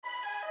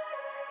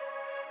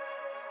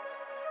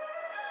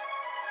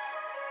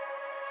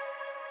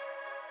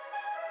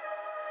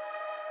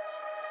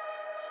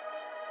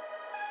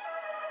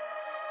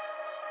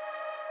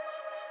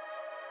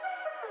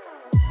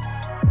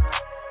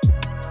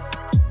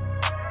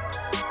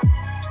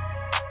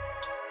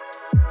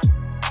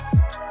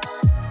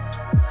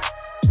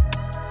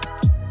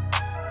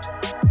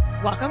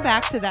Welcome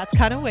back to That's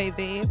Kind of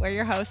Wavy. We're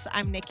your hosts.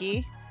 I'm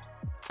Nikki.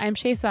 I'm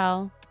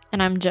Shaysel.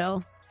 And I'm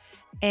Jill.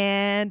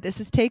 And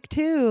this is take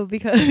 2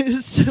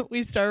 because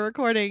we started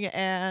recording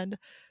and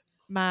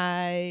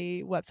my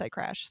website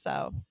crashed.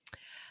 So,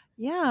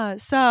 yeah.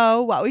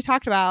 So, what we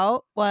talked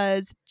about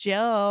was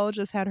Jill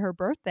just had her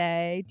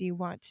birthday. Do you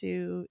want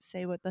to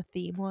say what the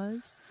theme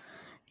was?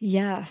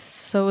 Yes.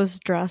 So it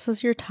was dress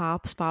as your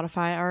top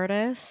Spotify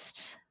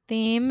artist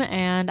theme,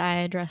 and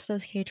I dressed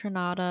as Kate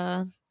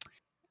Renata.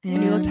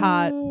 And you looked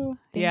hot.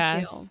 Thank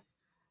Yes. you.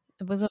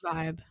 It was a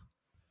vibe.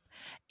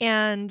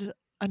 And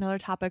another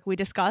topic we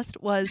discussed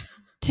was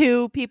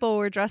 2 people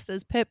were dressed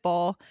as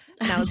Pitbull.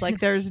 And I was like,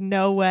 there's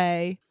no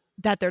way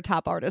that their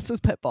top artist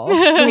was Pitbull.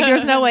 Like,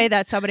 there's no way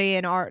that somebody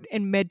in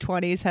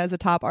mid-20s has a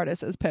top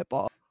artist as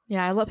Pitbull.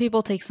 Yeah, I let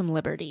people take some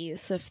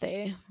liberties if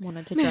they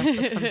wanted to dress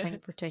as something in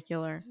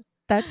particular.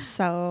 That's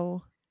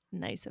so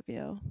nice of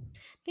you.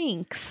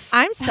 Thanks.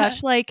 I'm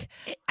such like,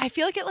 I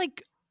feel like it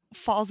like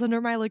falls under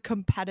my like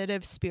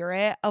competitive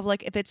spirit of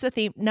like, if it's a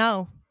theme,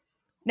 no,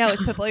 is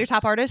Pitbull your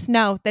top artist?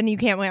 No, then you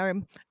can't wear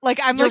him.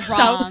 Like, I'm You're like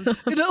wrong. so,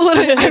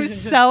 literally, I'm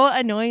so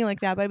annoying like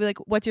that. But I'd be like,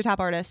 what's your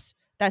top artist?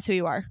 That's who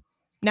you are.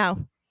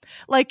 No,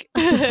 like,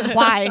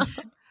 why?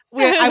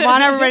 I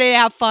want everybody to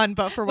have fun,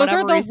 but for whatever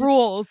Those are the reason,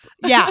 rules.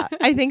 yeah,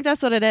 I think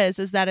that's what it is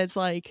that it's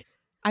like,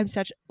 I'm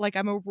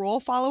a rule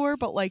follower,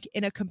 but like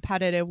in a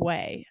competitive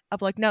way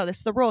of like, no, this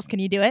is the rules. Can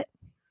you do it?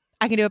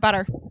 I can do it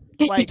better.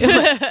 Like,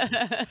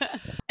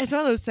 it's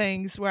one of those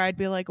things where I'd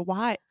be like,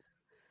 why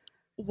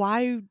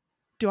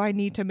do I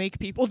need to make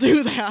people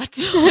do that?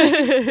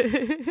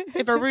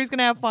 If everybody's going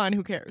to have fun,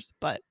 who cares?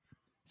 But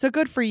so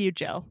good for you,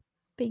 Jill.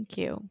 Thank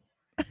you.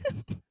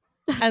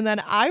 And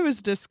then I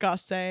was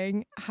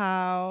discussing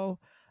how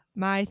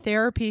my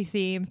therapy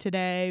theme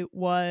today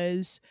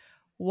was,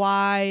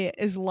 why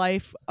is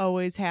life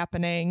always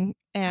happening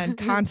and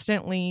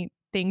constantly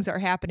things are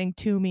happening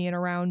to me and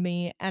around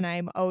me and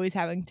I'm always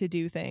having to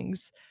do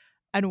things,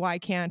 and why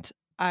can't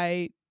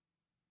I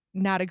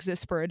not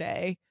exist for a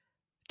day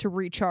to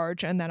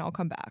recharge and then I'll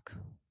come back?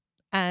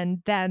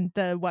 And then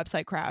the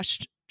website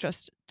crashed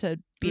just to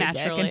be a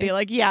dick and be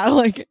like, yeah,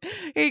 like,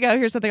 here you go,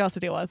 here's something else to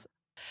deal with.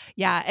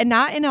 Yeah, and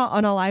not in an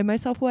unalive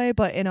myself way,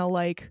 but in a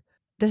like,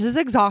 this is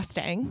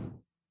exhausting.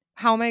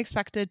 How am I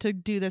expected to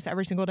do this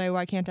every single day?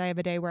 Why can't I have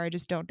a day where I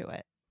just don't do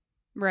it?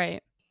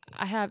 Right.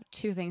 I have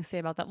 2 things to say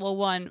about that. Well,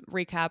 one,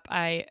 recap,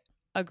 I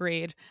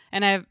agreed.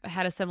 And I've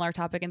had a similar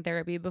topic in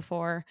therapy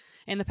before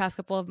in the past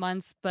couple of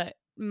months, but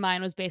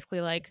mine was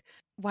basically like,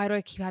 why do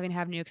I keep having to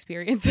have new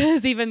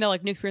experiences? Even though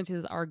like new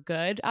experiences are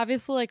good,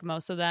 obviously, like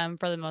most of them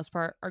for the most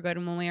part are good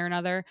in one way or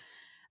another,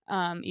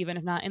 even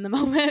if not in the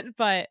moment.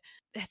 But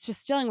it's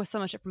just dealing with so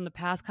much shit from the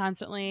past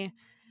constantly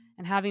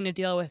and having to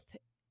deal with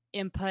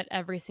input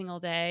every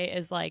single day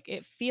is like,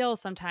 it feels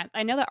sometimes,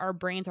 I know that our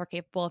brains are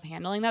capable of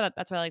handling that.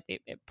 That's why like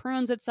it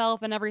prunes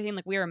itself and everything.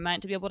 Like, we are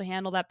meant to be able to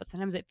handle that, but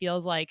sometimes it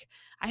feels like,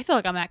 I feel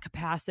like I'm at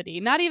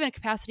capacity, not even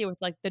capacity with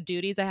like the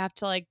duties I have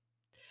to like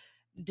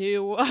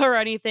do or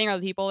anything, or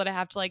the people that I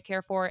have to like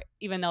care for,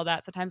 even though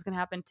that sometimes can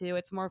happen too.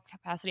 It's more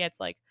capacity. It's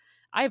like,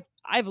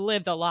 I've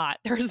lived a lot.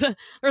 There's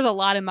a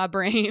lot in my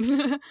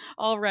brain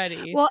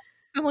already. Well,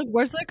 I'm like,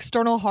 where's the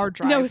external hard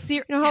drive? No,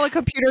 you know how like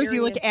computers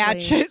you like add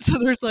shit so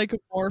there's like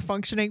more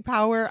functioning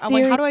power. I'm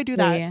like, how do I do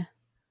that?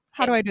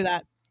 How do I do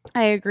that?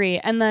 I agree.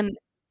 And then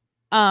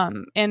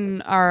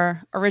in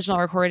our original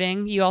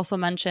recording, you also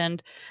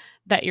mentioned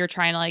that you're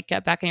trying to like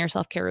get back in your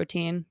self-care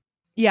routine.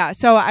 Yeah,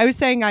 so I was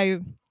saying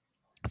I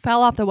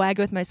fell off the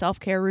wagon with my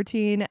self-care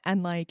routine,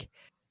 and like,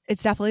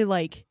 it's definitely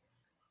like,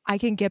 I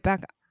can get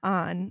back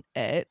on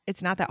it.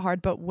 It's not that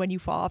hard, but when you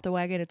fall off the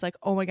wagon, it's like,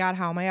 oh my god,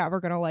 how am I ever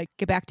gonna like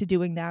get back to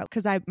doing that?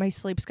 Because my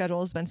sleep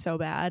schedule has been so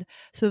bad,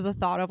 so the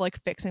thought of like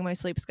fixing my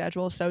sleep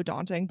schedule is so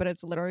daunting. But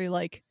it's literally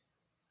like,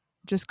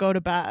 just go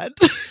to bed.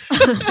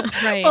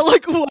 Right. But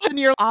like, when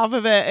you're off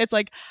of it, it's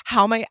like,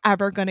 how am I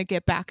ever gonna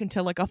get back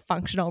into like a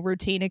functional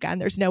routine again?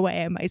 There's no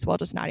way. I might as well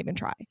just not even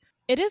try.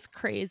 It is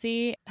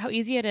crazy how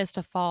easy it is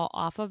to fall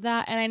off of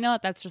that. And I know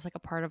that that's just like a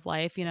part of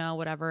life, you know,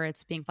 whatever,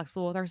 it's being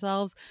flexible with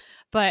ourselves.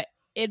 But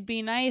it'd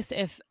be nice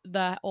if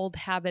the old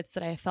habits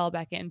that I fell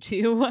back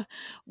into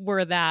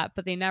were that,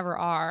 but they never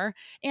are.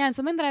 And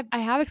something that I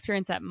have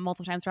experienced that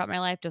multiple times throughout my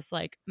life, just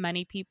like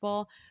many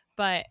people,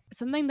 but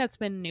something that's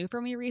been new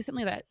for me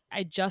recently that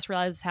I just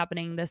realized is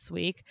happening this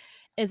week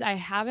is I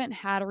haven't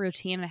had a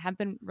routine and I haven't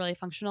been really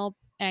functional.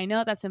 And I know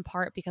that that's in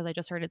part because I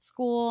just started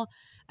school.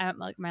 I'm at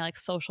like my like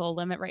social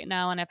limit right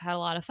now, and I've had a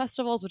lot of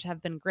festivals, which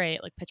have been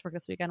great. Like Pitchfork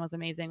this weekend was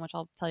amazing, which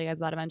I'll tell you guys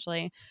about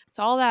eventually.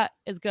 So all that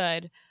is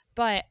good.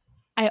 But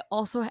I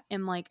also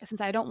am like,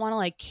 since I don't want to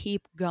like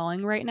keep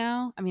going right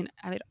now, I mean,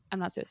 I'm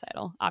not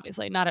suicidal,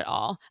 obviously, not at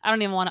all. I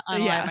don't even want to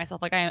unalive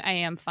myself. Like I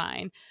am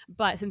fine.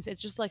 But since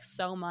it's just like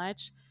so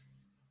much,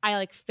 I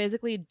like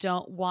physically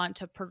don't want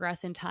to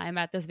progress in time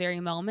at this very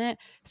moment.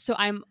 So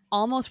I'm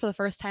almost for the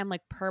first time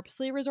like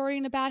purposely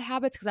resorting to bad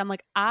habits because I'm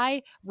like,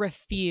 I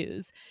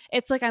refuse.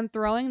 It's like I'm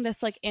throwing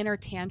this like inner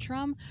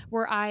tantrum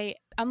where I'm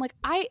like,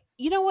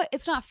 you know what?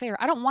 It's not fair.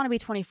 I don't want to be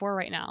 24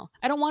 right now.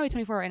 I don't want to be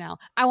 24 right now.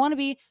 I want to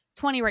be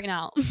 20 right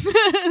now.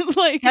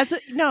 Like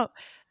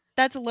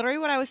that's literally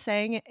what I was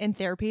saying in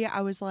therapy.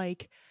 I was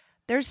like,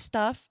 there's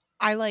stuff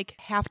I like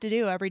have to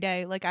do every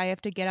day. Like I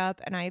have to get up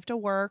and I have to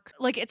work.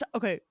 Like it's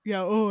okay.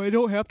 Yeah. Oh, I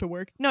don't have to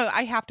work. No,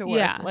 I have to work.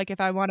 Yeah. Like if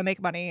I want to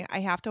make money, I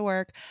have to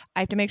work.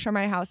 I have to make sure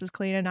my house is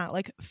clean and not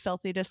like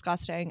filthy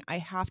disgusting. I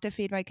have to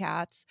feed my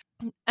cats.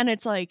 And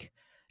it's like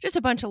just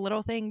a bunch of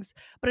little things.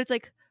 But it's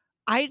like,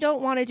 I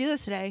don't want to do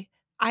this today.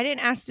 I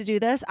didn't ask to do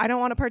this. I don't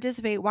want to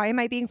participate. Why am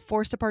I being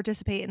forced to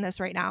participate in this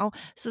right now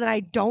so that I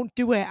don't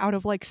do it out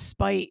of like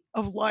spite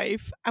of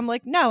life? I'm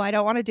like, no, I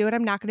don't want to do it.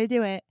 I'm not going to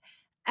do it.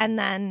 And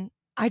then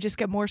I just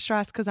get more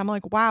stressed because I'm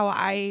like, wow,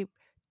 I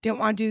didn't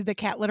want to do the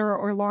cat litter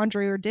or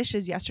laundry or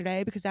dishes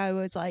yesterday because I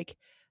was like,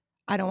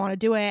 I don't want to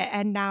do it.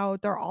 And now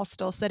they're all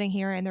still sitting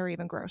here and they're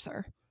even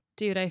grosser.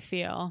 Dude, I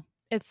feel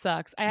it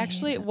sucks. I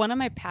actually, one of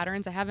my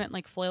patterns, I haven't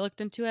like fully looked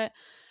into it,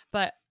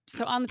 but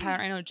so on the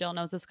pattern, I know Jill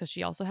knows this because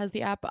she also has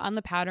the app, but on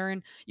the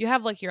pattern, you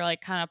have like your like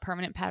kind of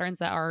permanent patterns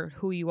that are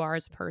who you are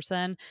as a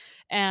person.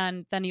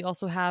 And then you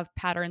also have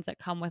patterns that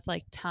come with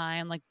like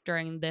time, like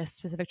during this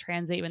specific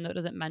transit, even though it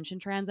doesn't mention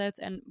transits.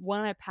 And one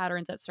of my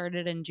patterns that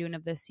started in June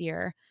of this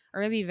year,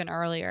 or maybe even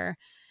earlier,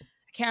 I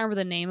can't remember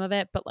the name of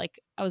it, but like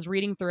I was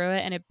reading through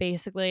it and it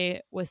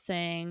basically was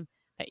saying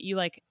that you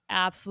like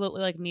absolutely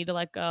like need to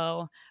let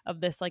go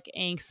of this like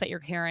angst that you're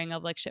carrying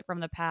of like shit from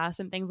the past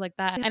and things like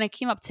that. And it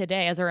came up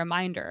today as a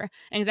reminder.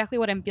 And exactly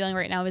what I'm feeling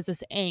right now is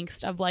this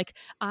angst of like,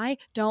 I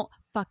don't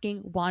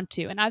fucking want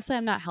to. And obviously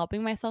I'm not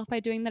helping myself by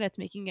doing that. It's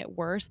making it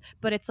worse.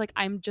 But it's like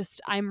I'm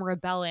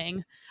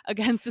rebelling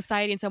against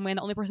society in some way. And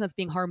the only person that's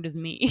being harmed is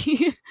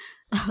me.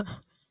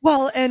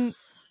 Well, and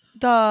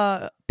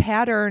the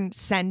pattern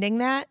sending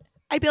that,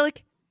 I'd be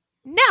like,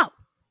 no.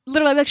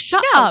 Literally, like,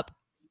 shut No. up.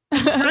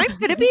 I'm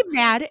going to be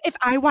mad if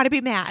I want to be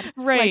mad.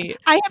 Right. Like,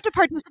 I have to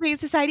participate in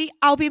society.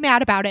 I'll be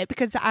mad about it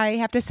because I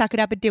have to suck it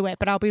up and do it,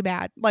 but I'll be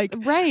mad. Like,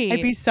 right.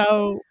 I'd be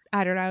so,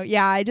 I don't know.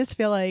 Yeah, I just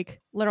feel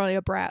like literally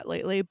a brat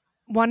lately.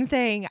 One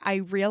thing I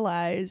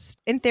realized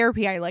in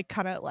therapy, I like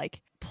kind of like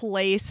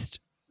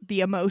placed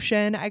the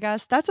emotion, I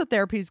guess. That's what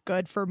therapy's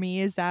good for me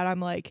is that I'm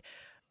like,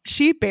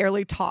 she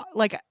barely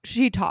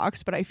she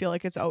talks, but I feel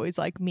like it's always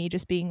like me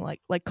just being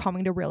like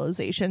coming to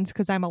realizations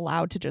because I'm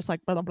allowed to just like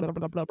blah, blah, blah,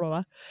 blah, blah,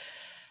 blah.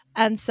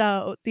 And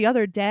so the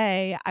other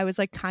day I was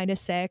like kind of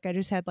sick. I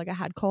just had like a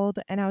head cold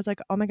and I was like,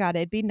 oh my God,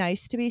 it'd be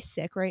nice to be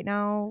sick right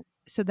now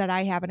so that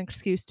I have an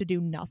excuse to do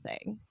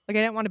nothing. Like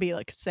I didn't want to be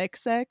like sick,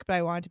 but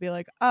I wanted to be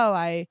like, oh,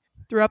 I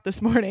threw up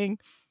this morning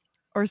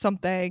or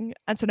something.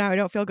 And so now I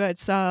don't feel good.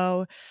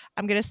 So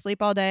I'm going to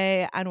sleep all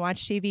day and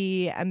watch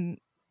TV and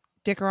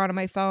dick around on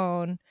my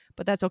phone,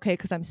 but that's okay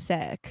because I'm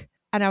sick.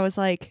 And I was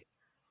like,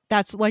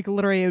 that's like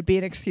literally it would be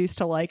an excuse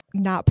to like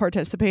not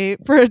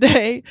participate for a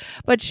day.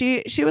 But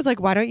she was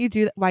like, why don't you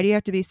do that? Why do you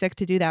have to be sick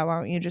to do that? Why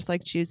don't you just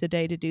like choose a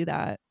day to do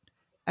that?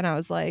 And I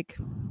was like,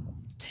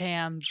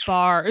 damn,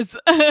 bars.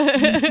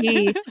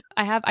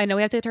 I know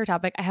we have to get to our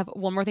topic. I have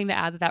one more thing to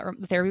add that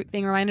the therapy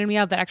thing reminded me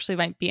of that actually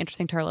might be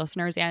interesting to our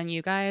listeners and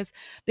you guys.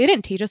 They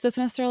didn't teach us this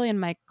necessarily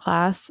in my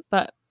class,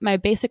 but my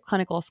basic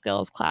clinical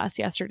skills class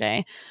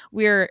yesterday,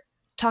 we're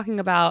talking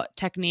about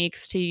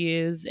techniques to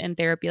use in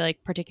therapy, like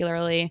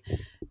particularly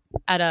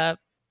at a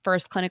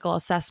first clinical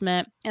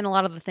assessment. And a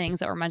lot of the things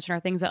that were mentioned are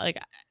things that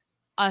like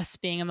us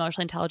being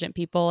emotionally intelligent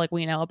people, like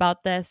we know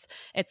about this.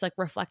 It's like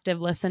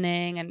reflective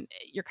listening and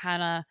you're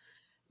kind of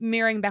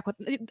mirroring back with,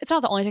 it's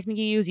not the only technique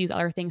you use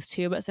other things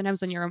too, but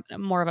sometimes when you're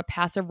more of a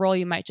passive role,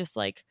 you might just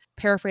like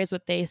paraphrase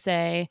what they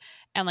say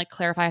and like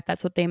clarify if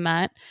that's what they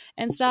meant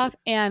and stuff.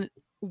 And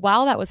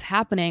while that was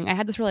happening, I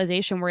had this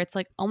realization where it's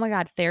like, oh my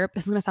God, therapy,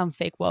 this is going to sound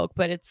fake woke,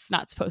 but it's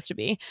not supposed to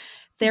be.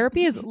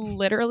 Therapy is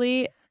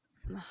literally,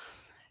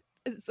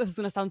 this is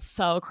going to sound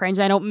so cringe.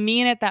 I don't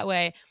mean it that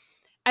way.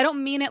 I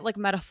don't mean it like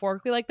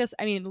metaphorically like this.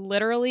 I mean,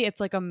 literally, it's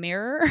like a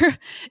mirror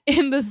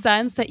in the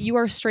sense that you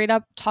are straight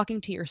up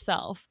talking to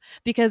yourself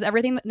because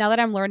now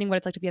that I'm learning what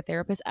it's like to be a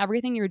therapist,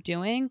 everything you're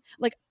doing,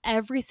 like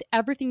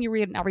everything you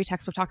read in every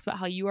textbook talks about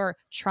how you are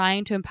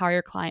trying to empower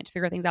your client to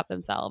figure things out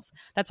themselves.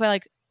 That's why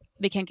like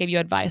they can't give you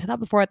advice. I thought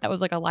before that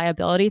was like a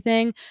liability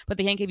thing, but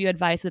they can't give you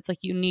advice. It's like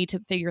you need to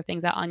figure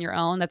things out on your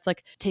own. That's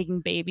like taking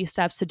baby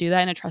steps to do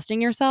that and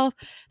trusting yourself.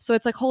 So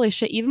it's like, holy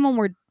shit, even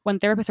when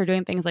therapists are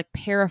doing things like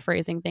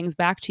paraphrasing things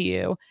back to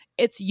you,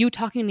 it's you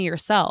talking to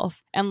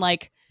yourself. And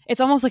like, it's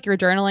almost like you're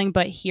journaling,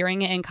 but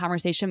hearing it in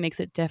conversation makes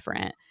it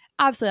different.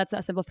 Obviously, that's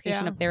a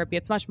simplification of therapy.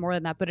 It's much more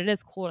than that, but it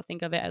is cool to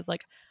think of it as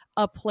like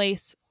a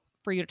place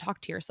for you to talk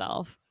to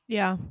yourself.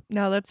 Yeah,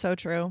 no, that's so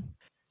true.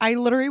 I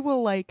literally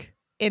will like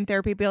in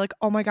therapy be like,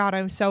 oh my God,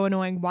 I'm so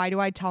annoying. Why do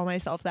I tell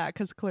myself that?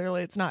 Because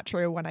clearly it's not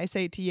true. When I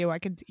say it to you, I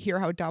can hear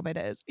how dumb it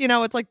is. You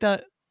know, it's like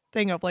the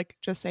thing of like,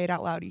 just say it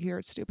out loud. You hear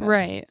it's stupid.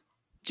 Right.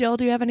 Jill,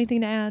 do you have anything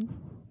to add?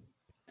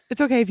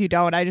 It's okay if you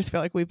don't. I just feel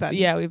like we've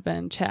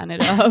been chatting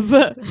it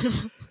up.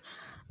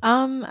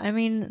 I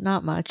mean,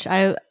 not much.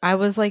 I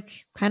was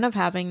like kind of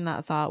having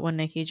that thought when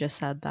Nikki just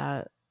said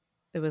that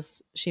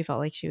she felt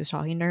like she was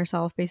talking to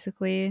herself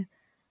basically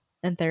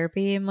in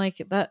therapy. I'm like,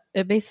 that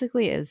it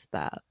basically is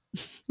that.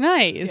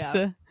 Nice.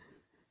 Yeah.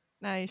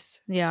 Nice.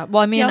 Yeah.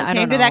 Well, I mean, Jill I came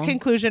don't to that know.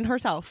 conclusion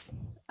herself.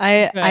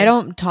 I Good.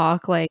 don't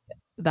talk like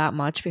that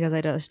much because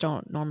I just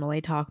don't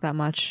normally talk that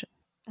much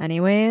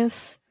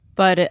anyways.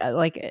 But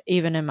like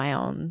even in my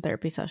own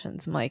therapy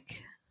sessions, I'm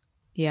like,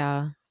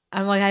 yeah.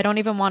 I'm like, I don't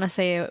even want to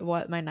say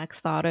what my next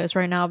thought is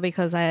right now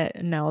because I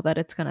know that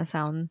it's going to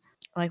sound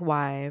like,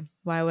 why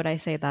would I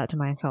say that to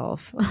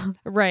myself?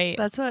 Right.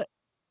 That's what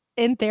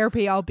in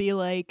therapy I'll be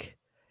like,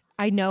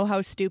 I know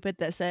how stupid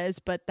this is,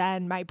 but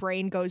then my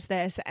brain goes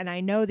this and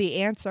I know the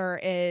answer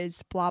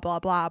is blah, blah,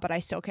 blah, but I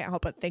still can't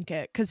help but think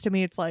it. Because to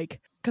me, it's like,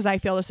 because I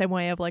feel the same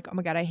way of like, oh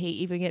my God, I hate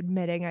even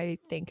admitting I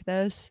think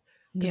this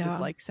because it's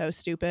like so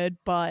stupid.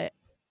 But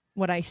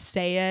when I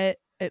say it,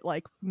 it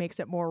like makes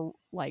it more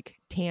like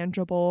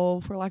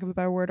tangible, for lack of a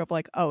better word, of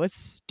like, oh, it's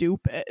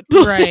stupid.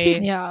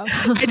 Right. Yeah.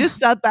 I just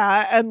said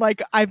that and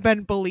like I've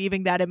been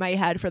believing that in my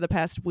head for the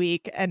past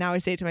week. And now I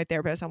say it to my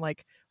therapist, I'm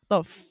like,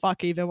 the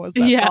fuck even was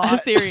that Yeah,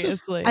 thought?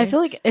 seriously. I feel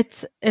like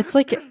it's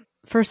like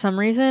for some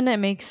reason it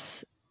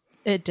makes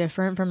it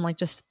different from like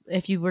just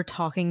if you were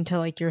talking to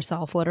like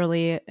yourself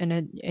literally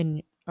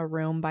in a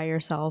room by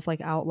yourself like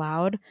out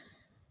loud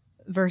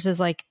versus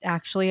like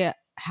actually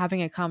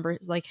having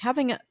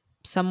having a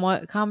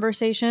somewhat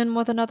conversation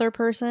with another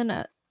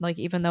person like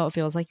even though it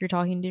feels like you're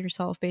talking to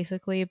yourself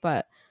basically,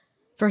 but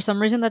for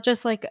some reason that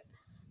just like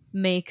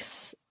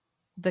makes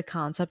the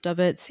concept of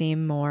it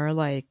seem more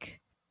like,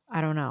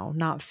 I don't know,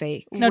 not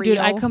fake. No, dude,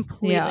 I Real.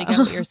 completely get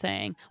what you're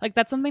saying. Like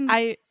that's something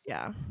I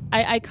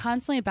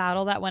constantly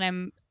battle that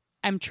when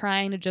I'm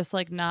trying to just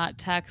like not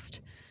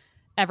text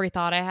every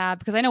thought I have,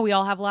 because I know we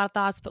all have a lot of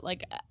thoughts, but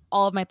like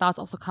all of my thoughts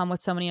also come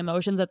with so many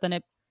emotions that then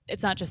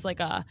it's not just like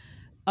a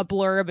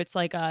blurb, it's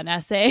like an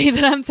essay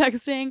that I'm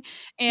texting.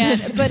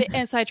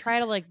 And so I try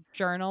to like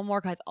journal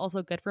more because it's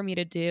also good for me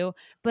to do,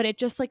 but it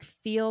just like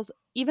feels,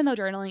 even though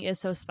journaling is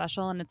so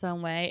special in its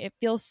own way, it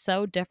feels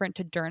so different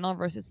to journal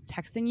versus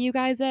texting you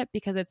guys it,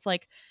 because it's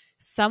like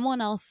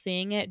someone else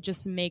seeing it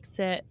just makes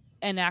it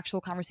an actual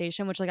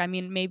conversation, which like, I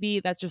mean, maybe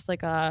that's just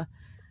like a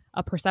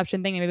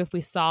perception thing. Maybe if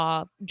we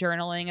saw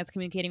journaling as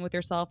communicating with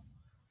yourself,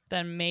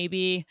 then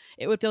maybe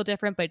it would feel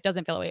different, but it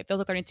doesn't feel that way. It feels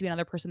like there needs to be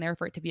another person there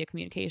for it to be a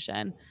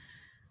communication.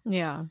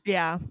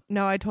 Yeah.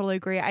 No, I totally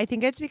agree. I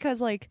think it's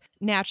because like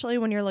naturally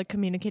when you're like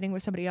communicating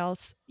with somebody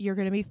else, you're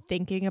going to be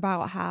thinking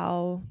about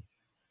how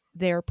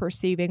they're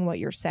perceiving what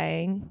you're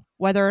saying,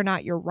 whether or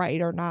not you're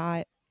right or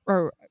not,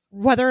 or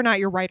whether or not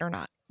you're right or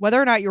not, whether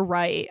or not you're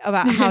right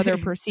about how they're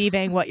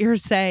perceiving what you're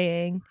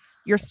saying.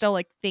 You're still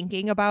like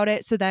thinking about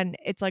it. So then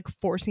it's like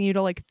forcing you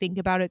to like think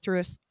about it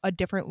through a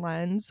different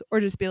lens, or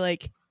just be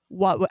like,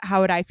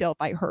 how would I feel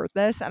if I heard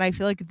this? And I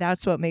feel like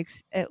that's what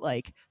makes it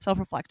like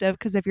self-reflective.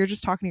 Because if you're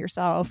just talking to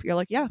yourself, you're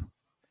like, yeah,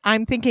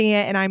 I'm thinking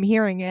it and I'm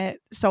hearing it.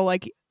 So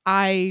like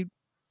I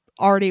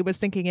already was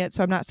thinking it,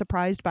 so I'm not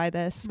surprised by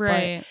this.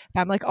 Right. But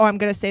if I'm like, oh, I'm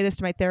gonna say this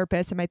to my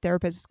therapist and my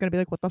therapist is gonna be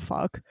like, what the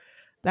fuck?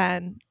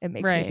 Then it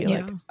makes me be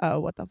like,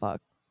 oh, what the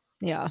fuck?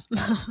 Yeah.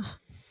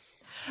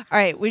 All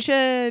right, we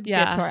should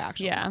get to our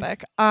actual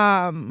topic.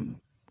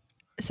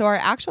 So our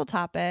actual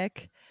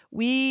topic,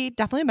 we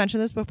definitely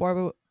mentioned this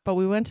before, but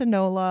we went to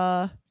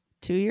NOLA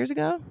 2 years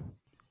ago.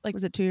 Like,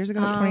 was it 2 years ago?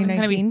 2019.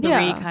 It's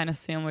gonna be 3 kind of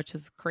soon, which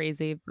is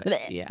crazy.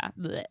 But yeah,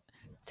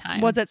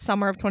 time. Was it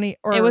summer of 20?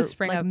 Or it was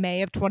spring like of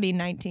May of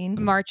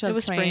 2019. March of it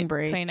was spring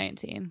break.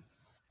 2019.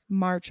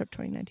 March of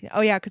 2019.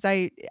 Oh yeah, because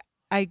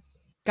I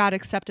got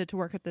accepted to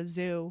work at the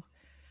zoo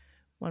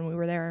when we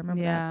were there. I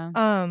remember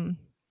that.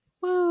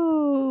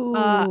 Woo!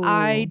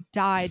 I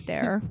died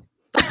there.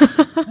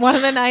 One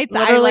of the nights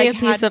literally a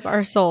piece of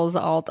our souls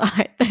all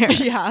died there.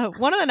 Yeah,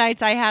 one of the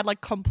nights I had like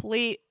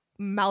complete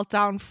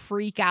meltdown,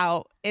 freak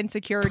out,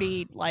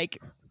 insecurity, like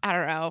I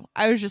don't know,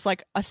 I was just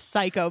like a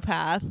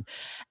psychopath,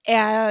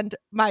 and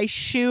my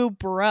shoe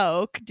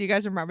broke. Do you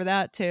guys remember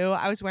that too?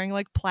 I was wearing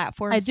like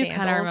platform sandals. I do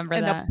kind of remember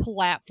and that. The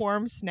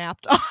platform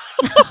snapped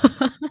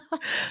off.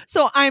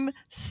 So I'm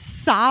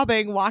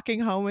sobbing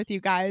walking home with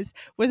you guys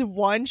with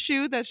one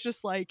shoe that's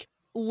just like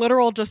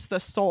literal just the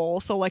sole,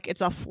 so like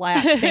it's a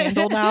flat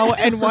sandal now,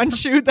 and one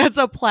shoe that's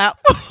a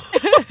platform.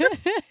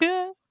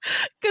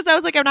 Because I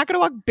was like, I'm not gonna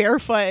walk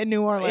barefoot in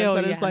New Orleans.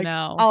 That is like,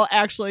 no. I'll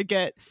actually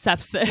get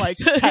sepsis, like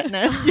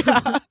tetanus.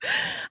 Yeah.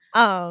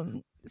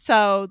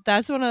 So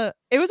that's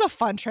it was a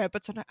fun trip,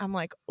 but sometimes I'm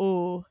like,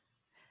 oh,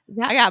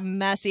 I got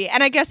messy.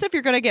 And I guess if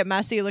you're gonna get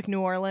messy, like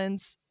New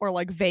Orleans or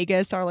like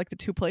Vegas are like the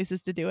 2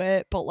 places to do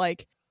it. But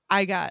like,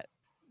 I got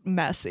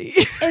messy.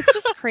 It's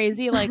just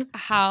crazy, like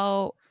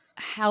how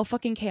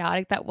fucking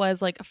chaotic that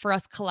was, like for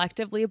us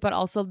collectively, but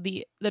also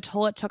the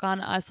toll it took on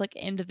us like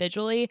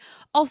individually.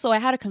 Also, I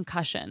had a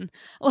concussion.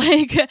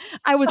 Like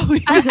I was,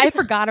 I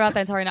forgot about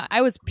that entire night.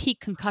 I was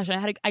peak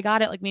concussion. I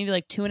got it like maybe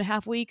like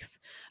 2.5 weeks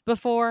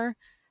before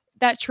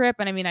that trip,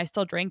 and I mean, I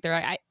still drank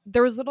there.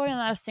 There was literally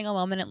not a single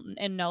moment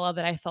in NOLA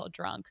that I felt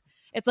drunk.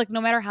 It's like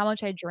no matter how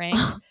much I drank,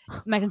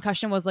 my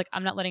concussion was like,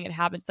 I'm not letting it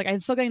happen. It's like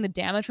I'm still getting the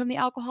damage from the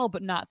alcohol,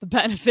 but not the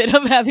benefit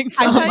of having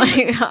fun. Oh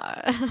my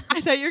God.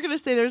 I thought you were going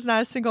to say there's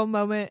not a single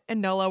moment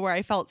in NOLA where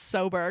I felt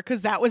sober,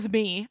 because that was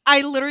me.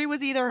 I literally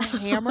was either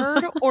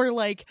hammered or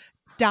like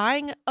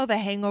dying of a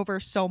hangover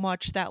so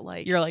much that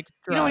like You're like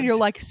you know when drugged. you're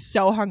like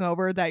so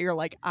hungover that you're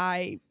like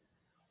I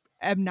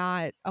am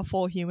not a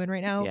full human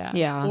right now.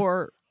 Yeah.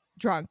 Or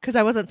drunk because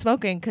I wasn't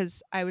smoking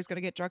because I was gonna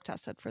get drug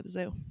tested for the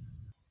zoo.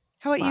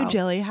 How about you, Wow.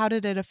 Jilly? How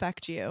did it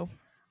affect you?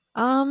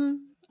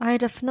 I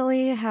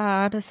definitely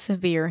had a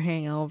severe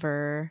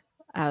hangover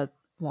at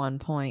one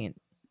point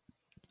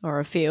or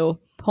a few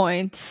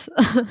points.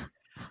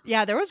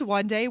 Yeah, there was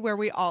one day where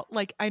we all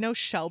like I know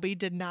Shelby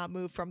did not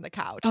move from the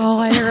couch. Oh,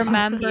 I until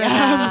remember 8 p.m.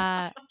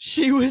 that.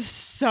 She was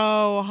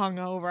so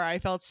hungover. I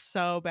felt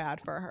so bad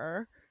for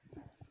her.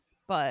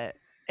 But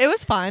it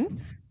was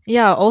fun.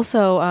 Yeah,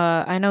 also,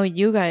 I know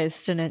you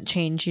guys didn't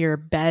change your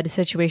bed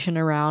situation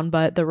around,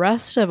 but the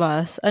rest of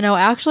us, no,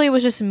 actually, it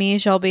was just me,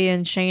 Shelby,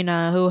 and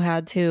Shayna who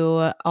had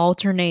to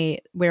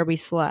alternate where we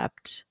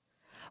slept.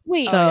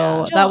 Wait,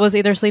 So Jill, that was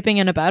either sleeping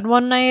in a bed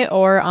one night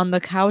or on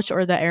the couch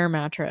or the air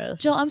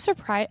mattress. Jill, I'm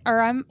surprised, or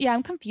I'm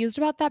confused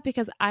about that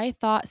because I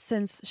thought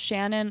since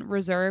Shannon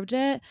reserved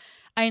it,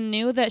 I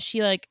knew that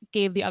she like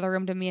gave the other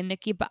room to me and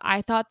Nikki, but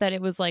I thought that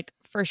it was like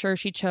for sure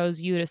she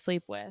chose you to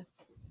sleep with.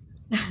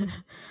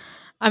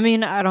 I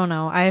mean, I don't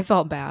know. I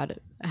felt bad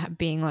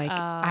being like,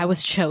 I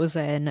was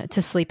chosen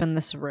to sleep in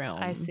this room.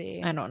 I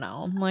see. I don't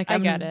know. Like, I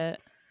get it.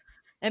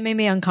 It made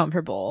me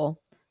uncomfortable.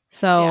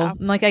 So, Yeah.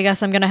 like, I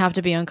guess I'm going to have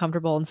to be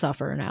uncomfortable and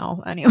suffer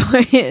now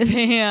anyway.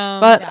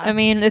 Damn. But, Yeah. I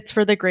mean, it's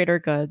for the greater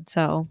good,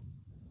 so.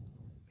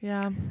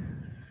 Yeah.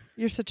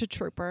 You're such a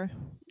trooper.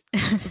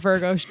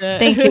 Virgo shit.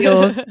 Thank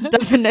you.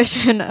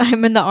 Definition.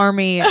 I'm in the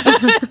army.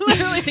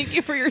 Literally, thank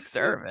you for your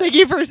service. Thank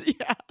you for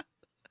yeah.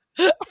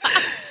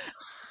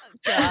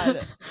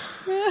 God.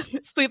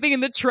 Sleeping in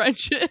the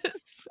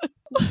trenches.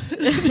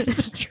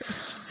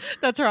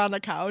 That's her on the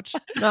couch.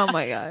 Oh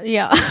my god.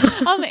 Yeah.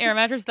 On the air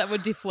mattress that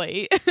would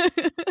deflate.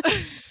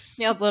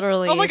 Yeah,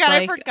 literally. Oh my god,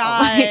 like, I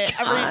forgot.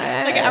 oh my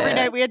Every God.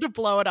 night we had to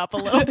blow it up a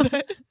little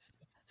bit.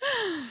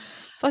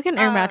 Fucking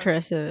air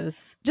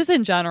mattresses. Just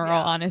in general,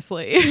 Yeah.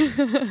 honestly.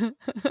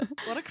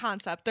 What a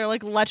concept. They're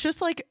like, let's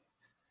just like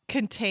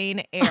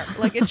contain air.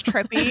 Like it's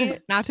trippy,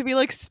 not to be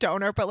like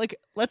stoner, but like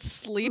let's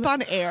sleep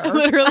on air.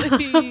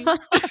 Literally.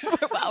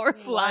 While we're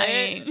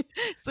flying.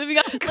 Sleeping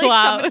on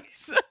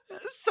clouds.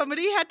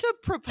 Somebody had to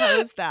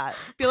propose that.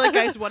 Be like,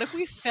 guys, what if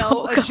we So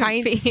fill a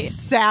giant comfy.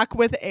 sack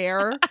with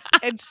air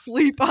and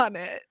sleep on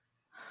it?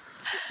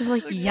 I'm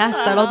like, Like, yes, what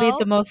the that'll be hell?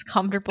 the most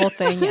comfortable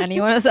thing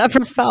anyone has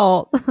ever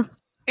felt.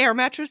 Air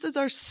mattresses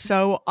are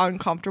so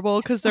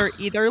uncomfortable because they're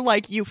either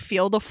like you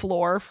feel the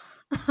floor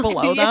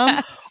below them,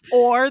 Yes.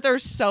 or they're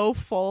so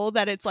full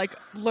that it's like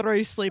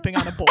literally sleeping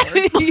on a board.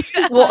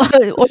 Well,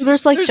 or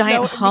there's like There's giant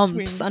no in humps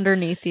between.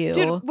 underneath you.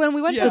 Dude, when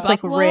we went Yeah. to It's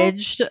like Buffalo,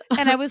 ridged.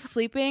 and I was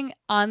sleeping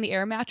on the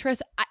air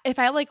mattress, it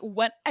felt like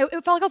I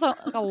felt like I was on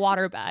like a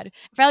water bed.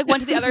 If I like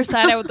went to the other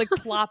side, I would like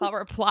plop up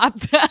or plop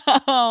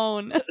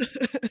down.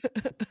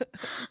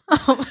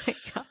 Oh my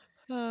god.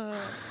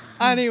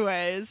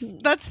 Anyways,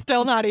 that's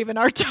still not even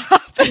our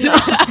topic.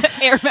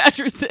 Air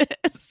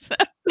mattresses.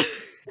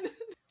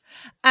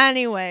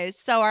 Anyways,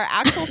 so our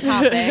actual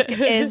topic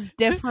is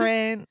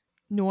different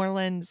New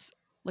Orleans,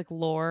 Like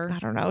lore. I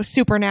don't know,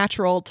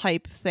 supernatural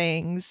type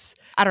things.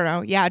 I don't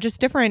know. Yeah, just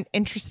different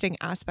interesting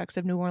aspects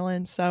of New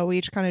Orleans. So we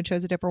each kind of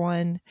chose a different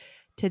one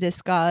to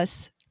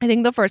discuss. I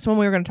think the first one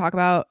we were going to talk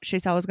about,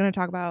 Chaselle was going to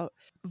talk about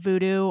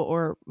voodoo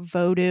or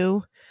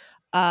vodou.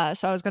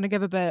 So I was going to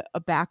give a bit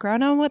of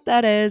background on what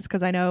that is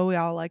because I know we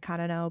all like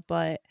kind of know,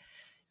 but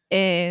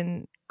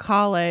in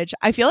college,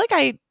 I feel like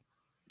I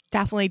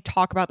definitely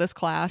talk about this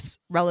class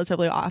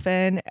relatively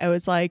often. It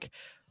was like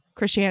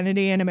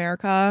Christianity in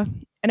America,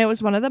 and it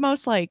was one of the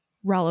most like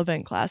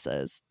relevant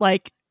classes,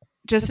 like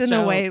just That's in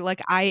the dope. way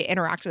like I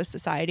interact with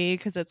society,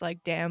 because it's like,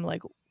 damn,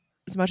 like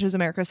as much as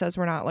America says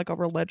we're not like a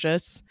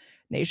religious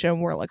nation,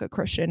 we're like a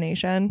Christian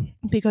nation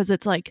because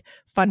it's like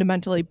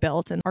fundamentally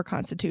built in our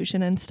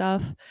constitution and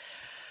stuff.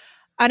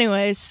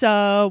 Anyway,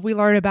 so we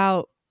learn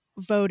about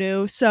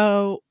voodoo.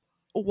 So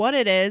what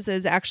it is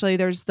actually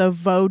there's the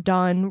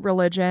Vodun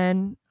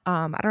religion.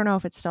 I don't know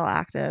if it's still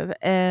active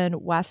in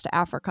West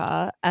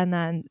Africa, and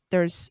then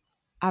there's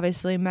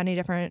obviously many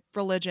different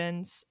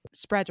religions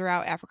spread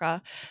throughout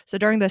Africa. So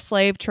during the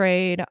slave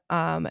trade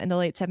in the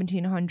late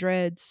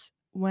 1700s,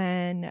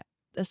 when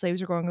the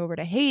slaves were going over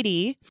to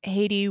Haiti,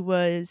 it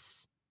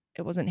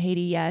wasn't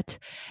Haiti yet,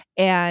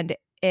 and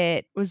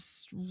it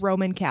was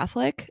Roman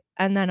Catholic,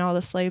 and then all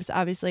the slaves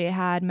obviously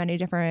had many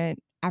different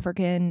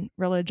African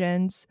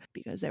religions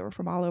because they were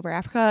from all over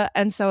Africa.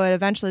 And so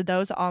eventually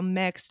those all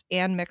mixed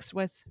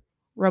with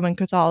Roman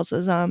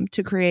Catholicism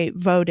to create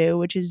Vodou,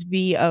 which is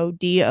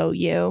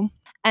VODOU.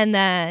 And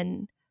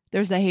then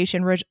there's the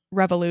Haitian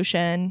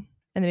Revolution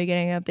in the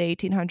beginning of the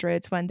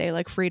 1800s when they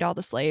like freed all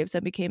the slaves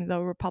and became the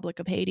Republic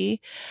of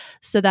Haiti.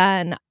 So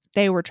then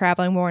they were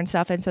traveling more and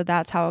stuff. And so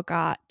that's how it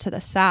got to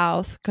the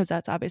South, because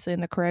that's obviously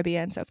in the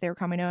Caribbean. So if they were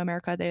coming to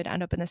America, they'd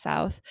end up in the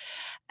South.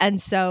 And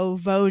so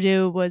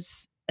Vodou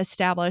was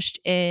established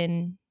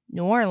in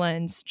New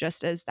Orleans,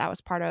 just as that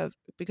was part of,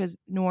 because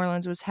New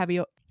Orleans was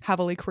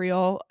heavily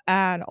Creole,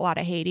 and a lot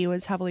of Haiti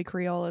was heavily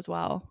Creole as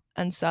well.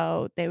 And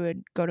so they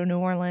would go to New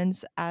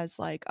Orleans as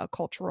like a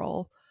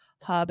cultural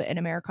hub in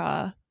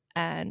America.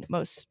 And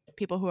most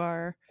people who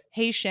are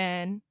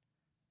Haitian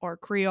or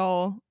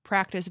Creole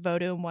practice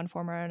voodoo in one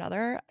form or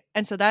another.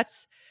 And so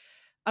that's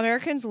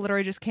Americans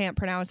literally just can't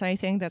pronounce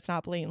anything that's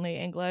not blatantly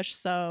English.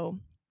 So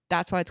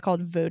that's why it's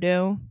called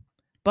voodoo.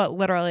 But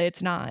literally,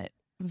 it's not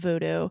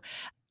voodoo.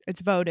 It's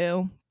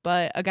voodoo.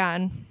 But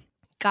again,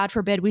 God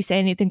forbid we say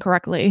anything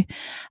correctly.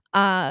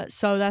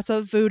 So that's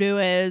what voodoo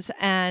is.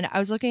 And I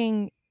was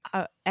looking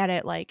at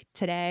it like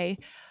today.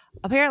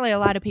 Apparently, a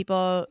lot of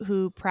people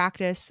who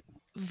practice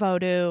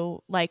voodoo,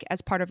 like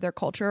as part of their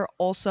culture,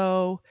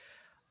 also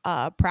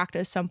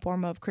practice some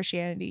form of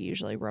Christianity,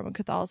 usually Roman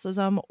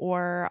Catholicism,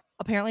 or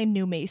apparently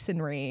New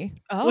Masonry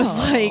was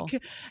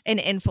like an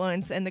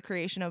influence in the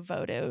creation of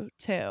voodoo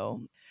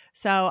too.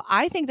 So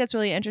I think that's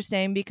really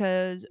interesting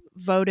because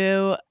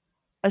voodoo,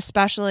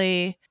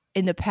 especially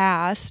in the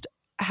past,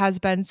 has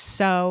been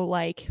so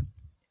like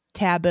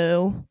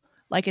taboo.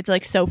 Like it's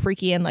like so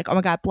freaky and like, oh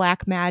my God,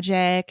 black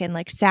magic and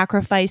like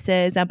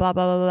sacrifices and blah,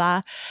 blah, blah,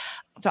 blah.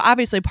 So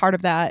obviously part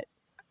of that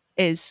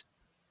is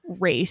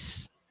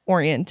race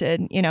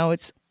oriented. You know,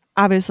 it's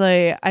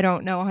obviously, I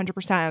don't know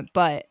 100%,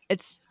 but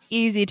it's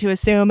easy to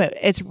assume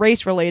it's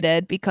race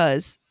related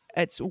because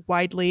it's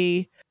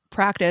widely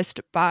practiced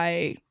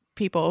by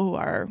people who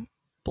are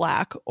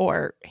Black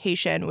or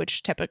Haitian,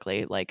 which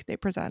typically like they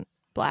present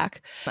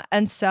Black.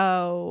 And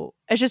so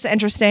it's just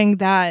interesting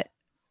that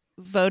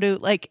voodoo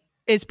like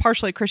is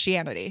partially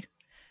Christianity.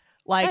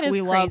 Like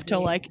we love to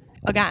like,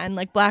 again,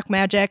 like black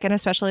magic, and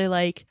especially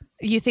like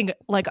you think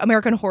like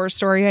American Horror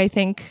Story, I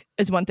think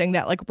is one thing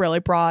that like really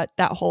brought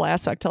that whole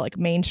aspect to like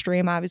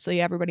mainstream.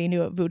 Obviously everybody knew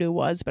what voodoo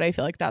was, but I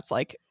feel like that's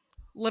like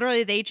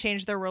literally they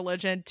changed their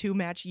religion to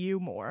match you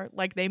more.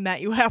 Like they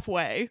met you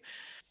halfway.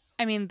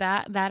 I mean,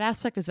 that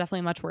aspect is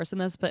definitely much worse in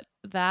this, but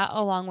that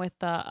along with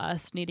the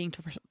us needing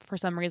to for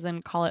some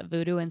reason call it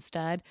voodoo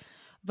instead.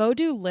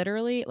 Voodoo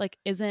literally like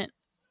isn't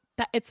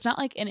that, it's not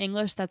like in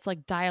English that's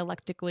like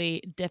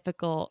dialectically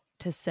difficult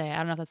to say. I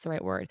don't know if that's the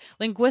right word.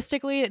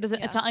 Linguistically, it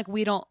doesn't. It's not like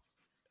we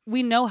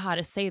know how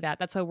to say that.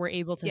 That's why we're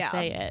able to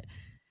say it.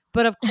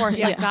 But of course,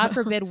 like God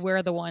forbid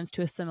we're the ones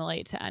to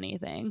assimilate to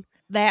anything.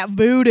 That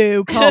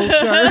voodoo culture.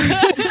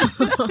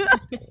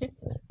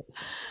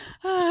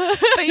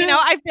 But you know,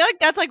 I feel like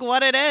that's like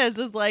what it is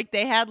like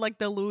they had like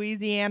the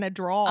Louisiana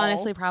drawl.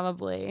 Honestly,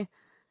 probably.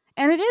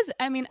 And it is,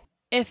 I mean,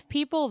 if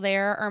people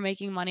there are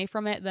making money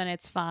from it, then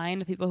it's fine.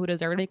 The people who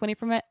deserve to make money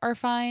from it are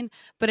fine.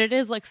 But it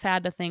is like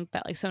sad to think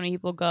that like so many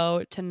people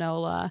go to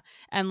NOLA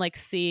and like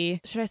see,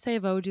 should I say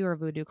voodoo or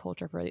voodoo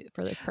culture for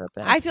this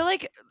purpose? I feel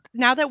like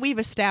now that we've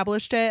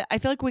established it, I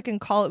feel like we can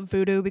call it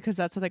voodoo because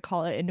that's what they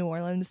call it in New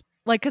Orleans.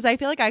 Like, because I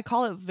feel like I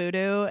call it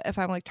voodoo if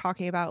I'm like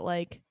talking about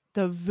like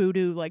the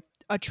voodoo like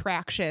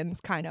attractions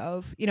kind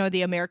of, you know,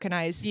 the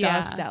Americanized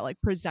stuff that like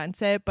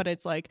presents it. But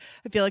it's like,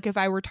 I feel like if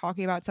I were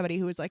talking about somebody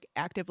who was like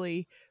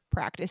actively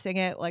practicing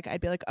it, like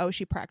I'd be like, oh,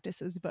 she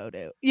practices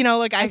voodoo, you know,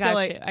 like I feel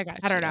like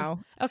I don't know.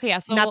 Okay, yeah,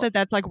 so not that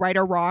that's like right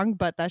or wrong,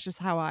 but that's just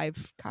how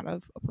I've kind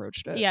of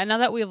approached it. Yeah, now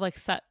that we've like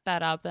set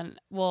that up, then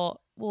we'll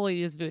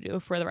use voodoo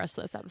for the rest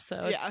of this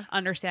episode,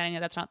 understanding that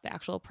that's not the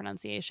actual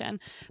pronunciation.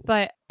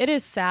 But it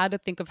is sad to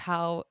think of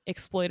how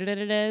exploited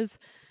it is,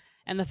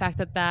 and the fact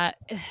that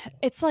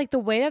it's like the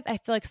way that I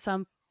feel like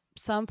some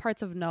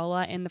parts of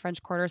NOLA in the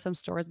French Quarter, some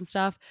stores and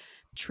stuff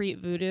treat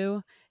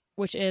voodoo,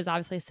 which is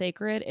obviously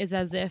sacred, is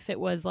as if it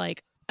was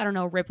like, I don't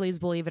know, Ripley's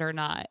Believe It or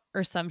Not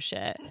or some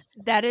shit.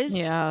 That is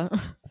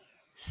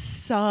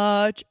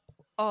such,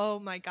 oh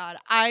my God.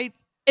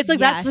 It's like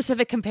that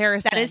specific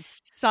comparison. That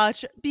is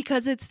such,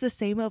 because it's the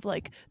same of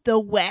like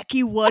the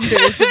wacky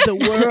wonders of the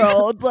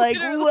world. Like,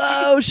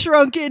 whoa,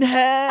 shrunken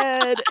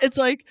head. It's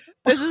like,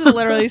 this is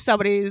literally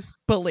somebody's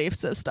belief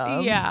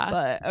system. Yeah.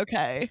 But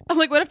okay. I'm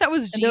like, what if that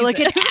was Jesus? They're like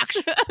an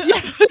action.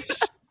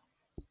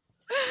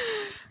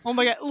 Oh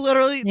my God.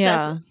 Literally.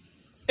 Yeah.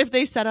 If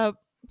they set up,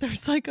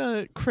 there's like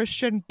a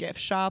Christian gift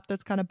shop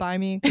that's kind of by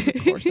me, because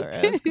of course there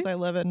is, because I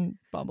live in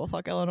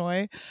Bumblefuck,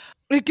 Illinois.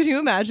 Like, can you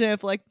imagine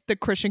if like the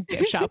Christian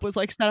gift shop was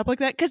like set up like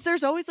that? Because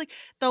there's always like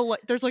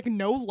there's like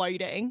no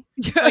lighting.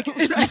 Like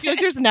I feel like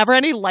there's never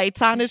any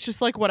lights on. It's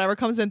just like whatever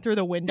comes in through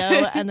the window,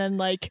 and then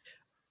like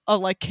a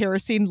like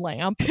kerosene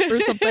lamp or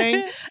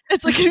something.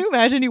 It's like, can you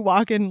imagine you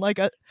walk in like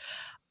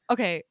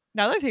okay,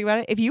 now that I think about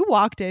it, if you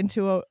walked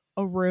into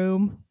a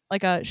room,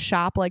 like a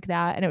shop like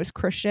that, and it was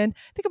Christian,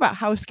 think about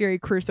how scary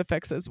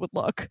crucifixes would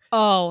look.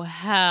 Oh,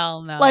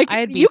 hell no. Like,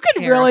 you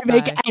can really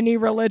make any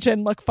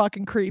religion look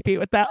fucking creepy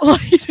with that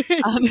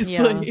lighting.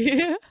 Honestly.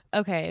 Yeah.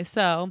 Okay,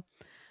 so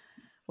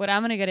what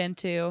I'm going to get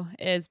into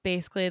is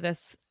basically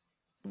this.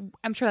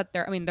 I'm sure that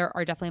there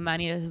are definitely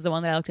many. This is the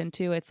one that I looked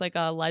into. It's like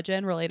a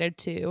legend related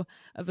to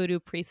a voodoo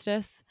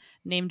priestess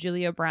named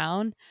Julia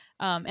Brown.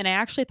 And I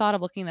actually thought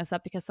of looking this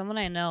up because someone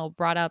I know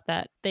brought up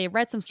that they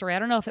read some story. I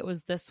don't know if it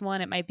was this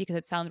one. It might be because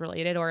it sounds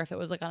related, or if it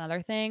was like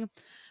another thing.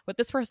 What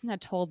this person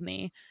had told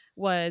me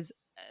was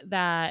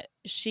that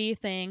she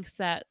thinks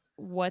that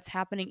what's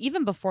happening,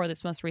 even before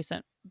this most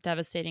recent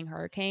devastating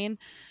hurricane,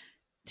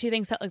 she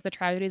thinks that like the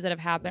tragedies that have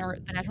happened or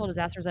the natural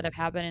disasters that have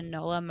happened in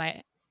NOLA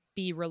might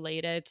be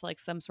related to like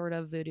some sort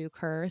of voodoo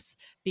curse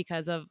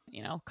because of,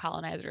 you know,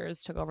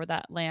 colonizers took over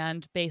that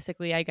land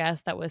basically, I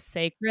guess, that was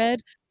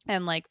sacred.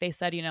 And like they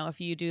said, you know,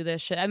 if you do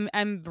this shit,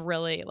 I'm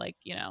really like,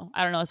 you know,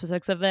 I don't know the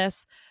specifics of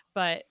this,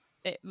 but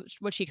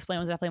what she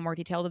explained was definitely more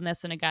detailed than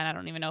this. And again, I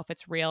don't even know if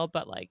it's real,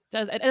 but like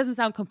it doesn't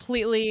sound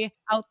completely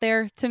out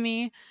there to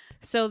me.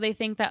 So they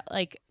think that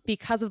like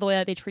because of the way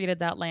that they treated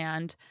that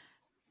land,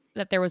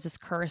 that there was this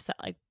curse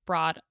that like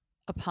brought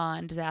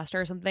upon disaster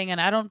or something. And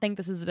I don't think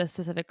this is this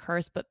specific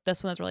curse, but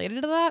this one is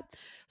related to that.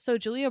 So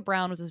Julia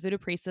Brown was this voodoo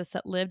priestess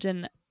that lived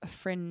in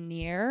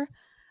Frenier,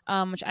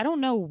 which I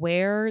don't know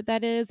where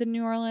that is in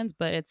New Orleans,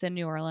 but it's in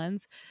New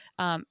Orleans,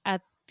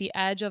 at the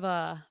edge of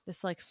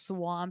this like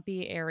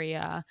swampy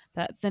area.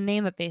 That the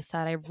name that they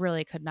said I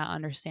really could not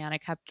understand. I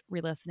kept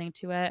re-listening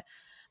to it.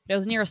 But it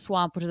was near a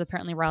swamp, which is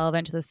apparently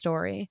relevant to the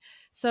story.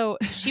 So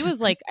she was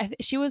like,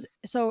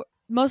 so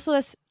most of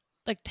this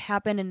like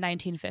happened in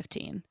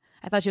 1915.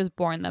 I thought she was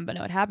born then, but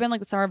no, it happened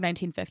like the summer of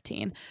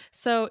 1915.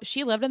 So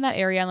she lived in that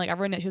area, and like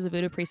everyone knew she was a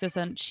voodoo priestess,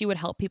 and she would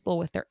help people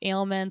with their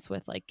ailments,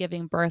 with like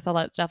giving birth, all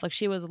that stuff. Like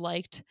she was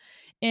liked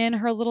in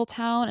her little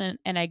town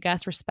and I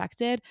guess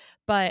respected.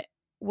 But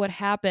what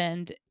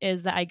happened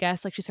is that I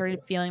guess like she started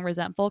feeling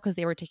resentful because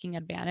they were taking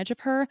advantage of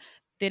her.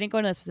 They didn't go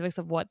into the specifics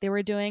of what they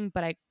were doing,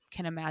 but I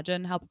can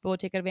imagine how people would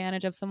take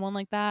advantage of someone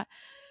like that.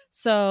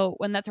 So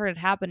when that started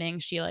happening,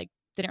 she like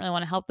didn't really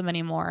want to help them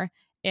anymore.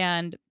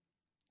 And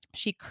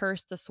she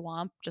cursed the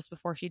swamp just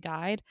before she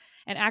died.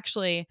 And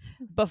actually,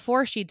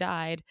 before she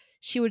died,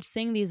 she would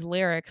sing these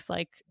lyrics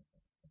like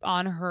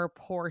on her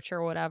porch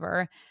or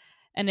whatever.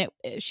 And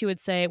she would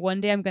say,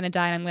 "One day I'm going to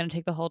die and I'm going to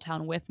take the whole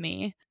town with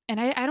me."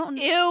 And I don't.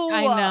 Ew.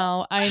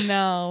 I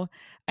know.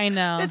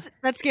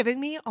 That's giving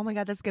me. Oh my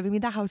god, that's giving me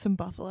the House in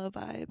Buffalo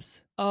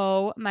vibes.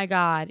 Oh my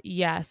god,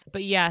 yes.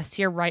 But yes,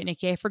 you're right,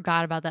 Nikki. I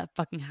forgot about that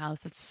fucking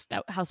house.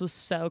 That house was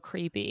so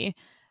creepy.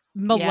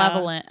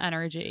 Malevolent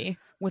energy,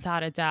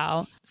 without a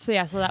doubt. So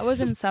yeah, so that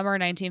was in summer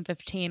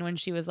 1915 when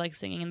she was like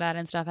singing that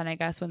and stuff. And I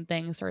guess when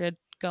things started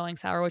going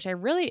sour, which I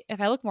really,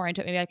 if I look more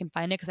into it, maybe I can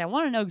find it because I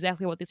want to know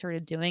exactly what they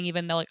started doing,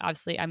 even though like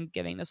obviously I'm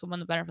giving this woman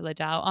the benefit of the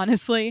doubt,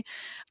 honestly.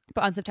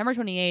 But on September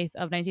 28th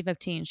of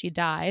 1915, she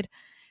died.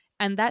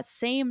 And that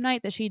same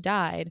night that she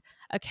died,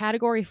 a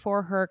Category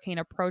 4 hurricane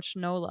approached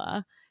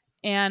NOLA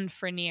and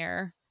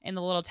Frenier in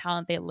the little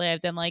town that they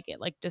lived, and like it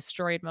like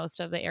destroyed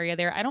most of the area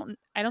there. I don't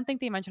think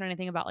they mentioned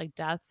anything about like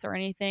deaths or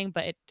anything,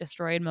 but it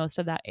destroyed most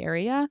of that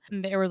area.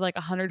 And there was like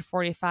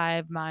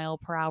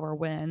 145-mile-per-hour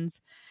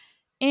winds.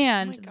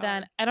 And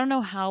then I don't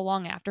know how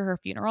long after her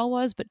funeral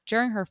was, but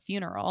during her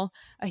funeral,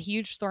 a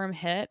huge storm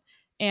hit.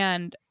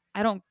 And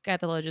I don't get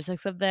the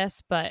logistics of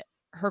this, but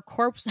her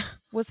corpse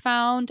was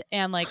found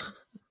and like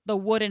the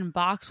wooden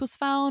box was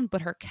found,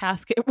 but her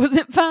casket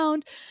wasn't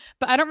found.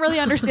 But I don't really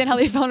understand how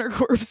they found her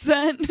corpse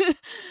then.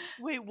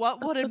 Wait,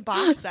 what wooden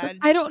box then?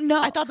 I don't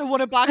know. I thought the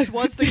wooden box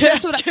was the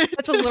casket.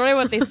 That's literally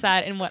what they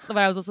said and what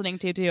I was listening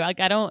to too. Like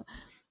I don't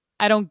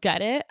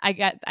get it. I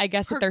guess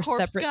her that they're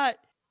corpse separate. Got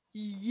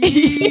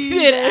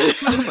yeeted.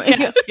 Oh my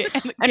God.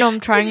 I know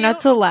I'm trying not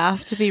to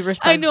laugh to be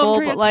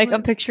respectful, but like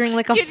I'm picturing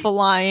like a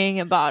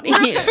flying body.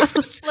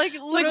 Like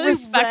literally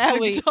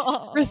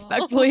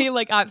respectfully,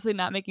 like obviously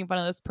not making fun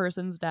of this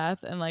person's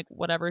death and like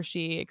whatever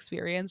she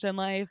experienced in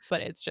life,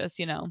 but it's just,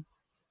 you know,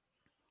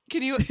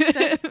 can you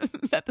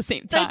at the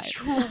same time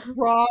the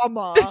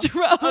trauma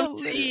of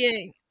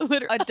seeing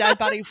a dead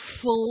body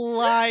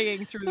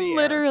flying through the air.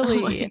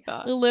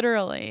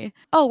 Literally.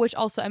 Oh, which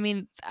also, I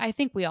mean, I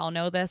think we all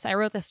know this. I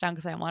wrote this down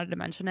because I wanted to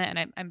mention it,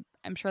 and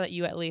I'm sure that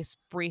you at least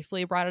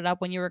briefly brought it up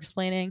when you were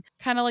explaining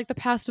kind of like the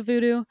past of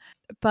voodoo.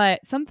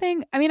 But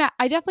something, I mean,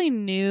 I definitely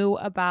knew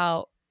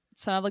about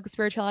some of like the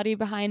spirituality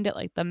behind it,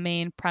 like the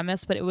main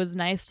premise, but it was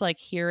nice to like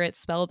hear it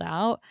spelled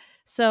out.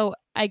 So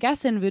I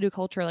guess in voodoo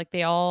culture, like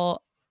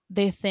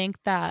they think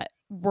that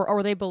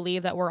they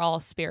believe that we're all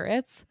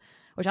spirits,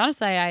 which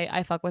honestly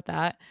I fuck with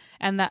that,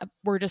 and that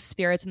we're just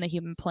spirits in the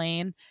human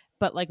plane.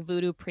 But like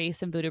voodoo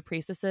priests and voodoo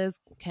priestesses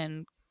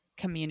can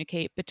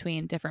communicate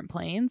between different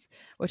planes,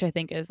 which I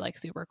think is like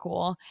super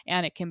cool,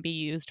 and it can be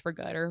used for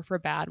good or for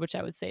bad, which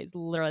I would say is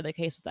literally the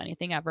case with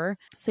anything ever.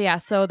 So yeah,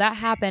 so that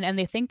happened, and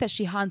they think that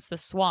she haunts the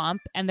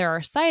swamp, and there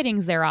are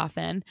sightings there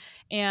often.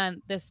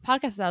 And this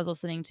podcast that I was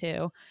listening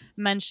to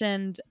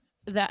mentioned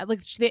that like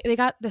they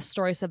got this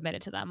story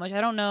submitted to them, which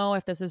I don't know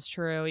if this is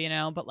true, you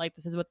know, but like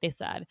this is what they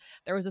said.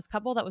 There was this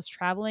couple that was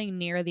traveling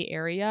near the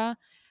area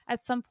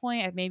at some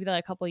point, maybe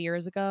like a couple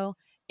years ago,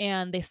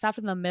 and they stopped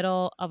in the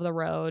middle of the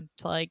road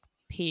to like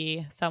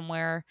pee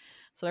somewhere.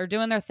 So they're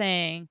doing their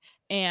thing,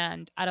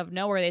 and out of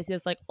nowhere they see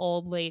this like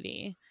old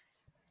lady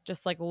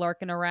just like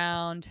lurking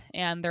around,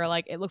 and they're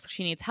like, it looks like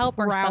she needs help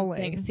or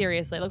something.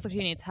 Seriously, it looks like she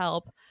needs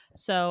help.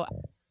 So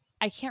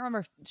I can't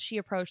remember if she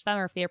approached them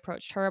or if they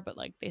approached her, but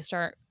like they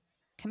start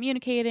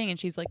communicating, and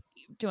she's like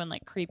doing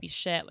like creepy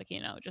shit, like,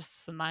 you know,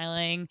 just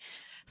smiling,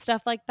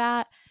 stuff like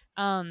that.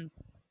 And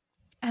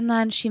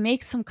then she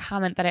makes some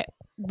comment that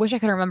wish I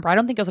could remember. I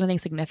don't think it was anything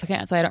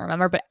significant, so I don't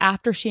remember. But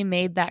after she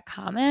made that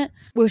comment,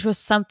 which was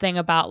something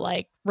about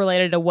like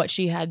related to what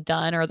she had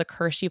done or the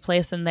curse she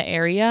placed in the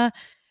area,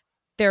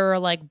 there were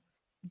like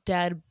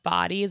dead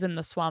bodies in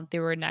the swamp they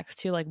were next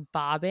to, like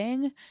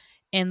bobbing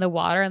in the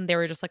water, and they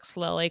were just like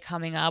slowly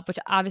coming up, which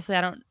obviously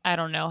I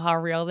don't know how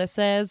real this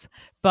is,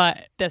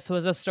 but this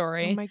was a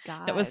story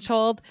that was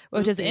told,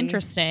 which is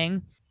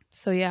interesting.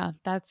 So yeah,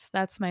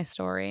 that's my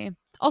story.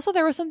 Also,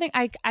 there was something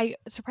I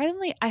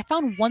surprisingly I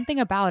found one thing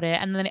about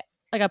it, and then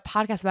like a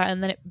podcast about it,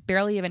 and then it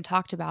barely even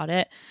talked about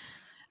it.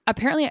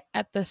 Apparently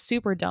at the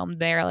Superdome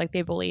there, like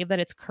they believe that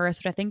it's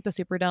cursed, which I think the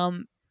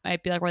Superdome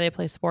might be like where they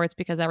play sports,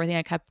 because everything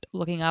I kept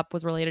looking up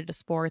was related to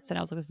sports, and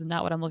I was like, this is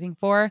not what I'm looking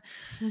for.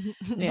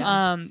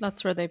 Yeah,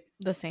 that's where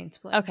the Saints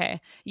play. Okay,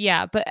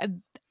 yeah, but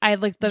I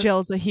like the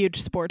Jill's a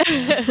huge sports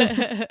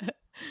fan.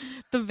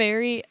 the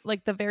very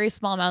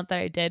small amount that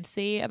I did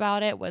see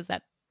about it was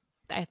that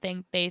I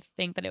think they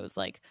think that it was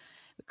like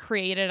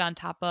created on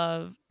top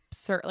of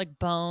certain like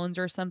bones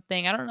or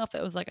something. I don't know if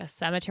it was like a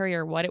cemetery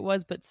or what it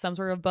was, but some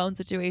sort of bone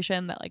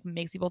situation that like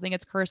makes people think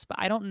it's cursed. But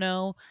I don't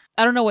know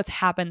what's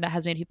happened that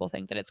has made people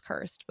think that it's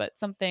cursed, but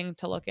something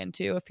to look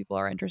into if people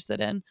are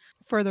interested in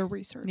further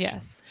research.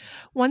 Yes.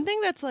 One thing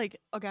that's like,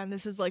 again,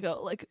 this is like a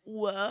like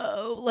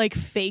whoa, like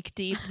fake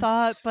deep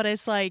thought, but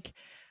it's like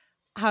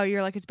how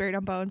you're like it's buried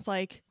on bones,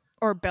 like,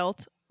 or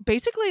built.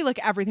 Basically, like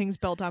everything's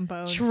built on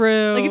bones.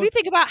 True. Like if you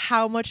think about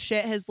how much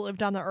shit has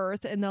lived on the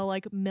earth in the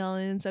like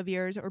millions of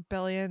years or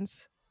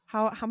billions.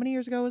 How many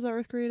years ago was the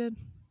earth created?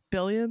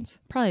 Billions?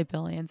 Probably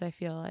billions, I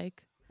feel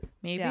like.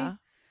 Maybe. Yeah.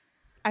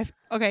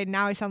 Okay,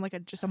 now I sound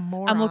like just a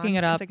moron. I'm looking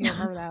it up. I can't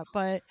remember that.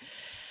 But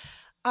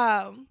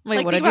wait,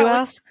 like, what did you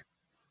ask?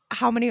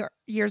 How many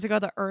years ago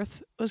the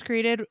earth was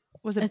created?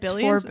 Was it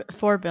billions?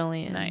 4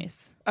 billion.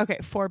 Nice. Okay,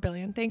 4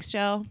 billion. Thanks,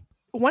 Jill.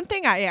 One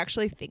thing I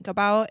actually think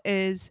about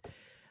is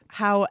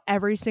how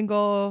every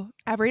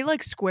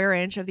like square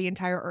inch of the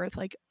entire earth,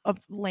 like of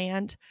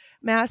land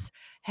mass,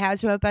 has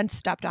to have been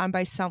stepped on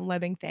by some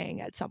living thing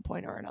at some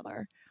point or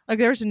another. Like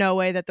there's no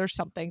way that there's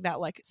something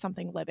that like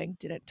something living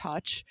didn't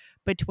touch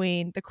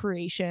between the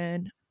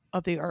creation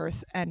of the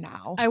earth and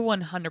now. I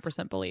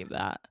 100% believe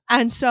that.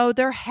 And so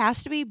there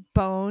has to be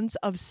bones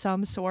of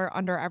some sort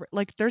under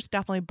like there's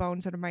definitely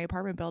bones under my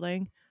apartment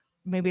building.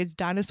 Maybe it's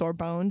dinosaur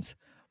bones,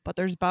 but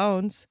there's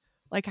bones.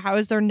 Like, how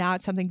is there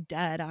not something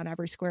dead on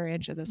every square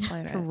inch of this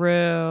planet?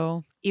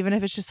 True. Even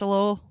if it's just a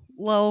little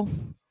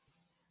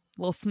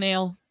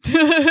snail.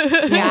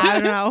 Yeah, I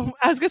don't know.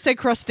 I was gonna say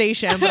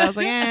crustacean, but I was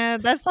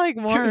like, that's like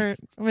more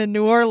in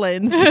New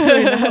Orleans.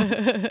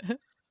 A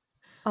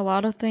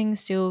lot of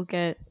things do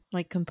get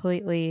like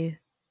completely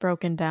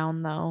broken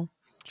down, though.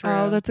 True.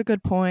 Oh, that's a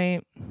good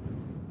point.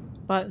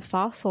 But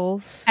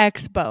fossils,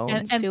 X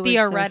bones, and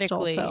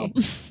theoretically,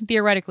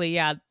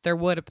 yeah, there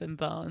would have been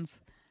bones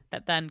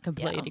that then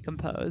completely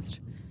decomposed.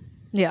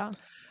 Yeah.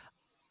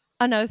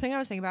 Another thing I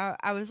was thinking about,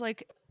 I was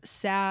like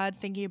sad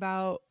thinking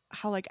about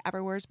how like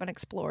everywhere's been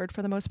explored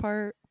for the most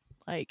part.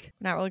 Like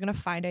not really gonna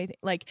find anything.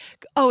 Like,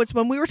 oh, it's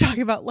when we were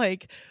talking about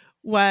like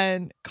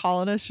when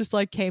colonists just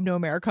like came to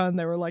America and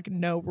there were like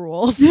no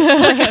rules.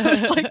 Like, it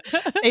was like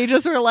they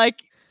just were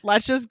like,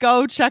 let's just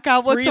go check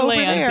out what's Free over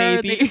land, there.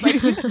 baby. They just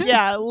like,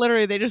 yeah,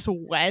 literally, they just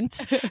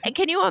went. And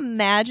can you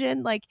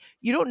imagine? Like,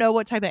 you don't know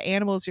what type of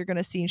animals you're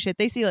gonna see and shit.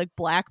 They see like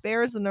black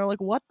bears, and they're like,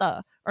 "What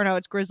the?" Or no,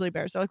 it's grizzly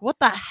bears. They're like, "What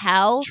the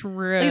hell?"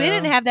 True. Like, they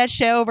didn't have that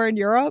shit over in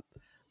Europe.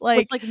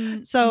 Like,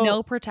 so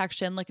no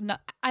protection. Like, no,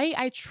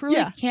 I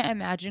truly can't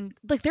imagine.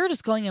 Like, they're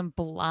just going in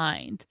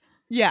blind.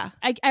 Yeah.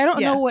 I don't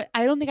know what,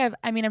 I don't think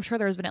I'm sure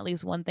there's been at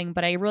least one thing,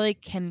 but I really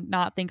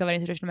cannot think of any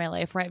situation in my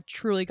life where I've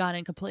truly gone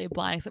in completely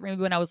blind, except maybe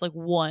when I was like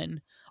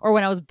 1 or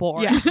when I was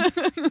born. Yeah.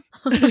 You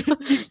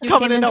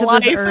came into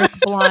this earth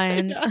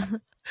blind.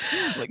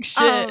 Like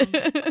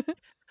shit.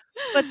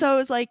 But so it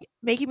was like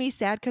making me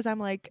sad because I'm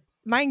like,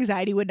 my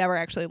anxiety would never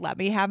actually let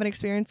me have an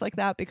experience like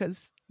that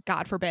because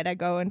God forbid I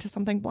go into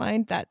something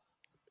blind. That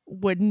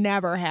would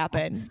never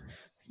happen.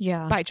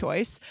 Yeah, by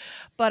choice.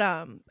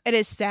 But it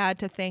is sad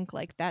to think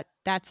like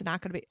that's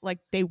not gonna be like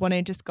they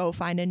wouldn't just go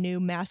find a new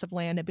mass of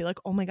land and be like,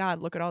 oh my god,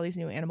 look at all these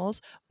new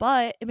animals.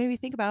 But it made me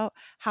think about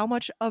how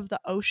much of the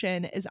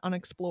ocean is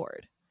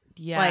unexplored.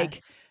 Yes. Like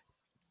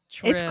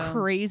True. It's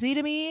crazy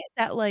to me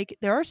that like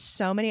there are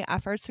so many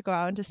efforts to go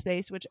out into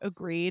space, which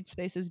agreed,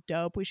 space is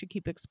dope, we should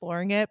keep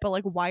exploring it, but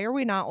like why are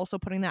we not also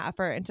putting that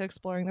effort into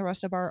exploring the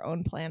rest of our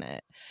own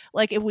planet?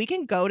 Like if we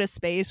can go to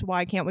space,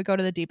 why can't we go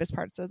to the deepest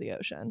parts of the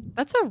ocean?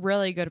 That's a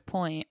really good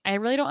point. I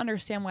really don't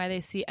understand why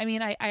they see, I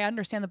mean, I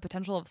understand the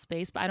potential of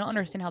space, but I don't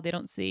understand how they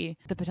don't see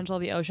the potential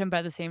of the ocean. But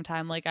at the same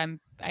time, like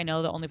I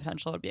know the only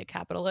potential would be a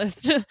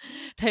capitalist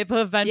type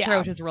of venture,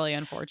 which is really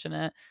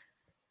unfortunate.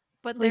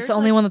 But at least the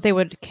only one that they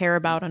would care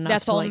about enough.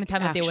 That's the only like,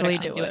 time that they would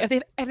actually do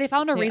it. If they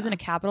found a reason to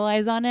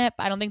capitalize on it,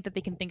 I don't think that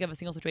they can think of a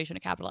single situation to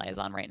capitalize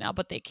on right now.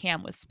 But they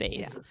can with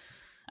space,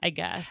 I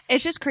guess.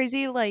 It's just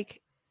crazy.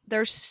 Like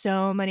there's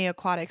so many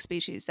aquatic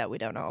species that we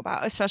don't know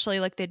about, especially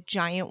like the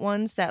giant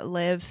ones that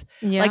live.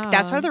 Yeah. Like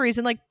that's part of the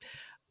reason. Like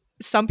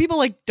some people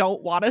like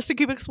don't want us to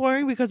keep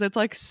exploring because it's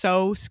like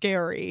so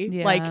scary.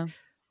 Like Yeah.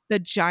 the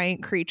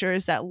giant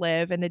creatures that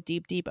live in the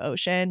deep, deep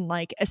ocean,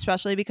 like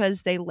especially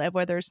because they live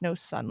where there's no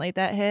sunlight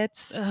that hits.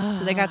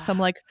 So they got some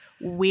like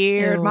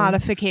weird Ew.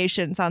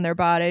 modifications on their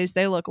bodies.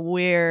 They look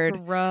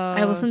weird. Gross.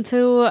 I listened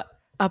to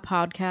a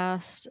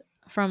podcast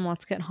from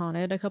Let's Get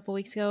Haunted a couple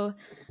weeks ago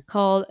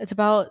called, it's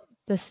about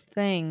this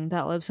thing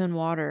that lives in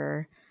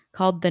water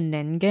called the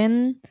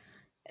Ningen.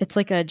 It's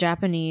like a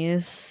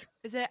Japanese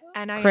Is it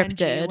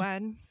cryptid.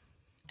 Ningen?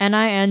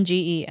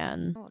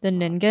 Ningen. The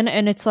Ningen.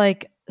 And it's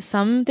like,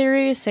 some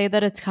theories say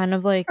that it's kind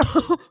of like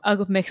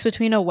a mix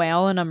between a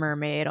whale and a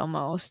mermaid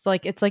almost.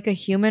 Like it's like a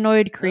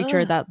humanoid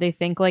creature Ugh. that they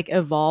think like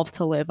evolved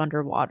to live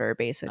underwater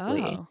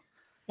basically. Oh.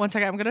 One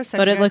second, I'm gonna send.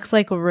 But you it guys, looks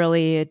like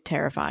really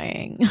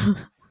terrifying.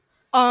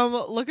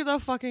 look at the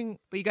fucking.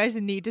 But you guys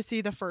need to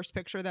see the first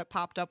picture that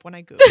popped up when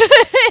I googled.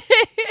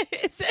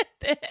 Is it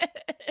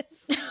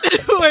this?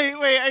 wait,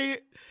 are you?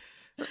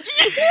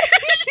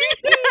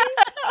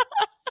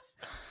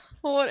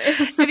 What is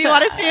If you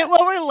want to see it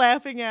while we're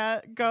laughing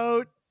at,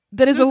 go.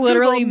 That is just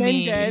literally Google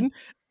me. Ningen,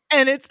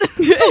 and it's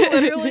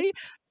literally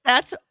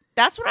that's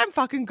what I'm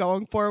fucking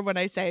going for when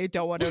I say I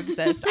don't want to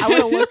exist. I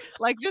want to look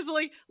like just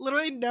like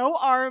literally no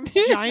arms,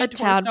 giant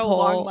torso, tadpole.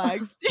 long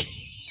legs.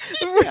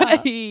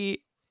 Right.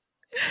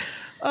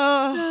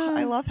 Oh,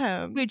 I love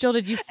him. Wait, Jill,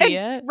 did you see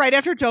it? Right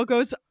after Jill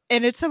goes,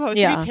 and it's supposed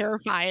to Yeah. be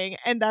terrifying,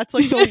 and that's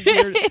like the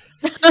weird.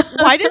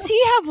 Why does he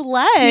have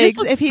legs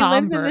looks if he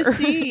lives in the somber.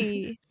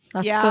 sea?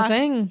 That's Yeah. the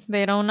thing.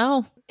 They don't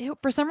know.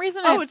 For some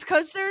reason, Oh, it's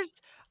because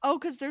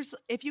there's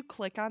if you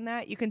click on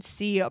that, you can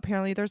see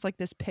apparently there's like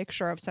this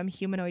picture of some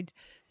humanoid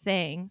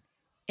thing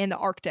in the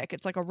Arctic.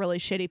 It's like a really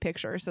shitty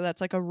picture, so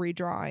that's like a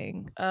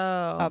redrawing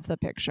of the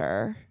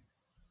picture.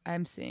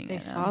 I'm seeing They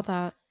it saw now.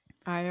 that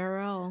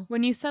IRL.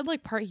 When you said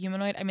like part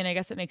humanoid, I mean, I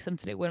guess it makes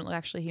sense that it wouldn't look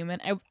actually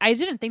human. I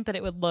didn't think that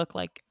it would look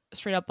like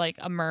straight up like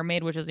a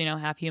mermaid, which is, you know,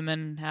 half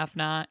human, half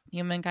not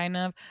human kind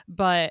of.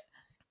 But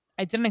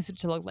I didn't expect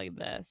it to look like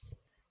this.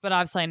 But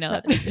obviously I know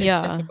that it's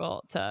Yeah.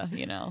 difficult to,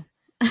 you know,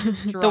 The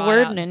draw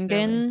word out so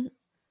Ningen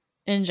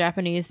in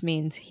Japanese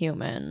means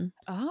human.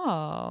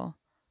 Oh.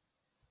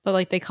 But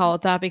like they call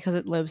it that because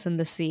it lives in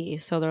the sea.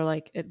 So they're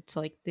like, it's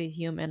like the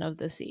human of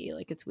the sea.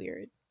 Like it's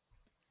weird.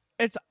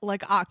 It's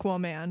like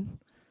Aquaman.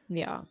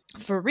 Yeah.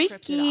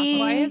 Freaky.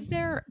 Why is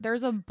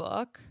there's a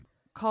book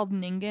called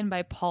Ningen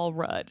by Paul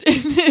Rudd?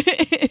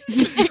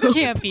 It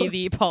can't be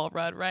the Paul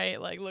Rudd, right?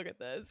 Like, look at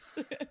this.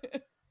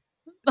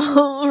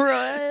 All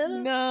right.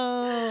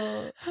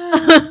 No.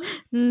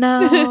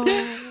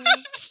 No.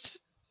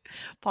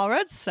 Paul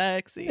Rudd's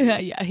sexy.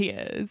 Yeah, he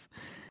is.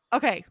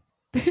 Okay,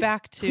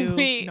 back to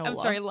Wait, NOLA. I'm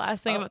sorry.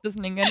 Last thing about this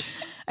Ningen.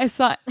 I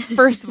saw,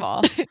 first of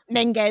all,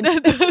 Ningen.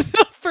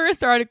 the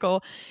first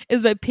article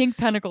is by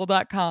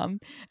pinktentacle.com.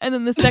 And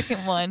then the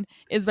second one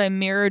is by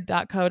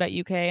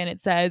mirror.co.uk. And it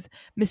says,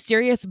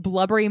 mysterious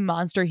blubbery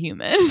monster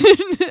human.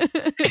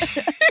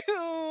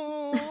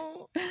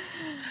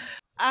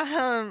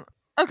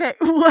 Okay,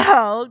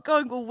 well,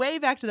 going way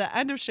back to the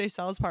end of Shay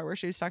Sell's part where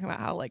she was talking about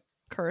how like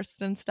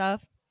cursed and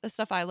stuff. The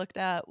stuff I looked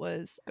at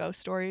was ghost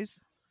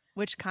stories,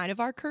 which kind of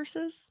are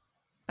curses.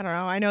 I don't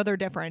know. I know they're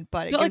different,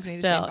 but it But gives like me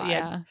still, the same vibe.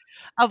 yeah.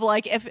 Of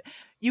like if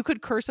you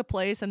could curse a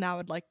place and that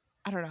would like,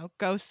 I don't know,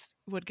 ghosts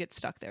would get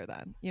stuck there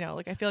then. You know,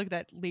 like I feel like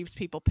that leaves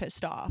people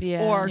pissed off.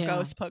 Yeah. Or Yeah.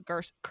 ghosts put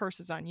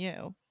curses on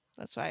you.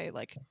 That's why I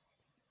like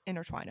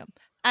intertwine them.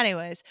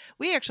 Anyways,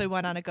 we actually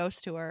went on a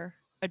ghost tour,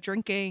 a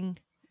drinking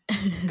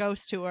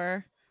ghost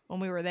tour when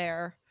we were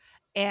there.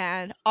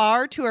 And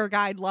our tour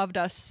guide loved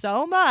us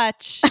so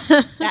much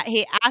that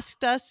he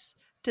asked us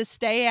to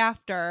stay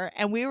after.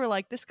 And we were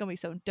like, this is going to be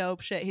some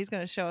dope shit. He's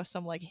going to show us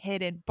some like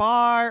hidden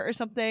bar or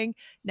something.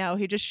 No,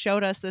 he just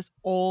showed us this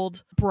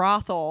old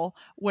brothel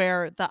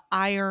where the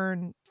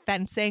iron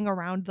fencing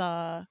around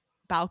the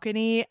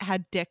balcony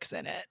had dicks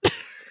in it.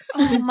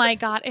 Oh my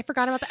God. I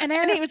forgot about that.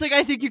 And he was like,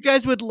 I think you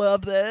guys would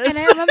love this. And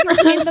I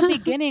remember in the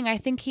beginning, I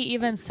think he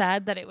even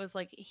said that it was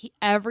like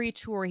every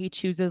tour he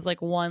chooses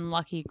like one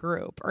lucky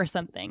group or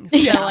something. So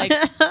Yeah. like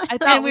I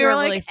thought And we were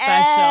like, really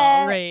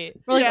special, right?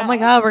 We're like, Yeah. oh my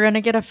God, we're going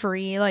to get a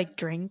free like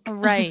drink.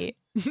 Right.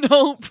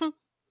 Nope.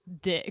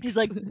 Dicks. He's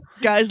like,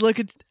 guys, look,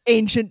 it's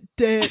ancient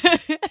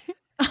dicks.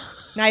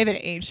 Not even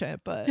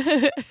ancient, but.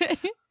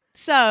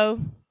 So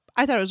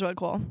I thought it was really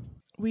cool.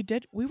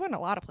 We went a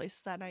lot of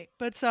places that night.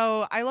 But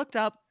so I looked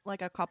up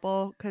like a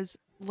couple because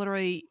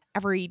literally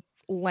every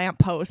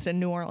lamppost in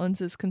New Orleans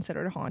is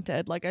considered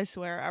haunted. Like I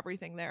swear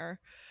everything there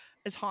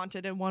is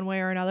haunted in one way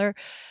or another.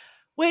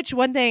 Which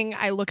one thing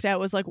I looked at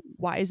was like,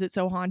 why is it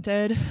so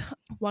haunted?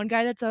 One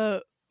guy that's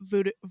a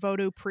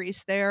voodoo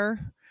priest there,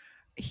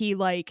 he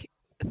like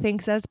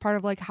thinks that's part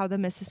of like how the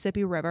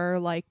Mississippi River,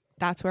 like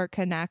that's where it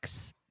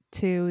connects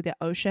to the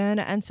ocean,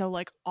 and so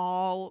like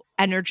all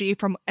energy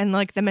from and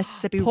like the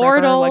Mississippi River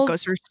like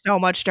goes through so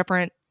much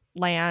different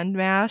land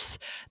mass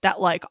that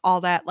like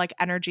all that like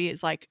energy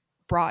is like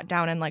brought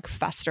down and like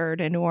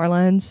festered in New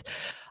Orleans.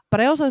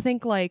 But I also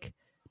think like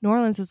New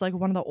Orleans is like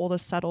one of the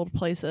oldest settled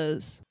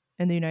places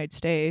in the United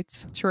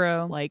States.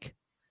 True. Like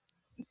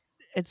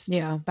it's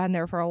Yeah. been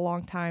there for a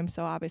long time,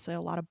 so obviously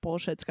a lot of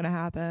bullshit's gonna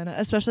happen,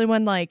 especially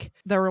when like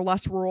there are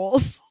less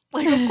rules.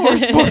 Like, of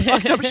course, more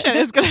fucked up shit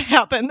is gonna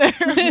happen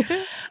there.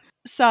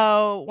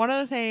 So one of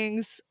the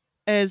things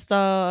is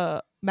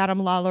the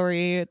Madame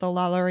Lalaurie, the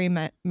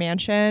Lalaurie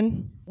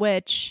Mansion,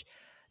 which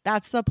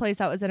that's the place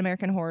that was in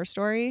American Horror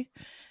Story.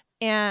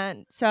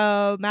 And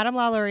so Madame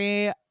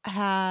Lalaurie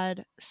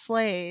had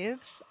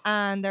slaves,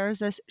 and there was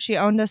this, she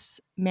owned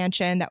this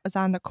mansion that was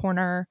on the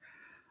corner.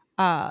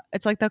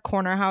 It's like the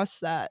corner house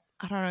that,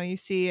 I don't know, you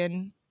see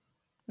in,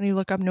 when you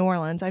look up New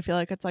Orleans, I feel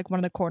like it's like one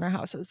of the corner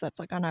houses that's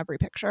like on every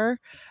picture.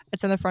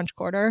 It's in the French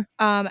Quarter.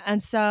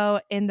 And so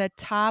in the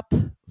top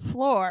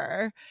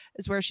floor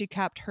is where she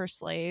kept her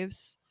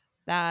slaves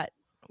that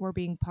were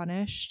being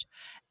punished.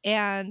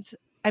 And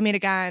I mean,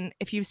 again,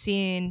 if you've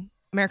seen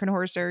American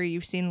Horror Story,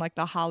 you've seen like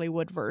the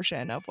Hollywood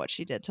version of what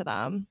she did to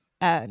them.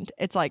 And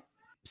it's like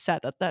said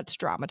that that's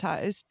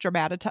dramatized. How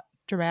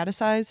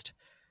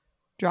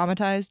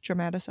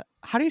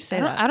do you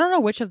say that? I don't know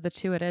which of the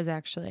two it is,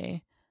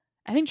 actually.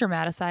 I think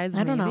dramatized,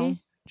 I don't know.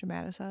 maybe.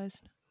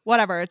 Dramatized.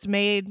 Whatever. It's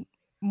made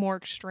more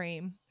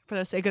extreme for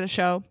the sake of the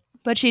show.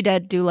 But she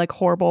did do like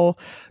horrible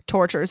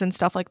tortures and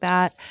stuff like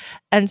that.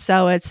 And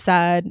so it's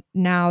said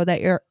now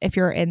that if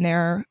you're in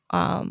there,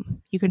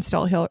 you can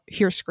still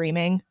hear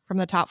screaming from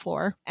the top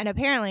floor. And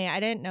apparently, I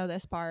didn't know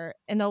this part,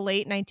 in the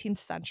late 19th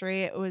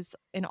century, it was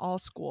an all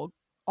girl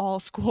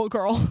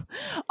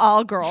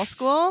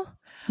school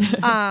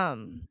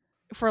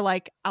for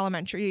like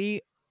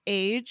elementary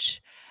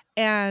age.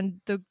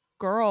 And the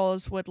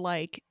girls would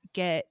like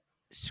get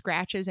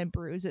scratches and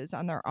bruises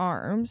on their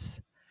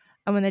arms,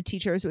 and when the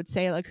teachers would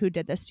say like, who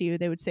did this to you,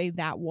 they would say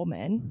that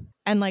woman.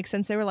 And like,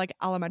 since they were like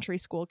elementary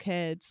school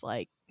kids,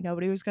 like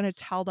nobody was going to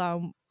tell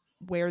them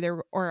where they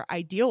were, or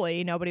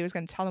ideally nobody was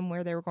going to tell them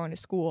where they were going to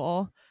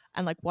school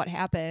and like what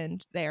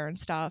happened there and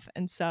stuff.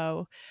 And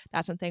so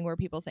that's one thing where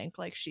people think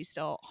like she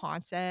still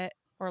haunts it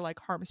or like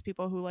harms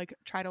people who like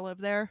try to live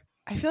there.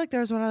 I feel like there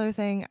was one other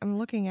thing. I'm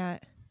looking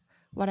at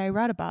what I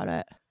read about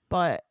it,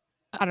 but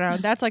I don't know.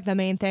 That's like the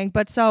main thing.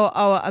 But so,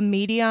 a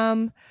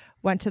medium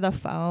went to the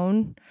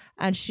phone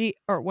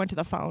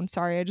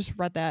Sorry, I just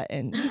read that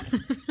in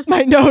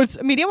my notes.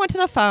 A medium went to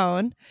the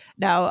phone.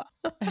 No,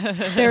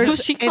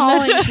 there's she in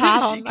calling the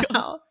top.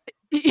 now?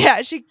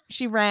 Yeah,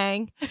 she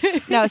rang.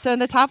 No, so in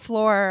the top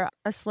floor,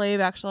 a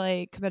slave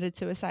actually committed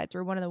suicide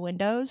through one of the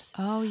windows.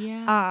 Oh,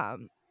 yeah.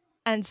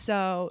 And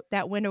so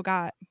that window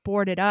got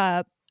boarded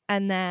up,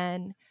 and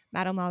then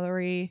Madame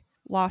Lalaurie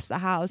lost the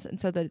house, and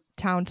so the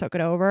town took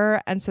it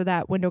over, and so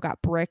that window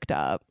got bricked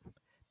up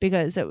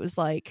because it was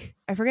like,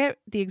 I forget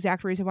the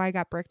exact reason why it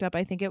got bricked up.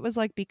 I think it was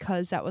like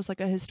because that was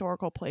like a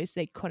historical place,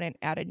 they couldn't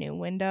add a new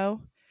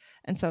window,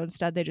 and so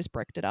instead they just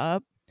bricked it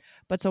up.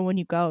 But so when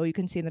you go, you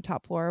can see in the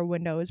top floor, a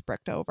window is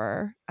bricked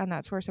over, and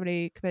that's where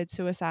somebody committed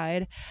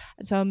suicide.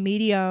 And so a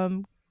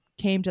medium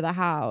came to the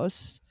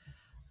house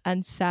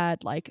and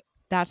said like,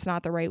 that's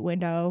not the right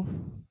window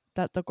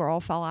that the girl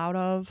fell out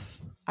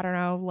of. I don't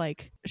know,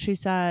 like she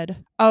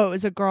said, oh, it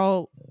was a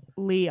girl,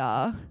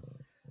 Leah,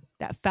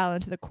 that fell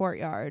into the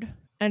courtyard.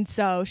 And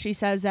so she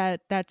says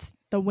that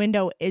the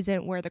window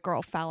isn't where the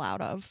girl fell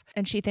out of.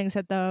 And she thinks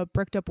that the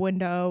bricked up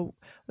window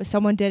was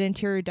someone did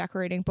interior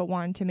decorating but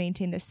wanted to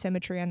maintain the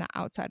symmetry on the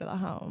outside of the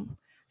home.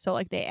 So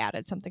like they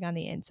added something on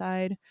the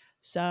inside.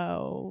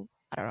 So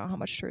I don't know how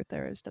much truth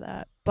there is to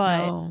that.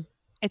 But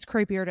it's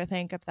creepier to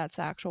think if that's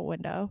the actual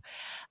window.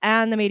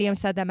 And the medium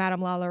said that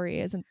Madame Lalaurie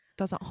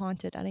doesn't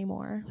haunt it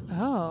anymore.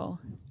 Oh.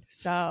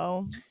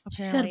 So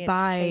She said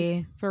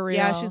bye. For real.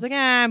 Yeah, she's like,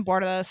 I'm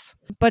bored of this.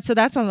 But so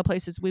that's one of the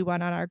places we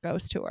went on our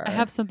ghost tour. I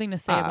have something to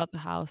say about the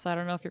house. I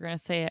don't know if you're going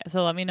to say it.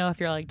 So let me know if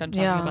you're like done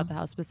talking about the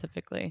house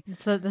specifically.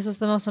 This is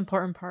the most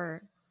important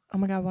part. Oh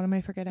my God, what am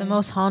I forgetting? The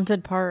most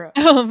haunted part.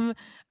 I'm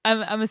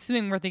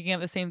assuming we're thinking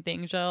of the same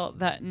thing, Jill,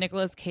 that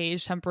Nicolas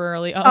Cage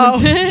temporarily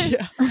owned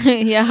it.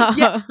 Yeah.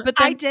 Yeah, but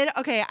then, I did.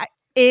 Okay,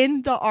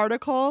 in the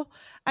article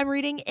I'm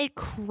reading, it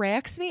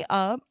cracks me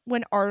up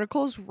when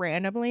articles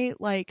randomly,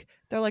 like,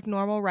 they're like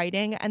normal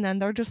writing and then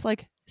they're just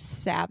like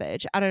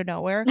savage out of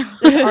nowhere.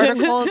 This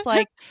article is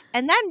like,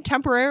 and then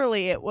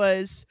temporarily it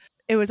was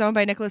owned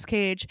by Nicolas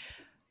Cage.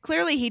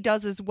 Clearly he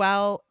does as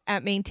well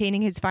at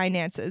maintaining his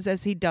finances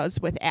as he does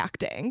with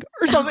acting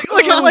or something.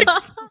 Like, I'm like,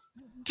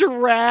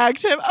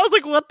 dragged him. I was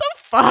like, what the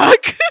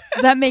fuck?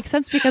 That makes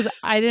sense because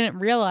I didn't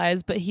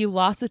realize, but he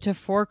lost it to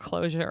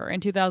foreclosure in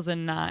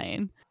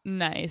 2009.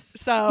 Nice.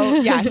 So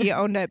yeah, he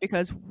owned it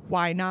because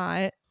why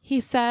not?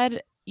 He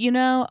said,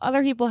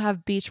 other people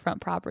have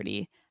beachfront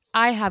property.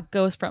 I have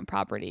ghostfront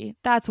property.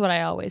 That's what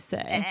I always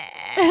say.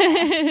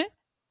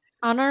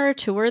 On our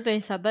tour, they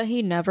said that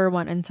he never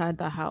went inside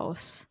the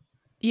house.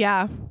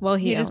 Yeah. Well,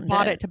 he just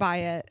bought it to buy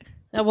it.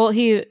 Well,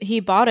 he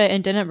bought it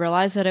and didn't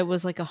realize that it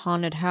was like a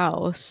haunted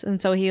house,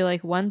 and so he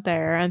like went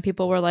there, and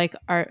people were like,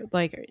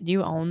 do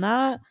you own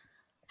that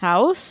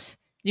house?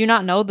 Do you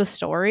not know the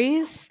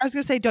stories? I was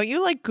gonna say, don't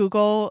you like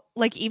Google,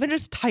 like even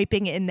just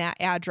typing in that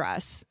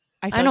address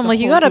I feel I know, like like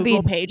the you whole gotta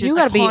Google be page you is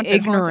gotta like be haunted,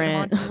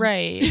 ignorant. haunted.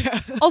 Right.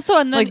 Yeah. Also,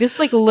 and then Like this is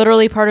like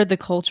literally part of the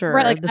culture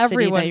Right, like, of the city that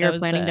everyone you're knows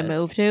planning to this.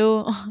 move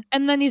to.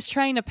 and then he's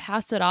trying to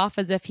pass it off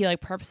as if he like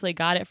purposely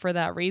got it for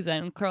that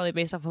reason, clearly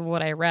based off of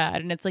what I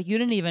read. And it's like, you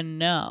didn't even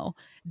know.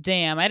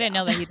 Damn, I didn't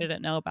know that he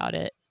didn't know about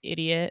it,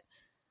 idiot.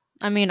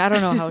 I mean, I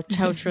don't know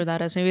how true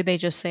that is. Maybe they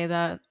just say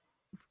that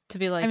to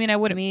be like, I mean, I give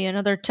wouldn't me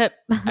another tip.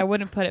 I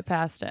wouldn't put it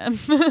past him.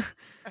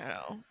 I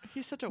know.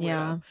 He's such a weirdo.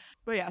 Yeah.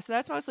 But yeah, so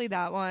that's mostly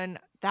that one.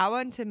 That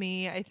one to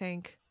me, I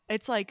think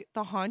it's like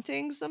the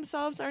hauntings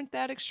themselves aren't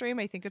that extreme.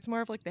 I think it's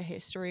more of like the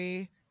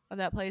history of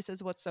that place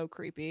is what's so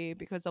creepy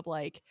because of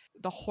like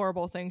the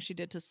horrible things she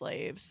did to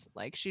slaves.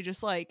 Like she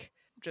just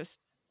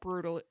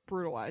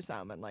brutalized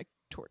them and like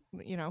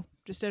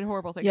just did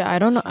horrible things. Yeah, to I them,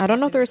 don't and know. she I don't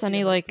know wanted if to there's see any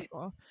them as like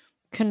people.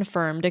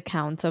 confirmed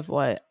accounts of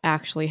what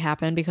actually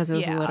happened because it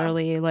was Yeah.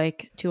 literally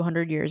like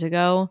 200 years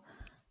ago.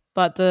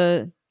 But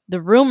the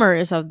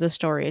rumors of the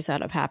stories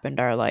that have happened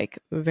are like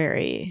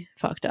very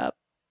fucked up.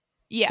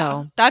 Yeah.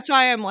 So That's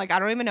why I'm like, I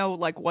don't even know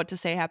like what to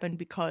say happened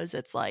because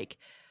it's like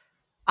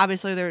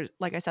obviously there's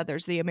like I said,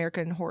 there's the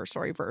American Horror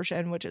Story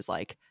version, which is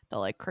like the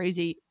like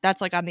crazy that's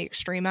like on the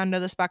extreme end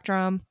of the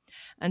spectrum.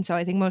 And so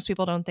I think most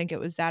people don't think it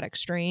was that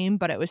extreme,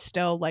 but it was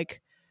still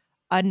like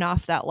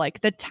enough that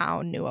like the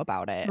town knew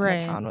about it. Right.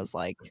 And the town was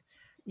like,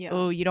 yeah.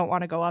 oh, you don't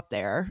want to go up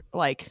there.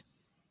 Like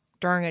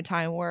during a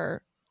time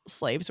where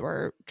slaves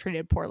were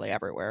treated poorly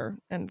everywhere.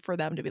 And for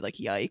them to be like,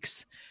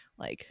 yikes.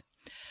 Like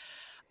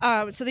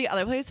so the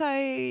other place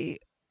I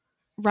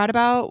read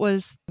about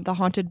was the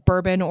haunted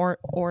Bourbon or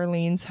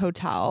Orleans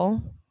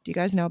Hotel. Do you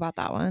guys know about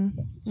that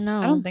one? No.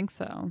 I don't think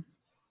so.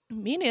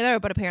 Me neither,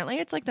 but apparently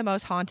it's like the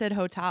most haunted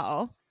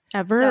hotel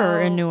Ever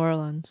or in New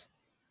Orleans?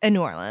 in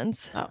New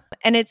Orleans. Oh.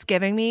 And it's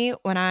giving me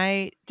when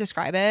I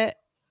describe it,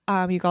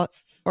 you go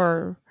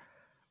or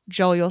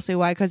Joel, you'll see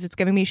why, because it's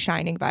giving me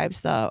Shining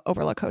vibes, the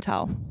Overlook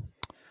Hotel.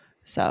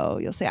 So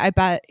you'll see. I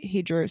bet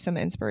he drew some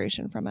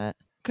inspiration from it.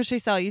 Because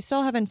Shacel, you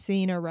still haven't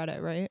seen or read it,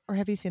 right? Or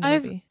have you seen the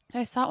movie?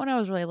 I saw it when I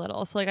was really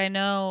little, so like I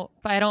know,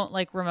 but I don't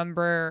like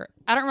remember.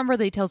 I don't remember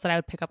the details that I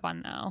would pick up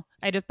on now.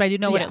 But I do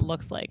know what it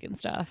looks like and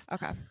stuff.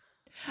 Okay.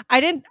 I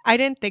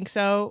didn't think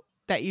so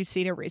that you'd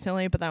seen it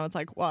recently, but then I was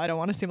like, well, I don't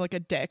want to seem like a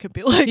dick and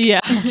be like,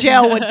 Yeah,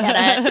 Jill would get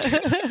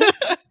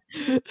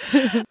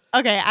it.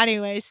 Okay.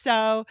 Anyway,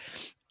 so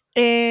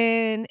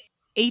in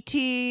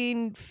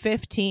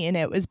 1815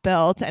 it was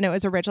built, and it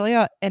was originally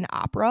an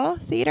opera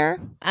theater,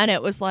 and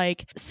it was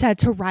like said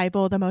to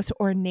rival the most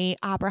ornate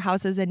opera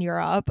houses in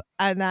Europe.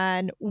 And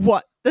then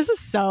this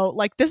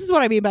is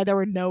what I mean by there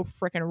were no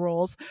freaking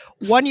rules.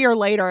 1 year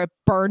later it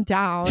burned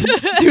down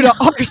due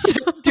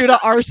to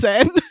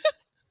arson.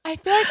 I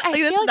feel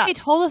like they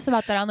told us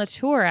about that on the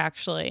tour.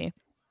 Actually,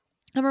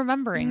 I'm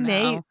remembering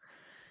now.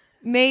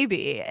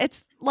 Maybe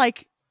it's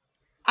like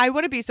I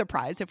wouldn't be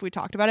surprised if we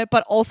talked about it,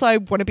 but also I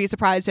wouldn't be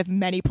surprised if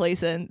many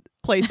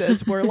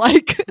places were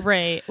like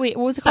right. Wait,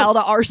 what was it fell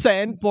called? to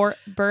arson.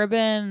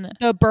 Bourbon.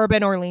 The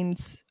Bourbon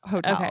Orleans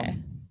Hotel. Okay.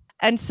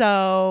 And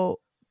so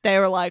they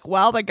were like,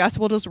 well, I guess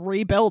we'll just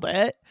rebuild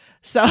it.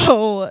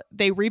 So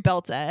they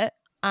rebuilt it.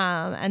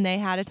 And they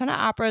had a ton of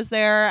operas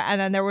there. And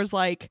then there was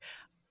like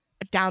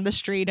down the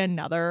street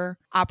another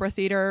opera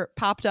theater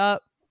popped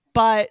up.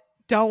 But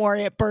don't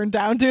worry, it burned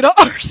down due to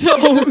arson.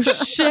 Oh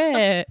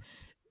shit.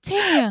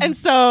 Damn. And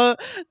so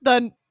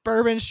the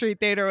Bourbon Street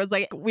Theater was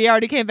like, we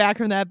already came back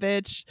from that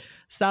bitch.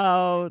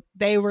 So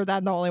they were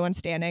then the only one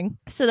standing.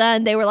 So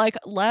then they were like,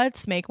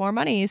 let's make more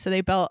money. So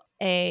they built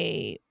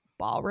a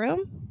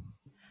ballroom.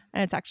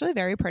 And it's actually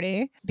very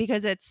pretty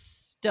because it's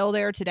still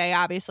there today.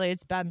 Obviously,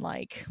 it's been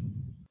like,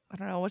 I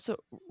don't know, what's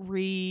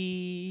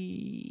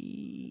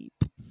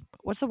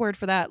the word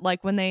for that?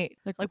 Like when they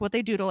like what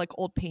they do to like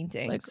old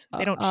paintings.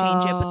 They don't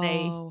change it, but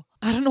they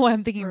I don't know why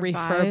I'm thinking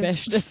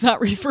refurbished. It's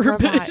not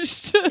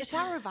refurbished. It's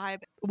not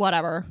revive.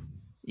 Whatever.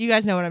 You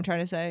guys know what I'm trying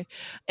to say.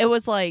 It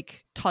was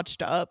like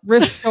touched up.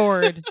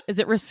 Restored. Is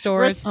it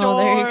restored? Restored. Oh,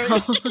 there you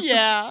go.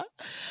 Yeah.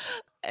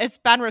 It's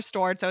been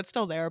restored, so it's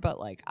still there, but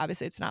like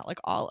obviously it's not like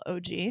all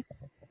OG.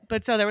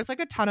 But so there was like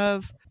a ton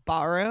of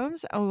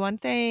ballrooms. And one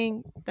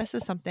thing, this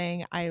is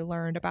something I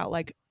learned about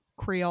like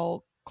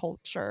Creole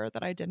culture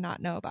that I did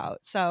not know about.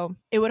 So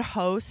it would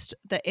host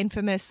the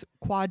infamous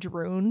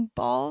quadroon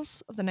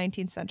balls of the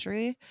 19th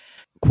century.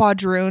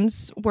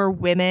 Quadroons were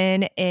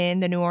women in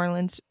the New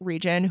Orleans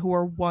region who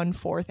were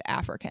 1/4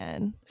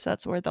 African. So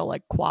that's where the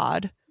like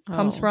quad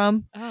comes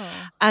from. Oh.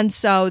 And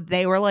so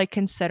they were like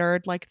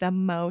considered like the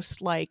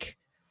most like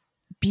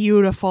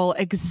beautiful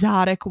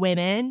exotic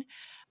women.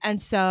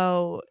 And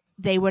so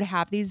they would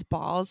have these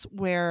balls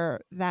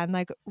where then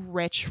like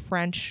rich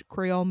French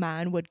Creole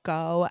men would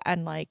go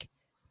and like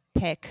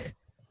pick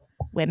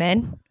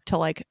women to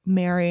like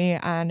marry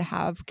and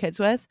have kids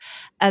with.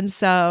 And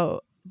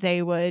so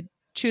they would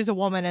choose a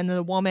woman, and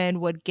the woman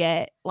would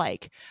get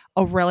like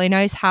a really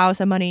nice house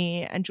and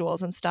money and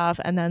jewels and stuff,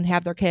 and then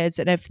have their kids.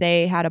 And if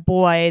they had a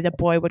boy, the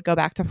boy would go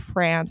back to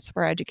France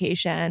for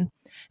education.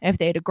 And if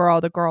they had a girl,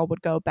 the girl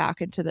would go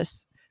back into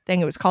this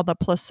thing. It was called the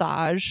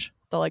plissage.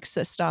 the like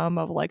system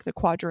of like the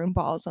quadroon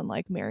balls and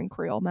like marrying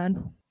Creole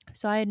men.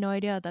 So I had no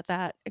idea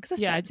that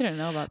existed. Yeah, I didn't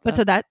know about that. But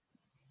so that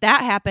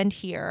happened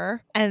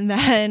here. And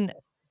then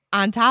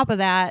on top of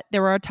that,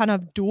 there were a ton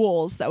of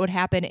duels that would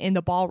happen in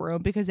the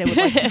ballroom because they would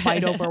like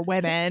fight over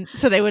women.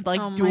 So they would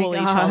like duel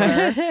each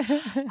other.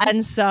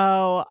 And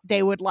so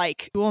they would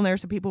like duel in there.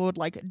 So people would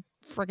like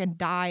freaking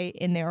die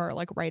in there or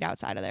like right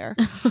outside of there.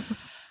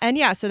 And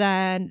yeah, so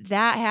then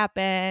that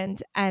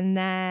happened. And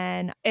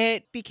then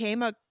it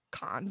became a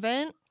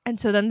convent. And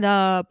so then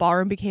the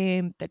ballroom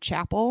became the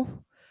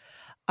chapel.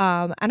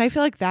 And I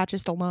feel like that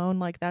just alone,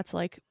 like that's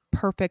like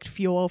perfect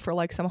fuel for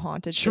like some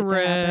haunted shit to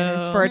happen,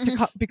 is for it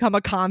to become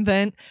a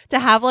convent, to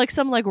have like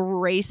some like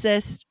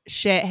racist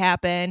shit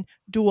happen,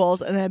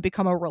 duels, and then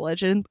become a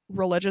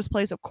religious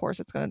place. Of course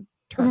it's gonna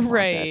turn haunted.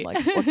 Right.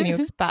 Like what can you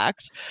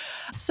expect?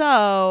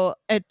 So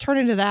it turned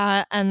into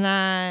that, and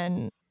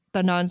then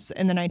the nuns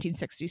in the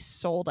 1960s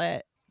sold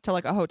it to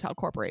like a hotel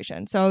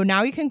corporation. So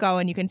now you can go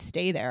and you can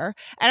stay there.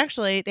 And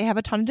actually they have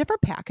a ton of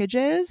different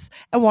packages.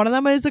 And one of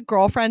them is a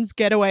girlfriend's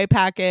getaway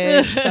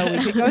package. So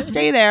we could go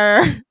stay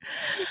there.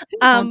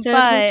 But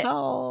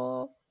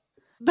Hotel.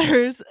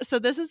 so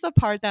this is the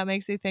part that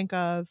makes me think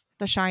of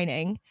The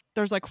Shining.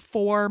 There's like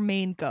 4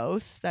 main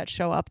ghosts that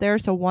show up there.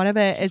 So one of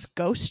it is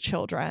ghost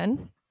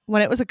children.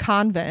 When it was a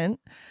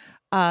convent,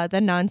 the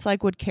nuns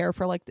like would care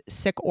for like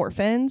sick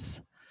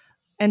orphans.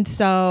 And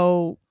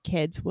so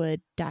kids would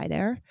die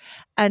there.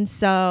 And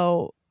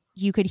so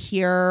you can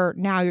hear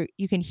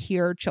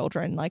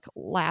children like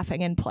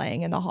laughing and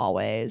playing in the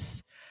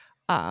hallways.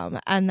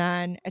 And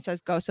then it says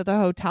ghosts of the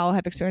hotel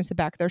have experienced the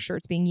back of their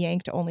shirts being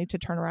yanked only to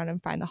turn around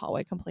and find the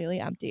hallway completely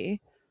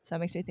empty. So that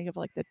makes me think of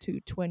like the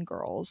 2 twin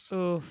girls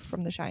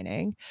from The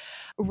Shining.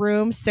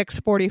 Room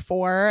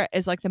 644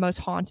 is like the most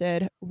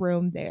haunted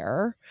room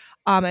there.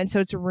 And so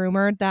it's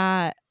rumored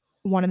that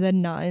one of the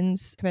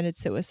nuns committed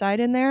suicide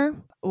in there,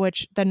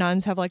 which the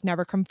nuns have like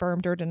never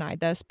confirmed or denied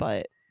this,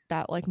 but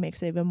that like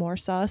makes it even more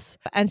sus.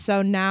 And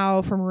so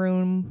now from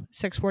room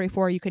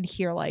 644, you can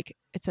hear like,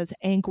 it says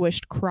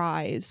anguished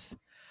cries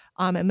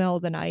in the middle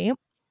of the night,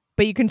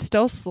 but you can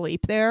still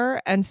sleep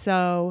there. And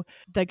so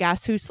the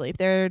guests who sleep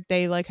there,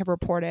 they like have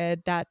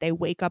reported that they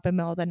wake up in the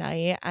middle of the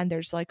night and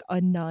there's like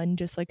a nun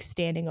just like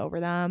standing over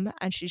them,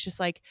 and she's just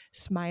like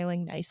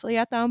smiling nicely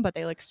at them, but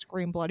they like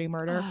scream bloody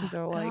murder because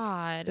they're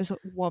like, this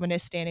woman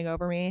is standing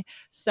over me.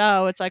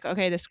 So it's like,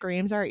 okay, the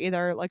screams are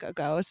either like a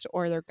ghost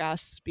or they're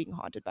guests being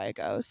haunted by a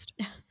ghost.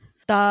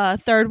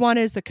 The third one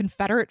is the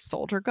Confederate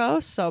soldier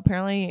ghost. So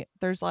apparently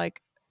there's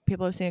like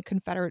people have seen a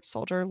Confederate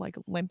soldier like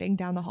limping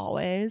down the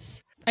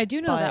hallways. I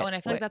do know that one.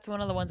 I feel like that's one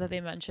of the ones that they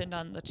mentioned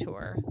on the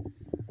tour.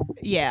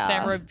 Yeah. So I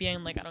remember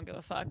being like, I don't give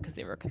a fuck because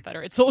they were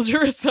Confederate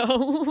soldiers.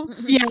 So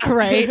yeah,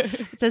 right.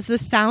 It says the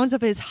sounds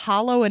of his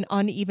hollow and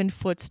uneven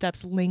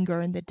footsteps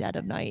linger in the dead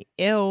of night.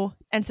 Ew.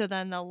 And so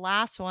then the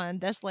last one,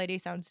 this lady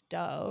sounds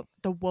dope.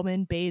 The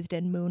woman bathed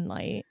in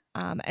moonlight.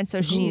 And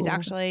so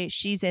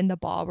she's in the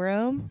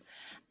ballroom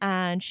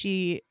and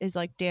she is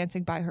like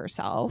dancing by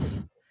herself.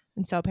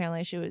 And so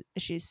apparently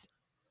she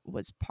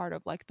was part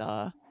of like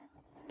the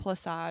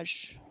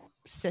Placage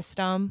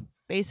system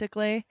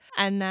basically.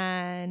 And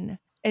then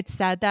it's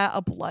said that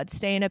a blood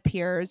stain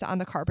appears on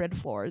the carpeted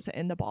floors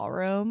in the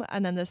ballroom,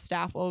 and then the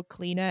staff will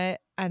clean it,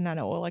 and then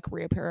it will like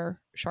reappear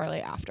shortly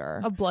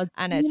after. A blood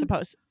stain? And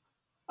it's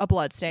a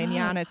blood stain,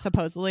 yeah, and it's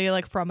supposedly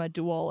like from a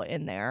duel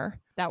in there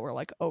that were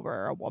like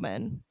over a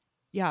woman.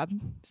 Yeah,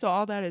 so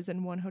all that is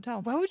in one hotel.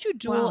 Why would you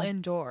duel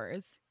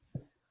indoors?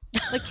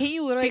 Like, can't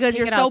you literally because take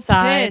you're it so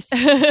outside?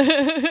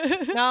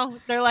 pissed. No,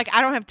 they're like,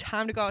 I don't have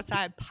time to go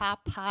outside.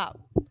 Pop,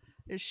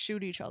 just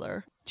shoot each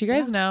other. Do you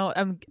guys know?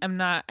 I'm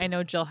not. I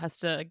know Jill has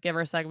to give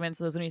her segment,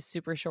 so this is gonna be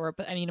super short.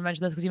 But I need to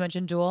mention this because you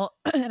mentioned duel,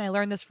 and I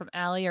learned this from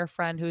Allie, our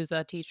friend who's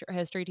a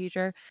history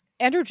teacher.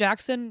 Andrew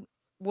Jackson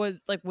would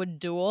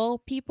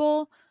duel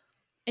people,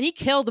 and he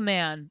killed a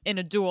man in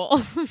a duel,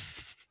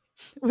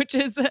 which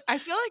is I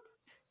feel like.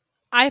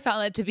 I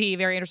found that to be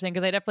very interesting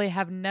because I definitely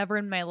have never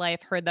in my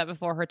life heard that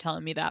before her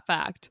telling me that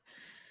fact.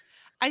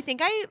 I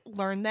think I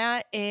learned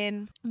that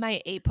in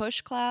my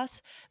A-Push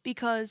class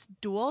because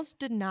duels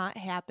did not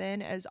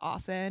happen as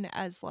often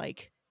as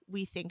like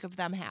we think of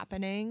them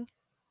happening,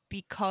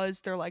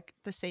 because they're like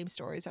the same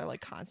stories are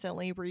like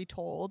constantly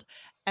retold,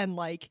 and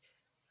like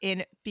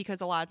because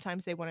a lot of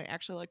times they wouldn't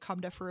actually like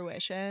come to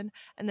fruition,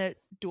 and the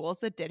duels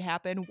that did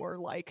happen were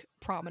like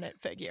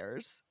prominent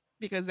figures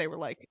because they were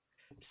like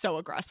so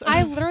aggressive.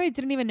 I literally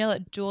didn't even know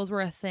that duels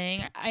were a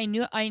thing. I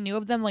knew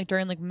of them like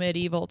during like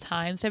medieval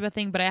times type of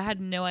thing, but I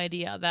had no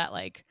idea that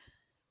like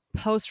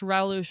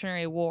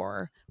post-Revolutionary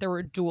War there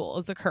were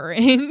duels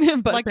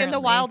occurring. But like in the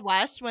Wild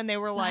West when they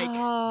were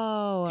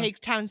like take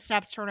 10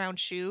 steps, turn around,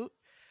 shoot.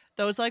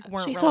 Those like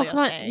weren't really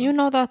a thing. You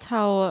know that's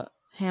how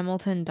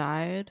Hamilton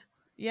died.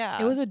 Yeah,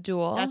 it was a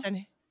duel.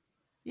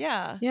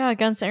 Yeah,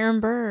 against Aaron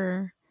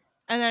Burr.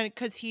 And then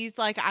because he's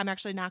like, I'm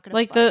actually not gonna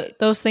like fight.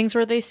 those things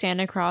where they stand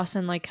across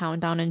and like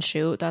count down and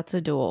shoot. That's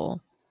a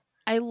duel.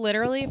 I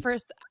literally for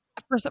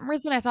some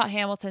reason I thought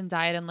Hamilton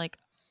died in like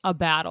a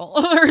battle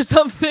or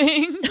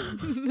something.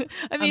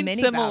 I mean,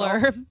 mini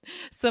similar.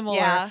 Similar.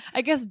 Yeah.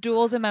 I guess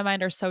duels in my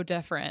mind are so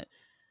different.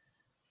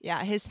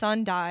 Yeah, his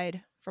son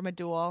died from a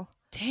duel.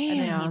 Damn. And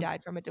then Yeah. he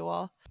died from a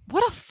duel.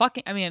 What a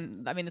fucking, I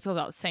mean, this goes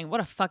without saying, what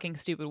a fucking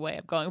stupid way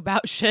of going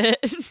about shit.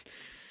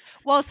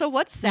 Well, so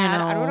what's sad,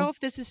 I don't know. know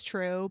if this is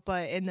true,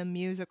 but in the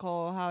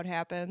musical, how it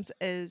happens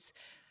is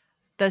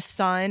the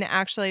son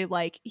actually,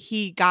 like,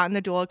 he got in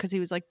the duel because he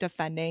was, like,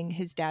 defending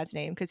his dad's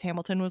name because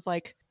Hamilton was,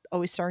 like,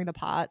 always stirring the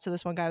pot. So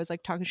this one guy was,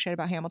 like, talking shit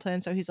about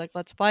Hamilton. So he's like,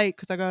 let's fight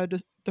because I gotta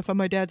defend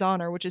my dad's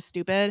honor, which is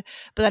stupid.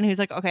 But then he's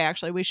like, okay,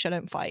 actually, we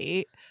shouldn't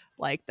fight.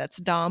 Like, that's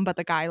dumb. But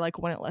the guy, like,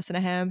 wouldn't listen to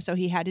him. So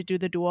he had to do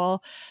the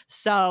duel.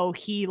 So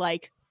he,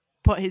 like,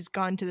 put his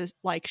gun to this,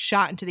 like,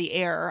 shot into the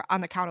air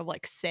on the count of,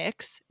 like,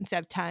 6 instead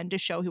of 10 to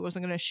show he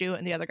wasn't going to shoot.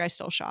 And the other guy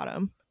still shot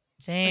him.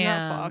 Isn't that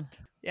Damn. fucked?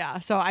 Yeah,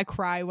 so I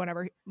cry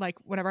whenever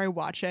I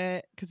watch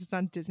it because it's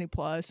on Disney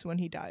Plus. When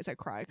he dies, I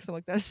cry because I'm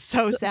like, that's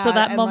so sad. So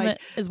that And, moment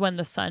like, is when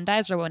the son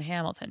dies or when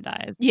Hamilton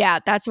dies? yeah,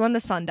 that's when the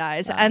son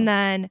dies. Wow. And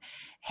then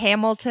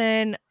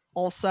Hamilton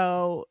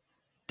also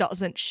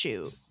doesn't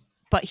shoot,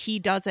 but he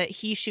does it.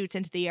 He shoots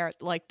into the air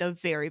at, like, the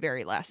very,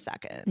 very last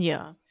second.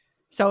 Yeah.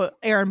 So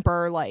Aaron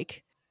Burr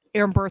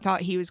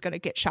thought he was going to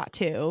get shot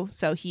too.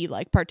 So he,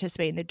 like,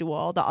 participated in the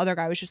duel. The other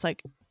guy was just,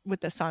 like,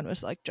 with the son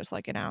was, like, just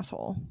like an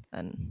asshole.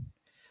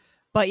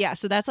 But yeah,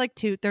 so that's like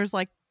there's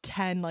like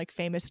 10 like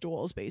famous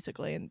duels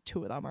basically, and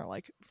 2 of them are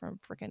like from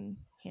freaking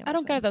Hamilton. I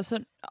don't get it though. So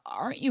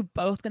aren't you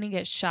both going to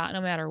get shot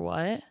no matter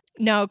what?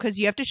 No, because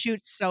you have to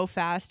shoot so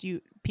fast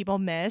people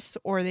miss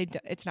or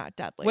it's not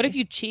deadly. What if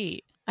you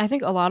cheat? I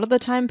think a lot of the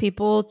time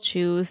people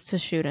choose to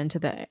shoot into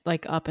the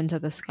up into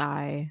the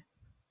sky.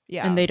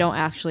 Yeah. And they don't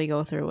actually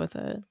go through with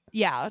it.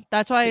 Yeah,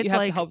 that's why But it's you have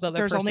to like hope the other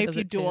there's person only a does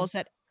few it too. duels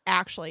that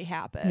actually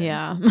happen.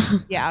 Yeah.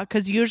 Yeah,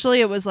 because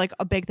usually it was like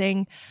a big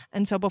thing,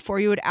 and so before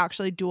you would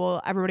actually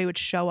duel, everybody would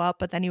show up,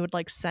 but then you would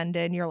like send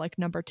in your like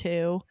number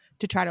 2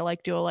 to try to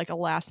like do a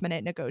last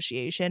minute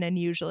negotiation, and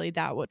usually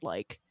that would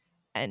like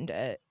end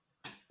it.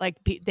 Like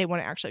they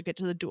wouldn't actually get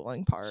to the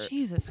dueling part.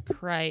 Jesus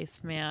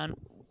Christ, man.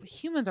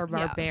 Humans are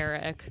Yeah.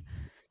 barbaric.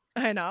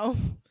 I know.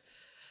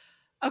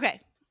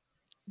 Okay,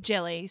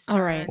 Jilly's turn.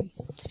 All right.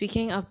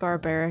 Speaking of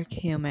barbaric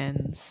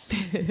humans,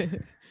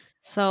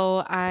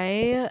 so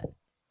I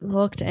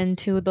looked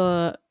into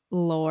the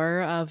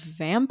lore of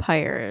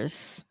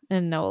vampires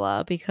in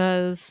NOLA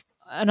because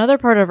another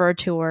part of our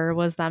tour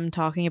was them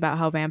talking about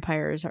how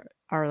vampires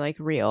are like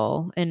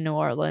real in New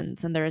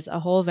Orleans, and there's a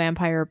whole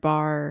vampire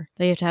bar.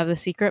 They have to have the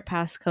secret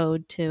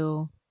passcode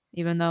too,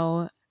 even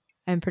though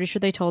I'm pretty sure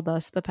they told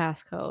us the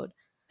passcode.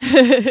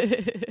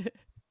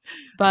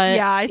 But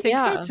yeah, I think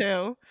so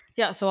too.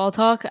 Yeah, so I'll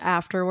talk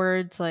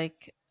afterwards.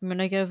 Like, I'm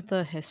gonna give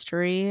the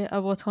history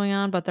of what's going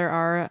on, but there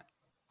are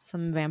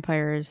some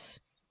vampires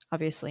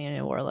obviously in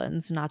New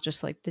Orleans, not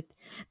just like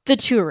the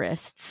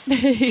tourists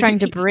trying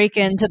to break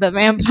into the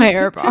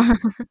vampire bar.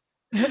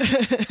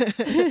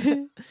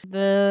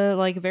 The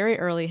like very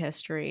early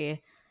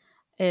history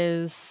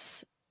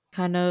is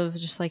kind of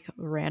just like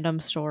random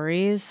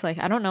stories. Like,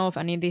 I don't know if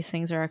any of these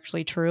things are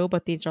actually true,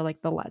 but these are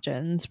like the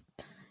legends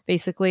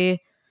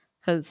basically,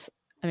 because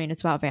I mean,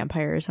 it's about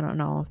vampires. I don't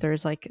know if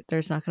there's not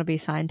going to be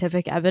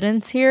scientific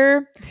evidence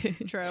here.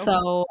 True.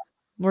 So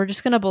we're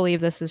just going to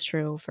believe this is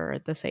true for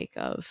the sake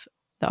of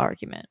the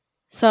argument.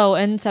 So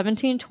in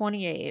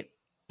 1728,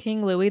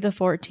 King Louis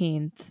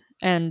XIV,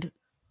 and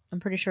I'm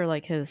pretty sure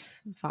like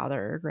his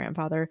father or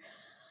grandfather,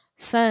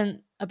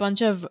 sent a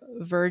bunch of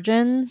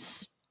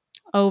virgins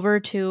over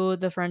to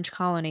the French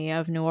colony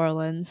of New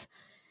Orleans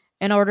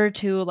in order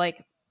to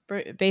like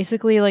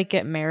basically like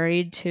get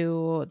married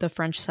to the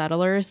French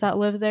settlers that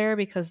live there,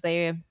 because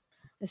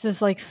this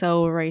is like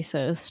so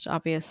racist,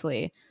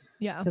 obviously.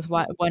 Yeah. Because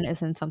when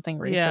isn't something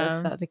racist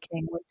Yeah. that the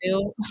king would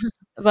do?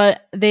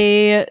 But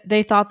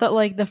they thought that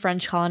like the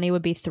French colony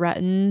would be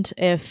threatened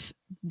if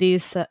the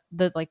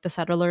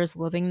settlers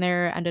living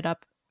there ended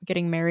up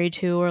getting married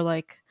to or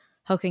like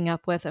hooking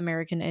up with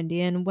American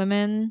Indian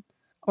women,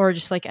 or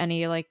just like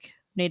any like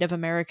Native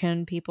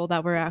American people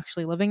that were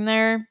actually living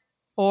there.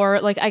 Or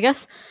like, I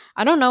guess,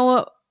 I don't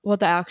know what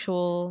the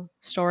actual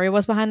story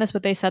was behind this,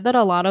 but they said that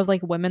a lot of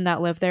like women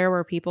that lived there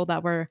were people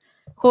that were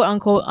quote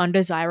unquote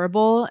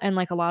undesirable, and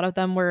like a lot of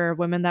them were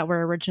women that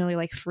were originally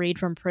like freed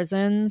from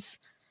prisons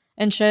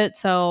and shit.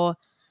 So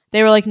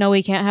they were like, no,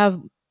 we can't have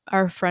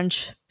our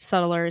French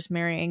settlers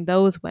marrying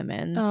those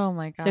women. Oh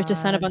my god. So we have to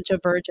send a bunch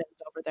of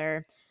virgins over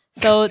there.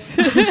 So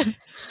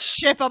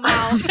ship them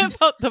out. Ship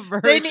out the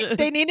virgins.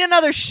 They need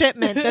another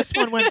shipment. This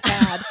one went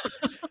bad.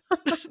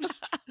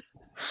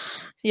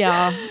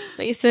 Yeah,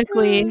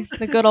 basically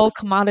the good old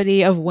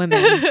commodity of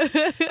women.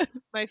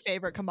 My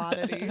favorite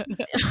commodity.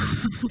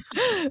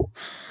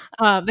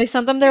 They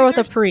sent them there with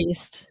a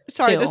priest.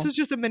 Sorry, too. this is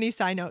just a mini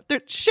side note.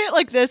 Shit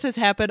like this has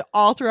happened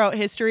all throughout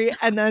history,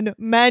 and then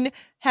men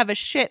have a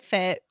shit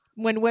fit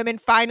when women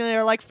finally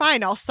are like,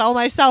 fine, I'll sell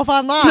myself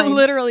online.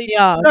 Literally,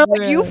 Yeah. They're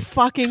like, you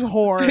fucking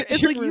whore.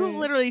 It's like you Right.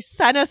 literally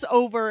sent us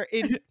over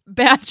in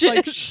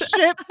batches.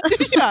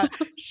 like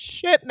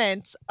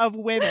shipments of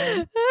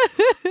women.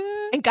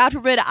 And God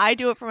forbid I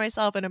do it for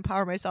myself and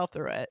empower myself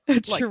through it.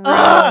 Like, True.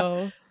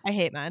 I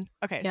hate men.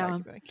 Okay, Yeah. sorry,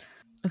 keep going.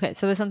 Okay,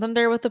 so they sent them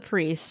there with the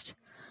priest.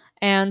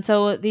 And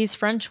so these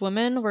French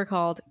women were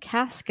called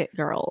casket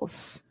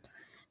girls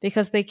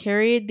because they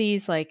carried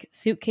these like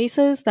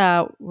suitcases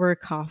that were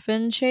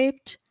coffin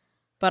shaped.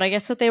 But I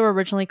guess that they were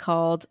originally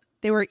called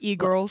They were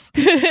e-girls.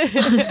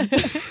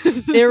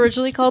 they were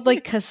originally called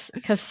like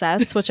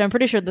cassettes, which I'm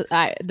pretty sure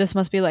that this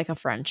must be like a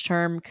French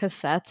term,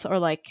 cassettes, or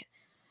like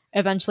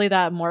eventually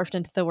that morphed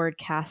into the word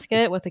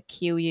casket with a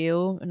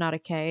QU, not a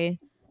K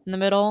in the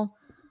middle.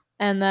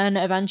 And then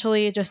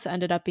eventually it just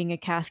ended up being a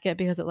casket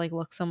because it like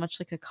looks so much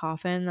like a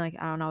coffin. Like,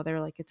 I don't know,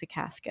 they're like, it's a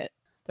casket.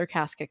 They're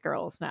casket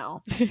girls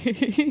now.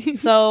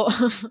 So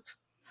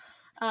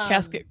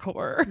casket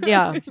core.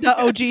 Yeah. The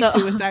OG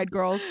suicide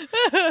girls.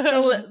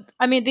 So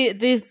I mean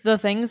the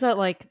things that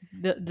like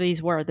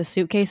these were the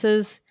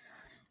suitcases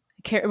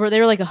they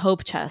were like a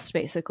hope chest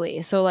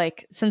basically. So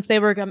like since they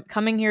were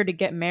coming here to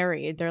get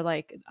married, they're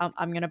like,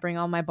 I'm gonna bring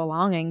all my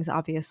belongings,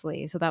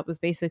 obviously. So that was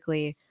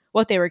basically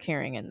what they were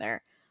carrying in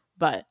there.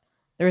 But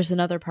there's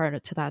another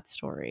part to that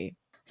story.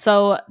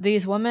 So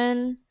these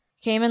women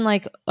came and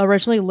like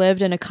originally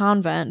lived in a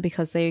convent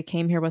because they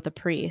came here with a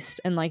priest,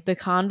 and like the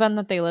convent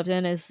that they lived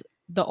in is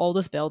the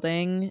oldest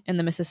building in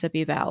the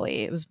Mississippi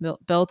Valley. It was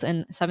built in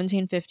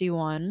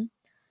 1751.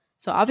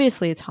 So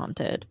obviously it's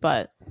haunted,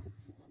 but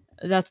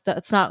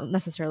that's not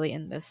necessarily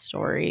in this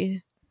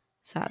story,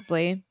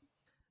 sadly.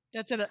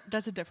 That's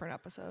a different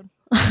episode.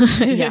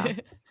 Yeah.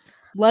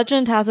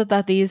 Legend has it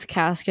that these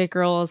casket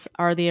girls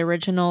are the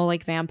original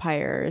like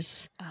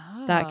vampires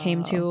that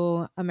came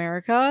to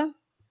America,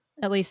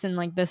 at least in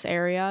like this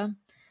area.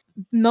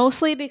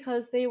 Mostly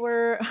because they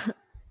were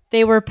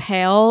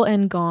pale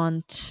and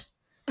gaunt.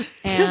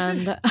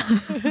 And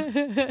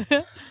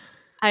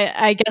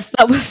I guess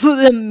that was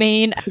the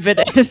main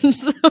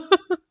evidence.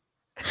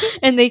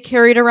 And they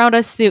carried around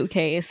a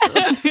suitcase.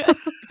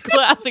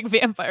 Classic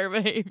vampire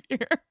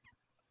behavior.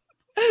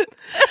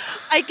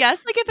 I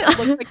guess like if it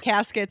looks like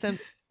caskets and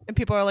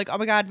people are like, oh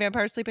my god,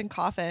 vampires sleep in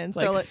coffins.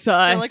 Like, they're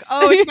like,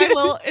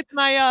 oh, it's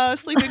my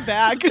sleeping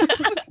bag.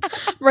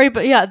 Right,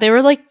 but yeah, they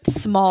were like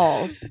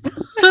small.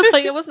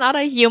 Like it was not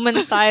a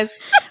human sized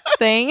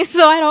thing.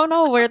 So I don't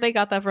know where they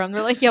got that from.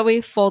 They're like, yeah,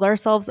 we fold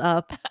ourselves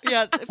up.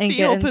 Yeah, and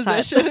fetal get inside.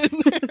 position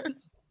in there.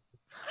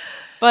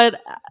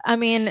 But I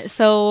mean,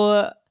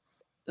 so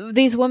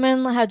these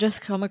women had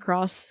just come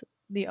across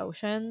the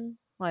ocean.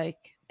 Like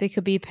they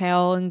could be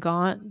pale and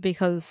gaunt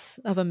because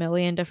of a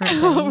million different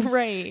things.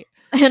 Right.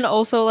 And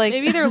also like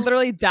maybe they're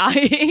literally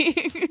dying.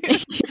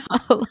 Yeah,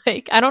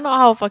 like I don't know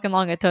how fucking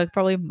long it took,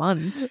 probably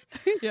months.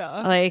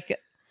 Yeah. Like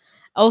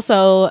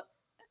also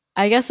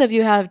I guess if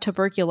you have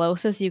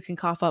tuberculosis you can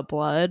cough up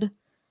blood.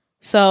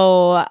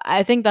 So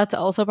I think that's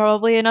also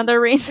probably another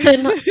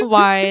reason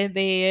why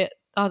they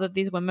thought that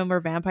these women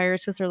were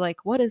vampires, because they're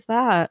like, what is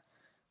that?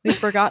 We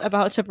forgot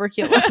about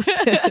tuberculosis.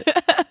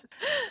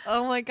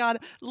 Oh my god.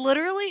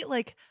 Literally,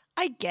 like,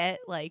 I get,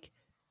 like,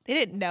 they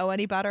didn't know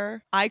any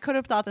better. I could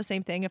have thought the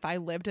same thing if I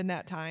lived in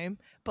that time.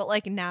 But,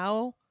 like,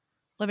 now,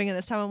 living in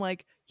this time, I'm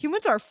like,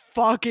 humans are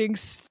fucking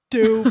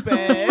stupid.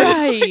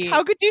 Right. Like,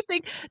 how could you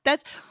think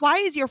why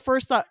is your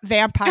first thought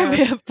vampire?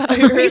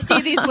 Vampire. We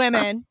see these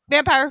women.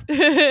 Vampire.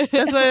 That's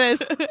what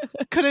it is.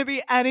 Couldn't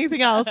be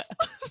anything else.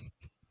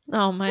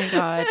 Oh my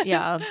god,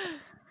 yeah.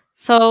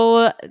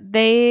 So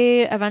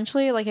they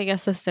eventually, like, I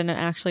guess this didn't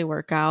actually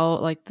work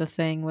out, like the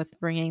thing with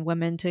bringing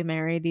women to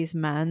marry these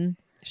men.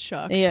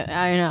 Shucks. Yeah,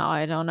 I know.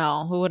 I don't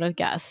know. Who would have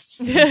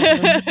guessed?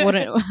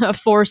 A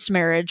forced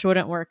marriage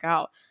wouldn't work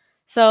out.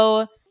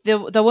 So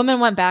the women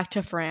went back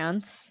to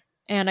France,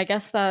 and I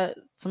guess that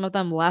some of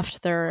them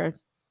left their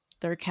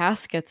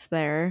caskets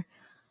there,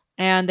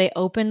 and they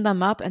opened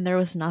them up, and there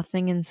was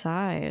nothing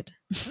inside.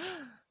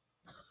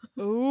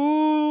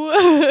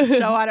 Ooh.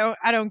 So I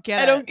don't get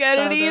it. I don't get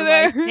So it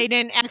they're either. like, they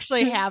didn't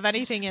actually have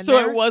anything in So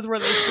there. it was where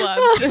they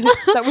slept.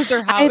 That was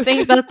their house. I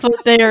think that's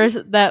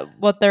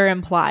what they're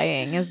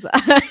implying is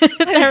that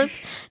there's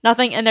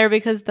nothing in there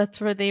because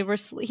that's where they were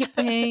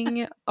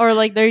sleeping, or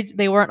like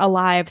they weren't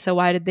alive. So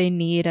why did they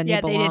need any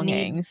belongings? They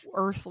didn't need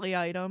earthly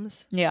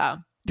items. Yeah.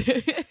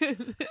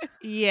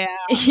 Yeah.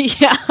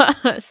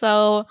 Yeah.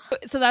 So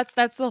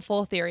that's the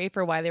full theory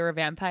for why they were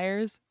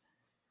vampires.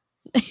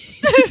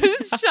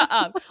 Shut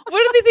up. What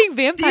do they think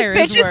vampires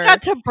These bitches were?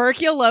 got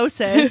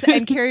tuberculosis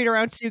and carried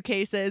around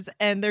suitcases,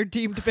 and they're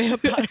deemed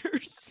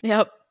vampires.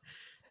 Yep.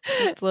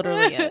 That's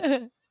literally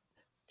it.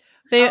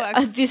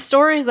 Actually- The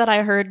stories that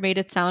I heard made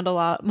it sound a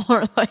lot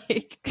more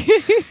like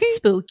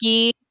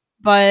spooky,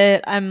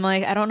 but I'm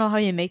like, I don't know how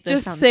you make this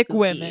just sound sick spooky.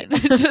 women.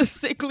 Just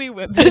sickly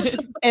women.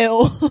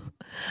 Ill.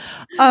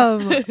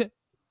 This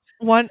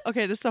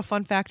is a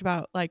fun fact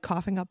about like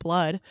coughing up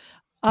blood.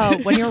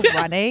 When you're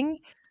running,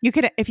 you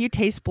can, if you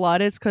taste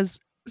blood, it's because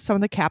some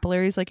of the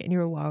capillaries like in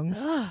your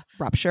lungs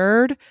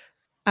ruptured.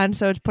 and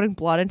so it's putting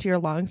blood into your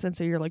lungs, and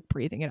so you're like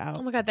breathing it Oh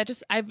out my god, that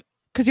just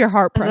because your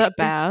heart Is pressure. that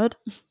bad?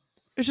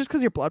 It's just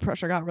because your blood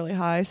pressure got really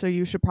high, so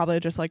you should probably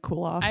just like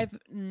cool off. I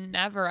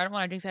don't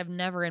want to jinx. I've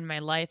never in my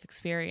life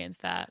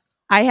experienced that.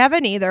 I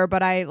haven't either,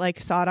 but I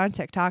like saw it on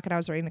TikTok and I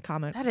was reading the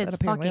comments. That is and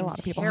apparently fucking a lot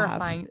of people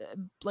terrifying.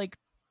 Like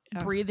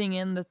Yeah. breathing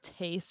in the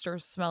taste or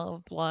smell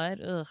of blood.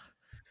 Ugh.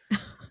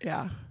 have.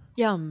 Yeah.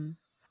 Yum.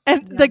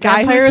 And Yeah, the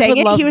guy who was vampires saying would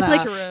it, love he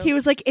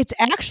was that. like, it's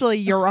actually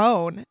your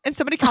own. And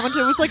somebody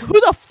commented, was like, who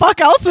the fuck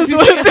else is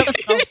with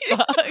me?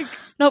 Fuck.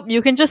 Nope,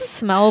 you can just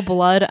smell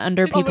blood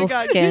under Oh my people's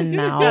God. skin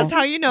now. That's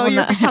how you know when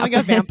you're that becoming a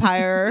happens.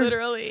 vampire.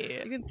 Literally.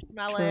 You can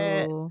smell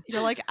it. True.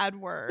 You're like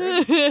Edward.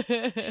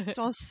 It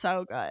smells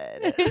so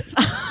good.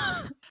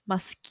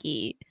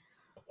 Musky.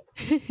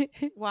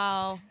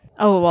 Wow.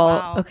 Oh well,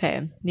 Wow.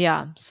 okay,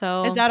 yeah.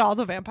 So Is that all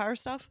the vampire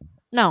stuff?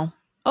 no?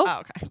 Oh,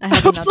 okay. I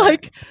have was another.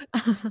 like,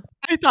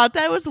 I thought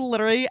that was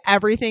literally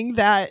everything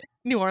that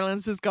New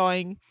Orleans was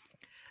going.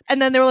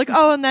 And then they were like,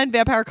 oh, and then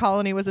Vampire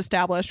Colony was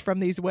established from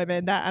these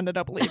women that ended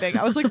up leaving.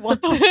 I was like,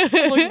 what the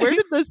like, where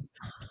did this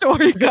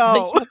story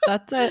go? Yep,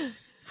 that's it.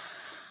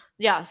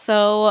 Yeah.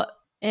 So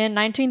in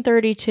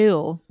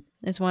 1932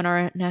 is when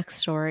our next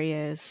story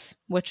is,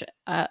 which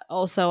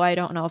also I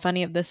don't know if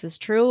any of this is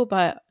true,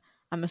 but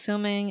I'm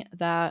assuming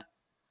that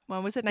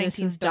When was it? this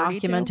is 1932?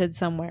 documented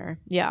somewhere.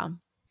 Yeah.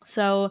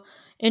 So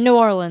in New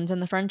Orleans, in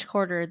the French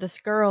Quarter, this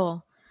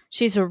girl,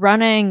 she's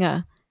running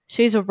to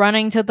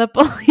the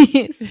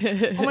police.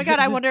 Oh my God,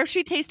 I wonder if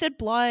she tasted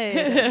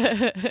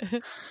blood.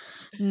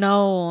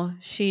 No,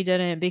 she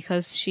didn't,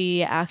 because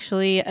she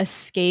actually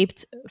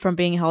escaped from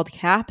being held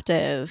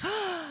captive.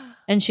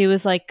 And she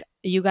was like,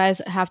 you guys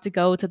have to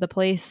go to the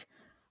place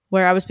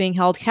where I was being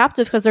held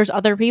captive because there's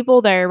other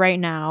people there right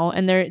now.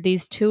 And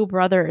these two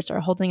brothers are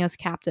holding us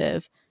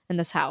captive in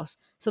this house.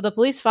 So the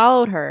police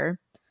followed her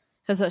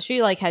because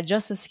she like had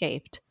just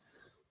escaped.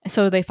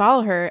 So they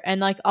follow her,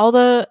 and like all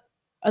the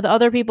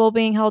other people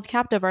being held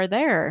captive are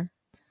there.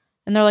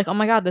 And they're like, oh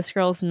my God, this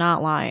girl's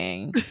not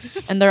lying.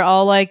 And they're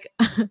all like,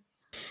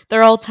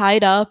 they're all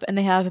tied up and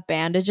they have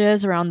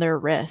bandages around their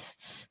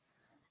wrists.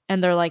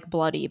 And they're like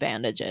bloody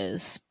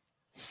bandages.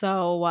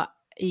 So,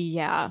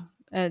 yeah.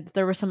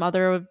 There were some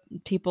other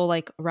people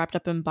like wrapped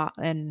up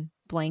in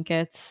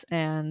blankets,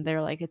 and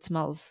they're like, it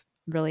smells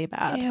really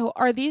bad. Ew,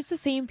 are these the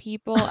same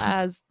people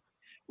as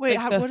Wait,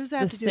 like, what does that the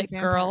have to do with sick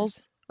vampires?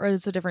 girls? Or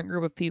is it a different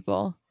group of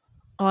people?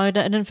 Oh, I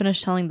didn't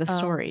finish telling the Oh.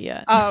 story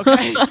yet. Oh,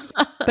 okay.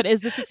 But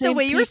is this the same The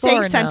way you were people saying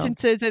or no?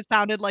 sentences, it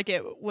sounded like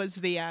it was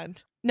the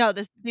end. No,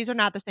 these are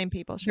not the same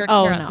people. They're,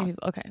 Oh, they're not no. the same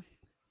people. Okay.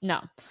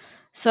 No.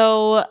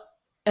 So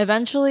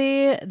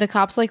eventually the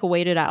cops like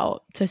waited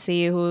out to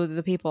see who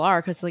the people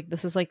are, because like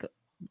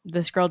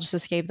this girl just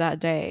escaped that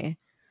day.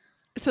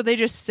 So they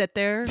just sit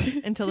there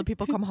until the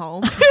people come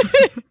home.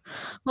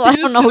 Well, I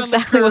They don't just know sit on the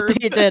exactly what curb.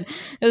 they did.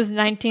 It was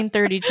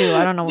 1932.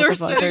 I don't know what They're the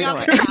fuck sitting they're on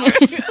the doing.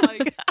 couch.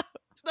 Like,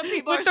 the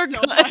people With are their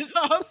still tied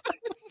up. guns.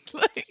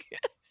 Like,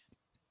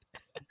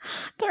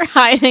 They're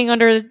hiding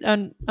under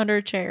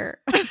a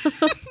chair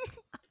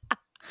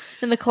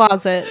in the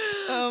closet.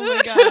 Oh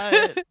my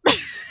God.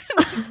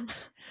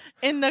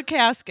 In the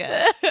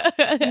casket.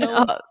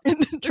 They're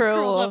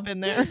curled up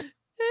in there.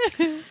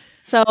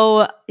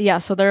 So yeah,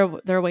 so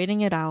they're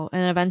waiting it out,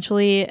 and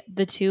eventually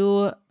the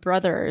two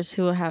brothers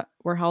who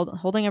were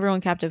holding everyone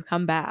captive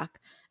come back,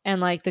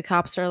 and like the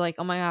cops are like,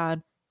 "Oh my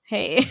God,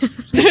 hey,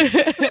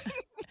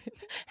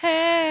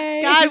 hey.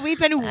 God, we've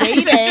been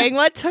waiting.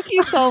 What took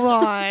you so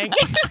long?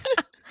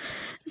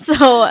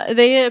 So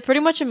they pretty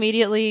much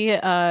immediately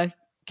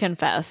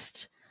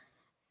confessed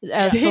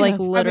as to like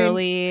Damn.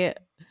 literally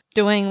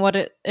doing what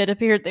it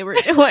appeared they were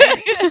doing.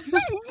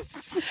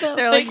 So,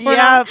 They're like, we're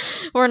yeah.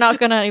 we're not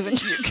gonna even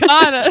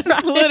Got us, try.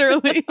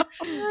 literally.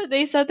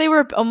 They said they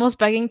were almost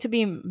begging to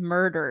be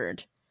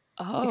murdered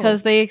Oh.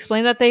 because they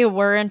explained that they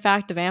were in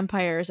fact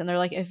vampires, and they're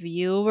like, if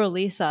you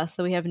release us,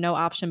 then we have no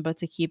option but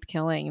to keep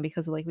killing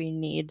because like we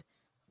need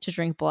to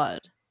drink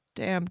blood.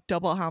 Damn,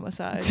 double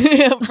homicide.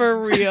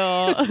 For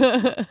real.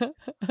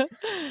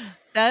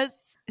 That's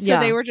so Yeah.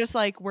 they were just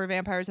like, we're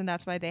vampires, and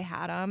that's why they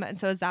had them. And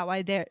so is that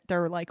why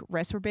their like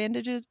wrists were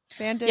bandaged?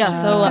 Yeah,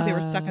 so, because they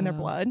were sucking their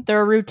blood.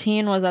 Their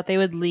routine was that they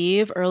would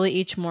leave early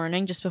each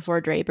morning just before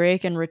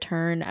daybreak and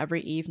return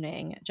every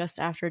evening just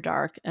after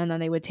dark. And then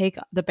they would take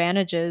the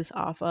bandages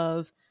off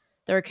of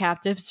their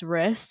captives'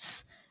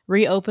 wrists,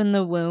 reopen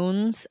the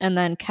wounds, and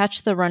then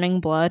catch the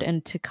running blood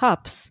into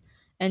cups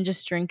and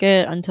just drink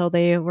it until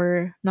they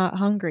were not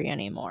hungry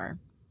anymore.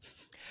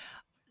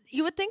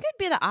 You would think it'd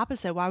be the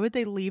opposite. Why would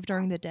they leave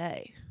during the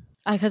day?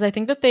 Because I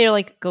think that they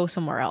like go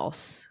somewhere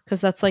else, because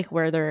that's like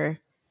where they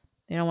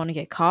don't want to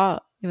get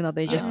caught, even though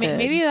they just did.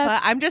 Maybe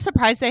that's But I'm just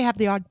surprised they have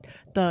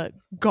the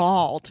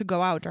gall to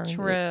go out during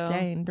True. the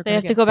day. And they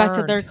have to go back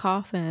to their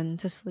coffin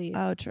to sleep.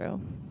 Oh,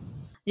 true.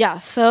 Yeah,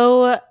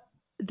 so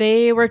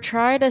they were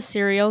tried as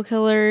serial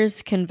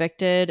killers,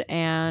 convicted,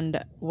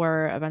 and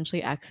were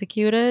eventually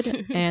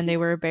executed, and they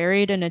were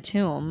buried in a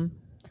tomb.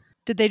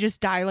 Did they just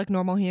die like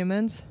normal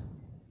humans?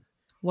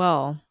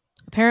 Well,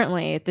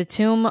 apparently the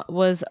tomb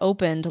was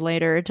opened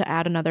later to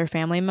add another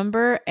family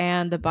member,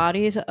 and the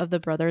bodies of the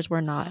brothers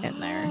were not in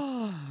there.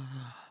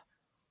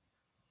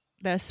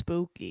 That's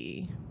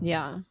spooky.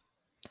 Yeah.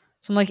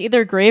 So I'm like,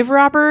 either grave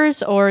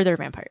robbers or they're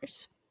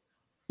vampires.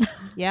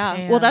 Yeah.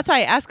 Damn. Well, that's why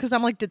I asked, because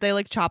I'm like, did they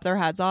like chop their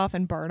heads off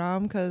and burn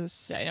them?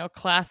 Because Yeah, you know,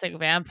 classic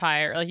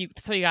vampire. Like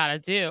that's what you gotta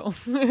do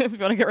if you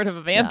want to get rid of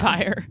a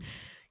vampire.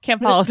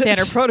 Can't follow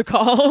standard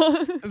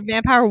protocol.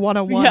 Vampire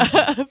 101.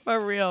 Yeah,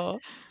 for real.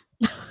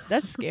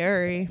 That's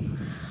scary.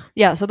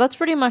 Yeah, so that's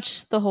pretty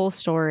much the whole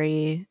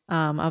story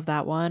of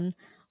that one.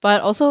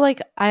 But also,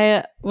 like,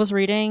 I was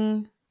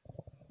reading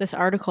this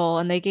article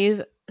and they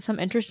gave some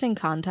interesting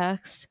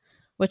context,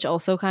 which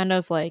also kind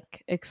of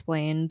like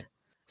explained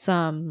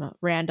some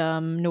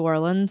random New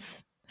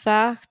Orleans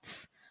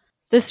facts.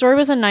 This story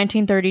was in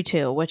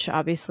 1932, which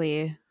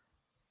obviously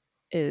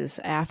is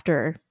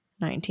after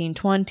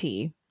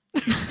 1920.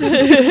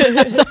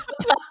 That's how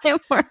time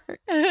works.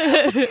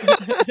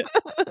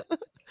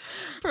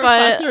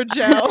 Professor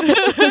Joe.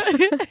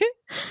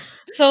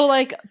 So,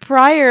 like,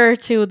 prior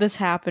to this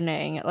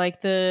happening,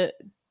 like the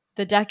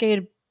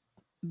decade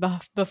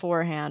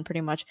beforehand,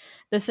 pretty much,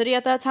 the city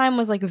at that time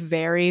was like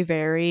very,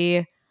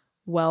 very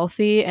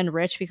wealthy and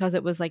rich because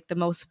it was like the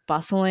most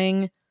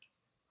bustling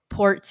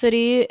port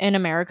city in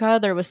America.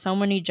 There was so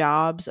many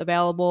jobs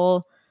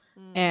available,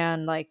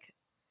 and like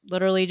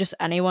literally just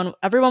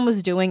everyone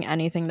was doing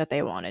anything that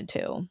they wanted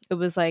to. It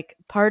was like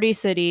party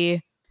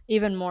city,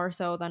 even more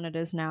so than it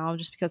is now,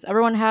 just because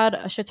everyone had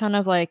a shit ton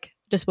of like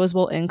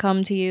disposable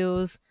income to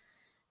use.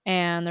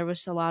 And there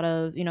was a lot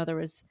of, there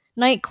was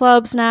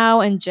nightclubs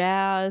now and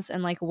jazz,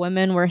 and like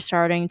women were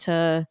starting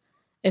to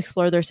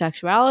explore their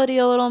sexuality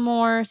a little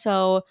more.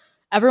 So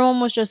everyone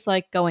was just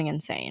like going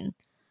insane.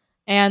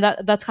 And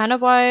that's kind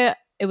of why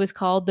it was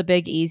called the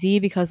Big Easy,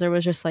 because there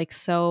was just like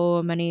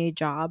so many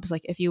jobs.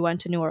 Like if you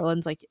went to New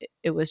Orleans, like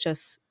it was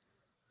just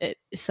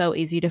so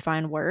easy to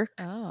find work.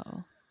 Oh.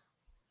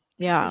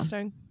 Yeah.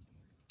 Interesting.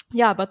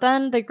 Yeah, but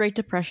then the Great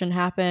Depression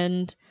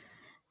happened,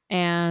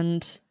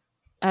 and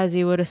as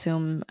you would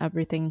assume,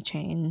 everything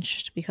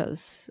changed,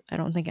 because I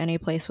don't think any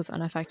place was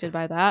unaffected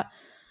by that.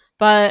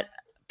 But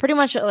pretty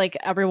much like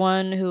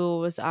everyone who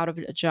was out of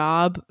a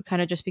job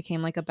kind of just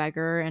became like a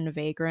beggar and a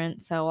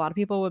vagrant. So a lot of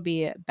people would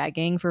be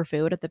begging for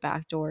food at the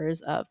back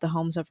doors of the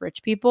homes of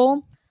rich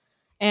people.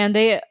 And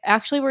they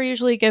actually were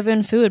usually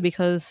given food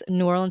because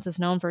New Orleans is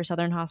known for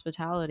Southern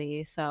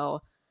hospitality.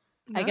 So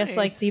I guess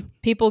like the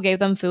people gave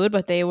them food,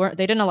 but they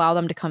didn't allow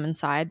them to come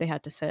inside. They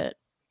had to sit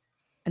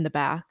in the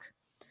back.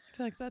 I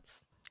feel like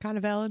that's kind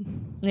of valid.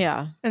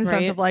 Yeah. In the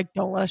sense of like,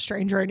 don't let a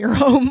stranger in your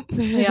home.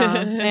 Yeah.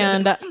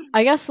 And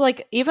I guess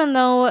like, even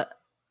though,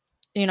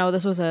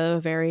 this was a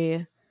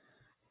very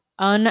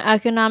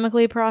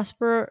uneconomically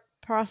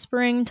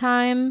prospering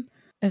time,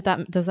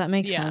 does that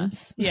make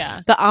sense?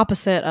 Yeah. The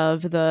opposite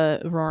of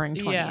the Roaring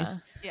 20s.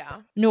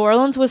 Yeah. New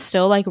Orleans was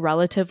still like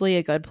relatively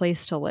a good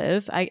place to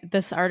live.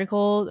 This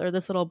article, or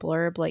this little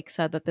blurb, like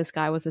said that this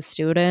guy was a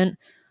student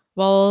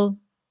while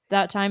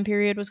that time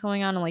period was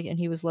going on, and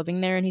he was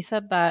living there, and he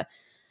said that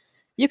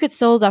you could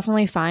still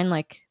definitely find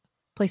like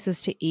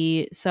places to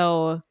eat.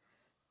 So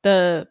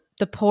the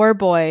poor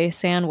boy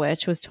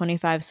sandwich was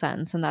 25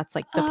 cents, and that's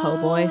like the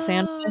po' boy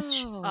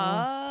sandwich.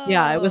 Oh.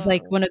 Yeah, it was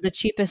like one of the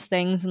cheapest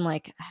things and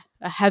like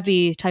a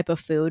heavy type of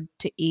food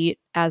to eat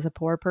as a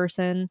poor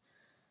person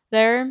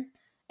there.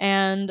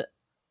 And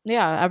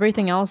yeah,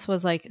 everything else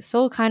was like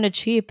still kind of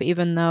cheap,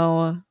 even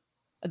though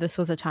this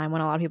was a time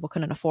when a lot of people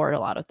couldn't afford a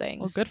lot of things.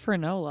 Well, good for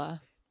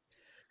NOLA.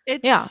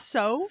 It's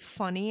so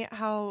funny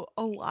how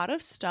a lot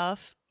of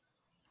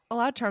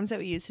terms that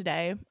we use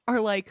today are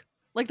like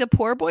the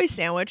poor boy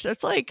sandwich.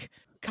 That's like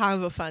kind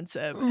of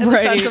offensive in the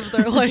sense of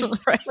they're like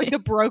like the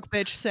broke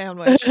bitch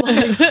sandwich.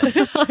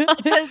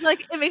 Because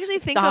like it makes me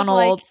think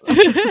Donald's.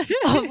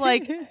 of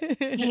like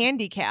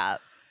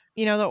handicap.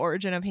 You know the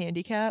origin of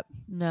handicap?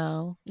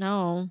 No.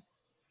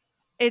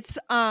 It's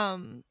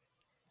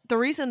the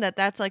reason that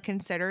that's like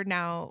considered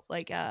now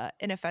like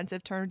an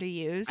offensive term to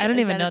use. I don't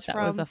even know if that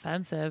was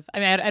offensive. I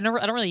mean, I don't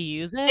really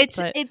use it.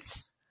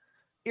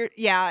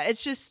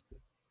 It's just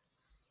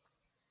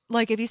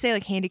like if you say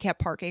like handicap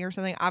parking or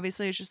something,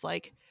 obviously it's just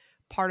like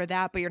part of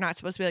that, but you're not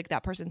supposed to be like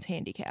that person's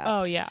handicapped.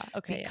 Oh yeah,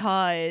 okay.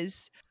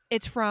 Because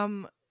it's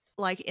from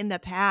like in the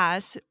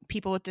past,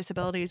 people with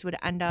disabilities would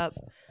end up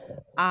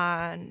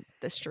on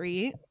the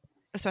street,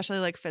 especially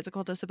like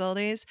physical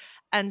disabilities,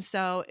 and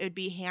so it'd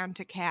be hand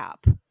to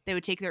cap. They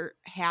would take their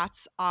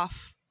hats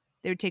off.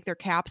 They would take their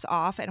caps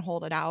off and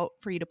hold it out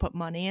for you to put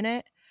money in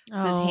it. It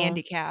says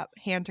handicap,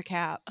 hand to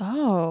cap.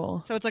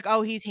 Oh. So it's like,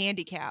 oh, he's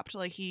handicapped.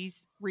 Like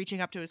he's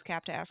reaching up to his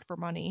cap to ask for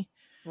money.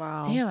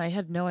 Wow. Damn, I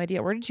had no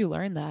idea. Where did you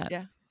learn that?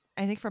 Yeah.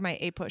 I think from my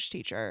A-push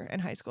teacher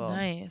in high school.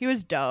 Nice. He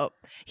was dope.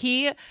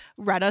 He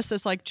read us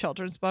this like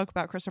children's book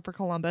about Christopher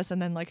Columbus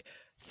and then like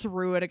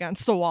threw it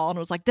against the wall and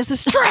was like, this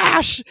is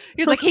trash.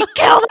 He was like, he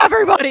killed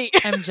everybody.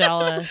 I'm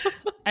jealous.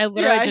 I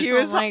literally he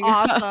was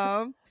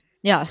awesome.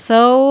 Yeah,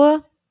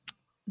 so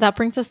that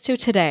brings us to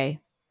today.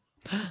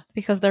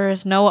 because there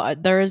is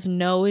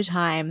no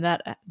time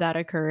that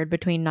occurred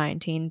between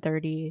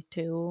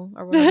 1932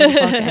 or whatever the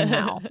fuck and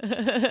now.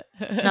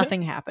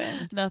 Nothing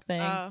happened.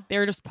 Nothing. Oh. They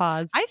were just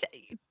paused. I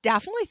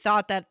definitely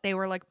thought that they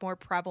were like more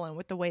prevalent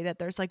with the way that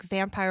there's like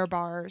vampire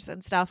bars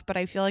and stuff, but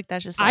I feel like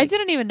that's just like, I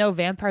didn't even know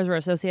vampires were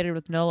associated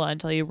with NOLA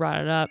until you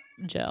brought it up,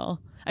 Jill.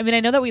 I mean, I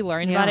know that we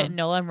learned about it in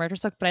NOLA in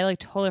retrospect, but I like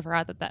totally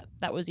forgot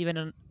that was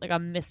even like a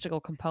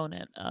mystical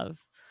component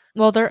of.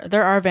 Well,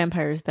 there are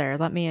vampires there.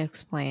 Let me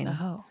explain.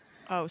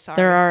 Oh,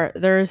 sorry.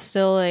 There's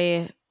still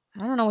I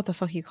don't know what the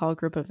fuck you call a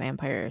group of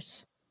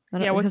vampires.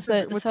 Yeah, what's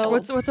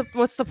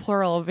the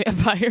plural of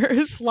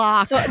vampires?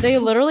 Flock. So they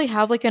literally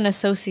have like an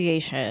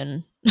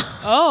association.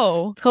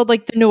 Oh, It's called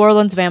like the New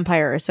Orleans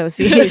Vampire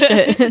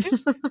Association.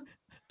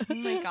 Oh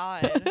my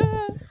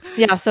god.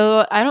 Yeah,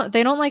 so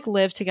they don't like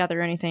live together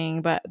or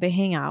anything, but they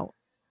hang out.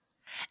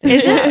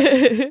 Is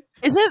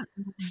it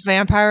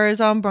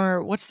vampirism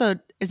or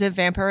is it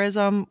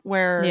vampirism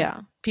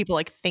where people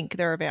like think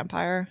they're a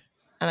vampire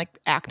and like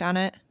act on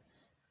it?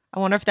 I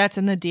wonder if that's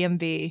in the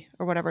DMV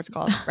or whatever it's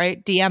called,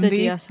 right? DMV?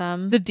 The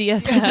DSM. The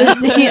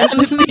DSM.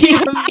 The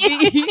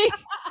DMV.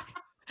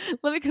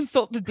 Let me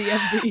consult the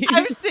DMV.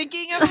 I was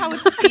thinking of how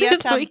it's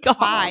DSM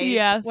 5.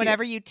 Yes.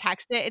 Whenever you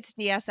text it, it's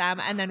DSM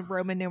and then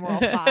Roman numeral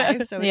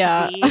 5. So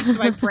it's B. So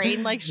my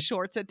brain like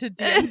shorts it to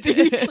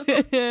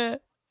DMV.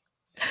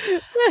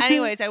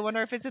 Anyways, I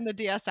wonder if it's in the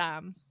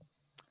DSM.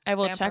 I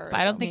will check, but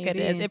I don't think it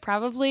is. It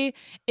probably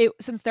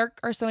since there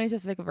are so many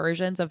specific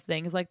versions of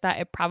things like that,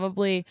 it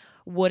probably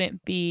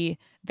wouldn't be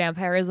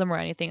vampirism or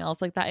anything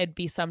else like that. It'd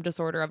be some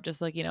disorder of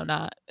just like,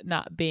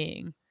 not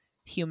being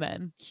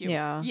human.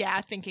 Yeah,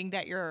 thinking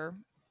that you're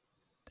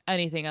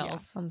anything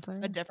else.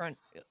 Something. A different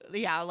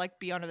like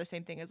be under the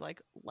same thing as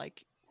like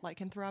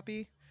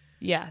lycanthropy.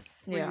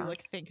 Yes. Where you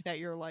like think that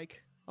you're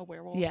like a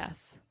werewolf.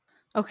 Yes.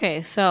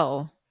 Okay,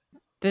 so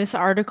this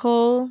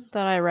article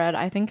that I read,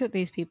 I think that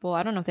these people,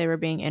 I don't know if they were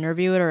being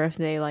interviewed or if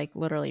they like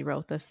literally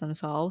wrote this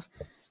themselves.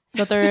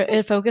 So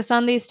it focused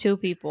on these two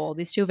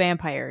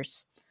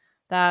vampires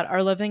that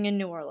are living in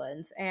New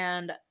Orleans.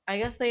 And I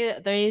guess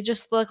they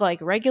just look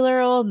like regular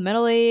old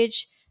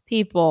middle-aged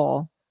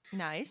people.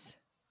 Nice.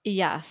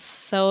 Yes.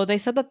 So they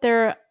said that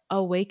their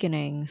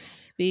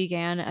awakenings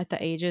began at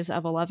the ages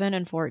of 11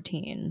 and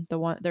 14.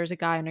 There's a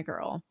guy and a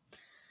girl.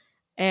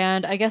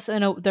 And I guess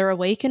their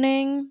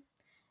awakening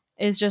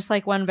is just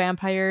like when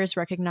vampires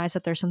recognize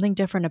that there's something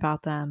different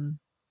about them.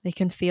 They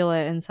can feel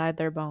it inside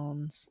their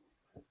bones.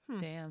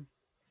 Damn.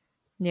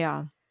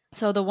 Yeah.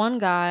 So the one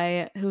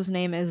guy whose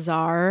name is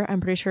Czar,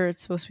 I'm pretty sure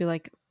it's supposed to be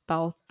like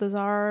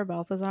Balthazar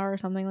or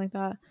something like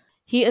that.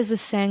 He is a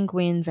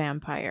sanguine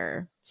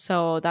vampire.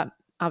 So that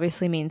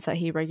obviously means that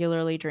he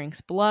regularly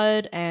drinks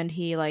blood and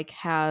he like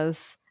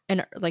has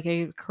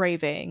a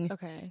craving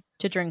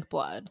to drink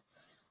blood.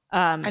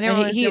 I didn't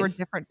realize there were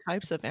different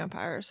types of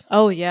vampires.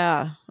 Oh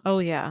yeah.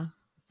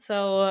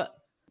 So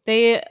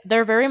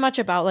they're very much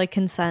about like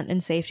consent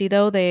and safety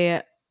though.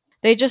 They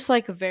just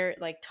like very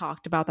like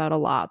talked about that a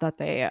lot, that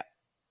they're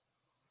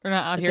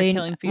not out here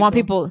killing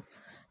people.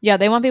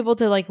 They want people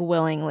to like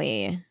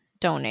willingly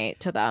donate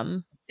to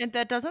them. And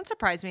that doesn't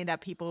surprise me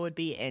that people would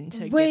be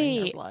into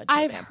giving their blood to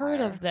I've a vampire. heard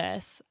of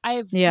this.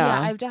 I've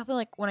definitely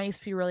like when I used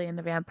to be really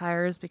into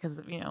vampires because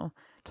of,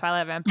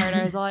 Twilight Vampire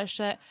Diaries, all that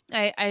shit.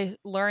 I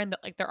learned that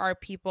like there are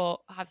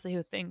people obviously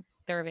who think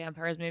they're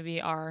vampires. Maybe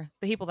are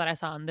the people that I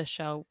saw on this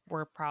show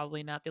were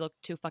probably not. They look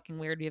too fucking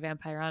weird to be a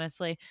vampire,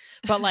 honestly.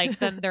 But like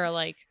then their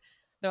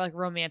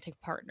romantic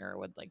partner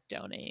would like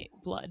donate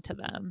blood to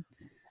them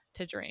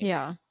to drink.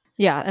 Yeah,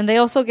 and they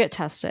also get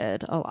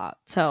tested a lot,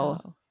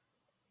 so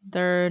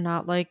they're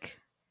not like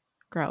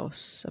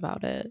gross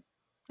about it.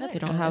 They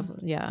don't have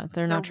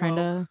they're not trying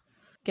to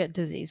get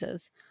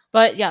diseases.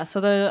 But yeah,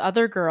 so the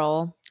other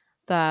girl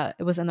that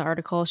was in the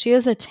article, she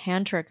is a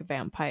tantric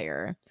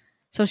vampire.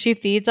 So she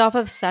feeds off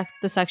of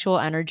the sexual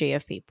energy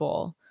of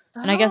people.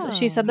 And I guess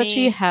she said that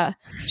she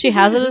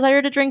has a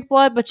desire to drink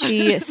blood, but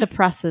she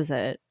suppresses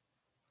it.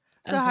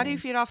 So how do you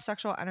feed off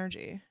sexual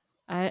energy?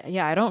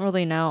 I don't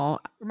really know.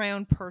 For my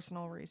own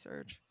personal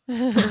research.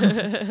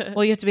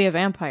 Well, you have to be a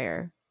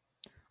vampire.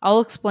 I'll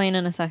explain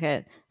in a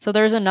second. So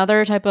there's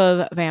another type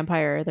of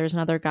vampire. There's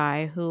another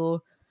guy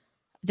who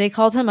they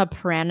called him a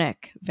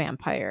pranic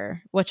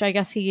vampire, which I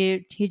guess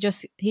he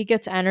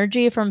gets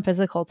energy from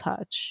physical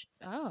touch.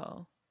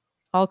 Oh.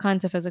 All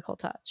kinds of physical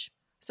touch.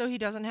 So he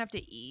doesn't have to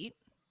eat?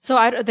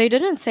 So they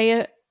didn't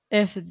say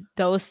if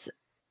those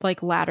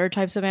like latter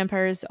types of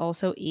vampires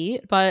also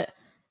eat, but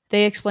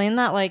they explain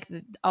that like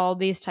all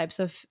these types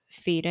of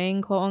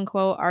feeding, quote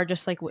unquote, are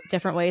just like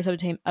different ways of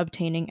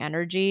obtaining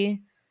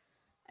energy.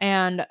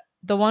 And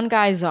the one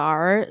guy,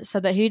 Czar,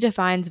 said that he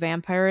defines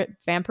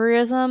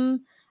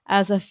vampirism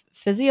as a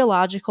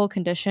physiological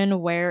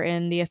condition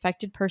wherein the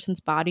affected person's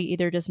body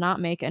either does not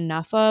make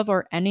enough of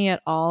or any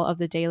at all of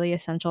the daily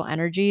essential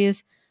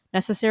energies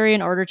necessary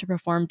in order to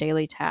perform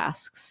daily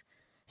tasks.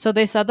 So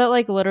they said that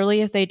like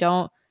literally if they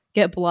don't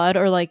get blood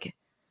or like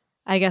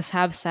I guess,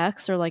 have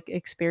sex or like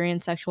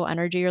experience sexual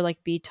energy or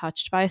like be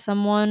touched by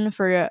someone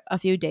for a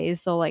few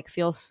days, they'll like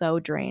feel so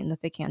drained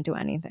that they can't do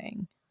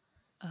anything.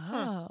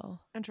 Oh.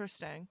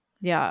 Interesting.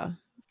 Yeah.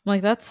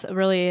 Like that's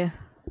really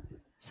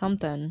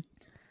something.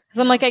 Because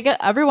I'm like, I get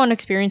everyone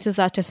experiences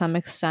that to some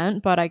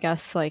extent, but I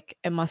guess like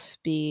it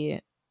must be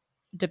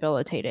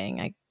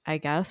debilitating. I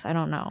guess. I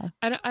don't know.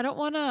 I don't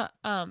want to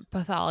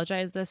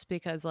pathologize this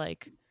because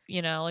like,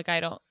 you know, like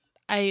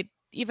I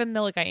even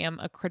though like I am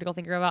a critical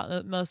thinker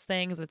about most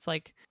things, it's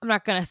like I'm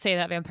not going to say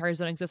that vampires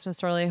don't exist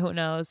necessarily. Who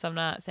knows? So I'm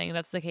not saying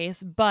that's the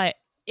case, but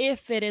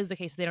if it is the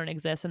case that they don't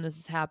exist and this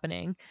is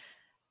happening,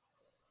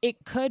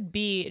 it could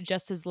be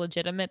just as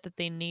legitimate that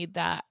they need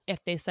that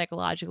if they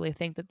psychologically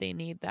think that they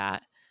need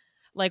that.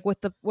 Like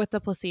with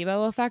the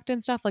placebo effect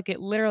and stuff, like it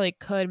literally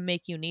could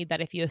make you need that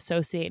if you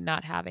associate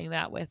not having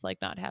that with like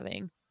not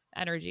having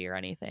energy or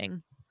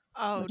anything.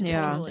 Oh,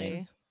 Yeah.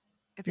 totally.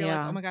 If you're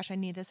like, oh my gosh, I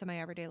need this in my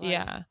everyday life.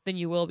 Yeah, then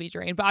you will be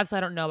drained. But obviously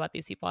I don't know about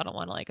these people. I don't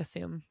want to like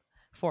assume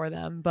for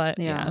them, but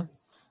yeah.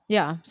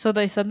 Yeah. So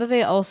they said that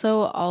they also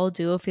all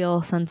do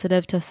feel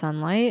sensitive to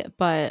sunlight,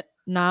 but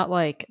not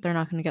like they're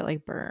not going to get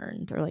like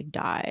burned or like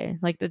die.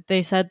 Like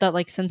they said that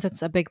like since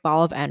it's a big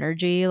ball of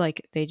energy,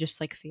 like they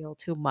just like feel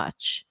too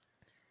much.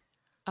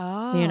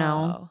 Oh. You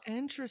know?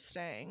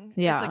 Interesting.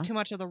 Yeah. It's like too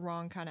much of the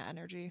wrong kind of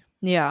energy.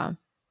 Yeah.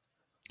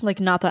 Like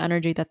not the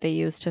energy that they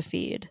use to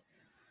feed.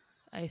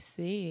 I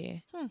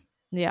see.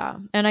 Yeah.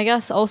 And I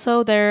guess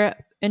also they're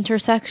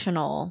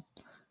intersectional.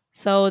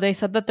 So they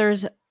said that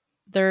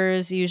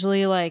there's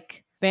usually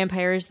like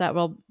vampires that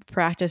will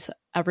practice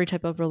every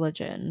type of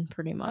religion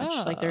pretty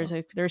much. Like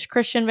there's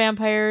Christian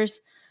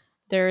vampires,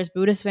 there's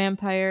Buddhist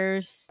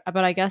vampires,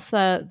 but I guess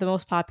the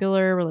most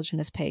popular religion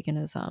is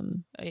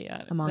paganism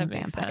among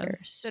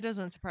vampires. Sense. That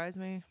doesn't surprise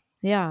me.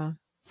 Yeah.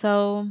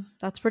 So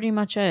that's pretty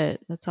much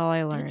it. That's all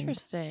I learned.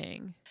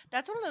 Interesting.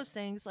 That's one of those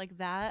things like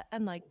that,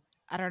 and like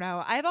I don't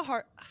know. I have a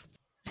heart.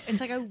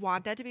 It's like I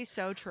want that to be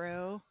so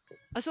true.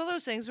 It's one of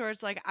those things where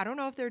it's like I don't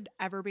know if there'd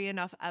ever be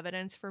enough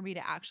evidence for me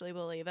to actually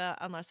believe it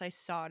unless I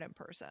saw it in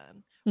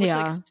person, which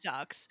like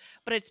sucks.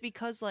 But it's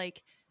because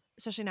like,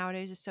 especially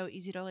nowadays, it's so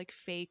easy to like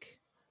fake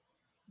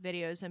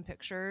videos and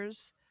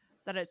pictures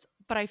that it's.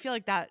 But I feel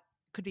like that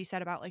could be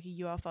said about like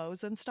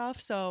UFOs and stuff.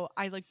 So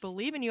I like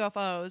believe in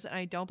UFOs and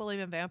I don't believe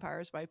in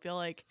vampires, but I feel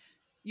like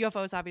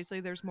UFOs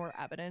obviously there's more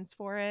evidence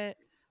for it,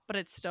 but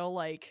it's still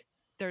like.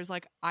 There's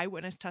like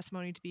eyewitness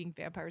testimony to being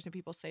vampires and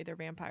people say they're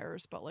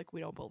vampires, but like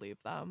we don't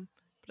believe them.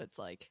 But it's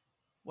like,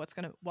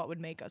 what would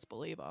make us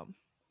believe them?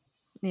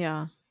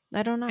 Yeah.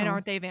 I don't know. And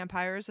aren't they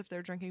vampires if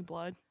they're drinking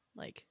blood?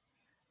 Like,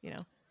 you know,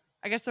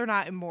 I guess they're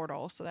not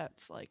immortal. So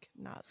that's like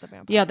not the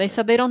vampire. Yeah. They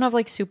said they don't have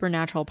like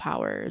supernatural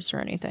powers or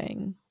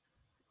anything.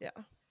 Yeah.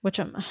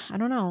 Which I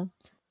don't know.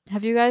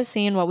 Have you guys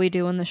seen What We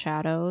Do in the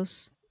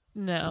Shadows?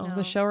 No,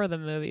 the show or the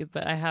movie,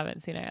 but I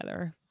haven't seen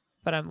either.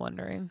 But I'm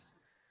wondering.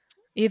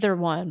 Either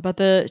one, but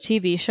the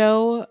TV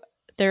show,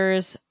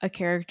 there's a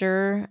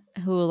character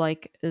who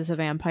like is a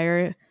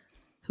vampire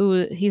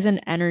who he's an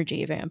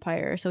energy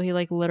vampire, so he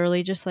like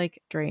literally just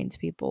like drains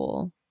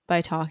people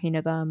by talking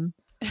to them.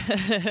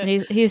 And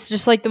he's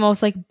just like the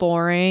most like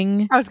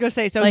boring. I was gonna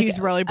say, so like, he's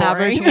really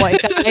boring. Average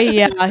white guy.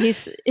 Yeah,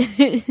 he's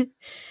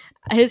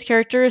his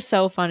character is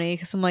so funny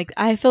because I'm like,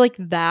 I feel like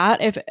that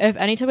if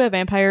any type of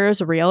vampire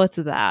is real, it's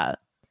that.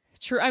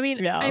 True. I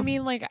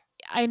mean, like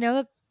I know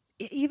that.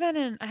 Even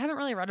in, I haven't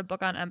really read a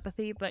book on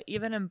empathy, but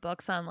even in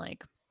books on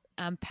like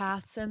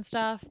empaths and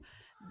stuff,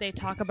 they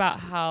talk about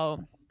how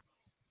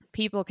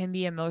people can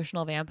be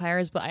emotional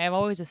vampires. But I have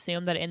always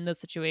assumed that in those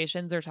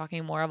situations, they're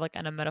talking more of like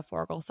in a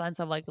metaphorical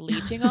sense of like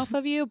leeching off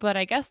of you. But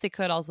I guess they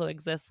could also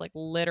exist like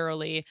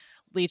literally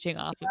leeching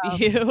off of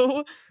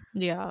you.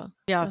 Yeah.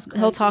 Yeah.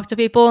 He'll talk to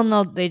people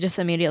and they just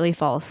immediately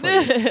fall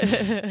asleep.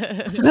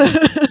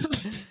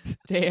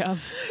 Damn.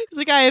 It's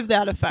like I have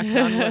that effect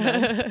on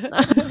women.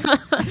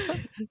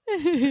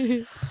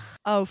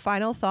 Oh,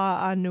 final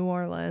thought on New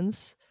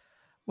Orleans.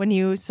 When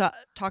you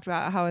talked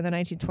about how in the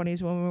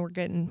 1920s women were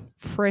getting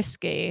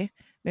frisky,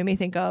 made me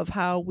think of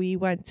how we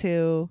went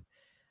to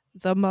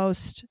the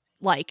most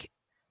like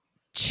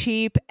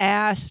cheap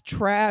ass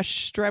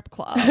trash strip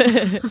club.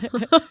 It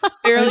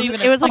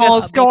was like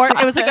a store.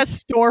 It was like a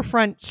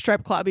storefront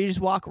strip club. You just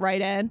walk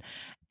right in,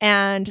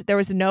 and there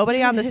was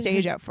nobody on the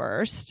stage at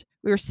first.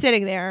 We were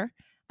sitting there.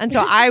 And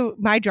so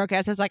my drunk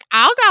ass was like,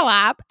 I'll go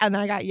up. And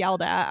then I got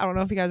yelled at. I don't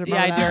know if you guys remember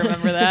that. Yeah, I do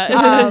remember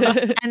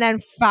that. And then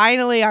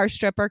finally our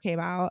stripper came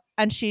out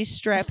and she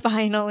stripped.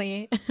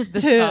 Finally.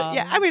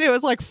 Yeah, I mean, it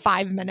was like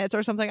 5 minutes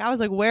or something. I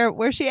was like,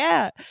 where's she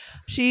at?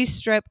 She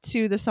stripped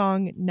to the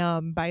song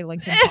Numb by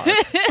Linkin Park.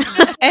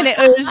 And it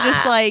was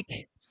just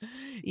like,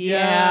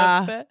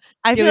 yeah. Yep.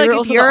 I feel like if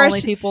also you're the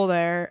only people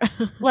there.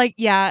 like,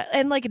 yeah.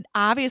 And like,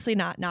 obviously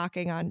not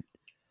knocking on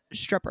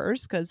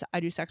strippers because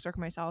I do sex work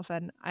myself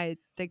and I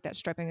think that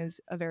stripping is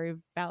a very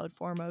valid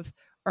form of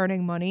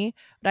earning money,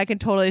 but I can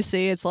totally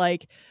see it's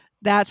like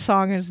that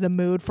song is the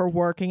mood for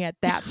working at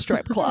that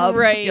strip club.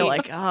 Right. You're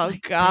like, oh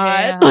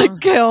god,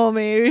 like kill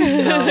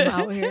me. I'm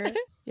out here.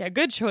 Yeah,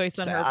 good choice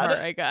on her Sad. part,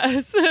 I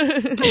guess.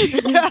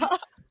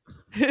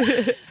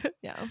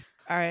 Yeah.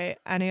 All right.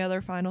 Any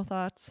other final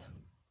thoughts?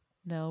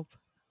 Nope.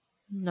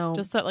 No.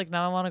 Just that, like,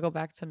 now I want to go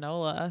back to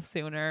NOLA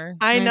sooner.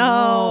 I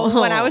know.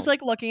 When I was know.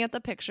 like looking at the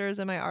pictures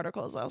in my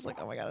articles, I was like,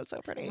 oh my God, it's so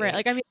pretty. Right.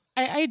 Like, I mean,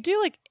 I do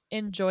like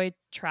enjoy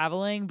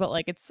traveling, but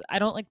like I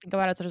don't like think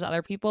about it such as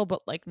other people,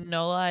 but like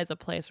NOLA is a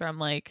place where I'm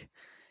like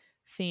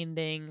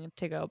fiending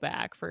to go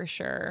back for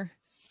sure.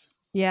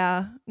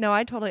 Yeah. No,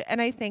 I totally. And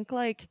I think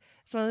like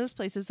it's one of those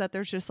places that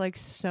there's just like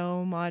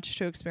so much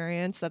to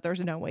experience that there's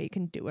no way you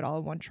can do it all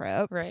in one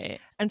trip. Right.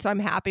 And so I'm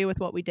happy with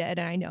what we did.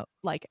 And I know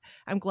like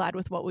I'm glad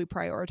with what we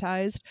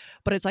prioritized.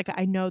 But it's like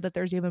I know that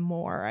there's even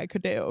more I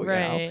could do.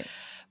 Right. You know?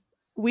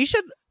 We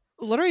should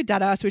literally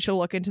dead ass. We should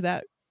look into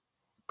that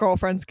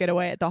girlfriend's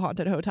getaway at the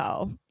haunted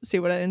hotel, see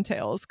what it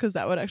entails, because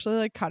that would actually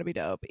like kind of be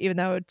dope, even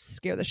though it would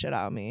scare the shit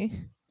out of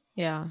me.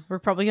 Yeah, we're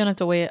probably gonna have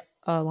to wait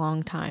a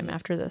long time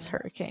after this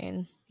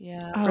hurricane. Yeah.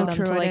 Oh, for them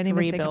true. to I like didn't even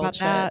think rebuild about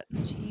shit. that.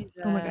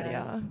 Jesus. Oh my God,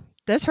 yeah.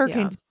 This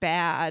hurricane's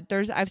bad.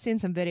 I've seen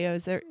some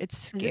videos. It's Is it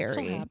still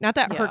scary. happening? Not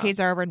that Yeah.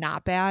 hurricanes are ever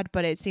not bad,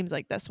 but it seems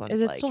like this one's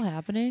Is it like, still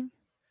happening?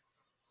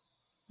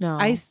 No,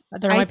 I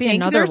there might be think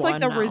another there's one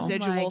like the now.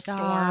 residual Oh my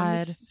God.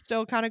 storms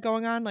still kind of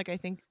going on. Like I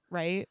think,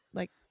 right?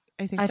 Like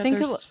I think I that think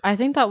there's- I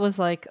think that was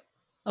like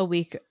a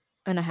week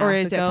and a half Or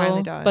is it ago.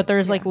 finally done? But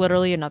there's like Yeah.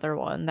 literally another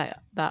one that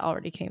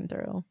already came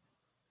through.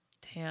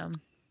 Damn.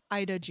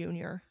 Ida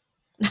Jr.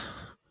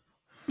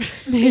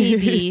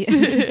 Baby.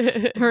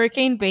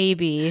 Hurricane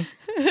Baby.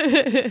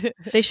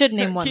 They should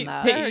name one Hurricane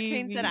that. The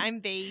hurricane said, "I'm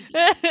baby."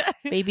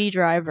 Baby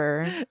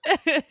Driver. Oh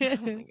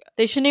my God.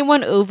 They should name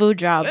one Ovo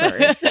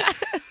Jobber.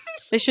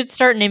 They should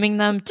start naming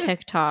them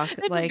TikTok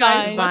like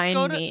Guys, let's Vine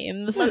go to-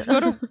 memes.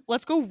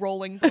 Let's go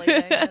rolling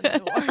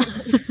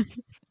blading.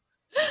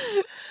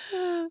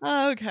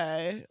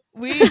 Okay,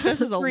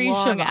 this is a Free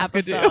long Shamakadu.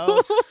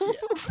 episode.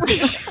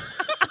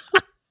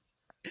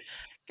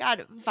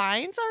 God,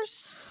 vines are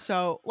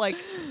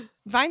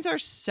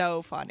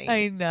so funny.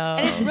 I know.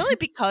 And it's really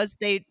because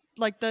they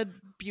like the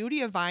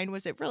beauty of Vine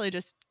was it really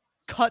just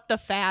cut the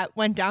fat,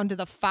 went down to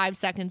the 5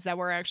 seconds that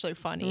were actually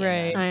funny. in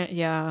Right. it.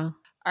 Yeah.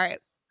 All right.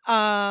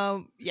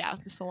 Yeah,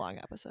 this is a long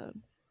episode.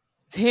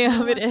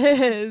 Damn, it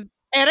is.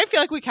 And I feel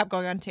like we kept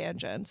going on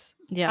tangents.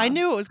 Yeah. I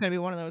knew it was going to be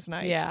one of those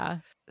nights. Yeah.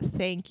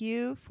 Thank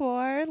you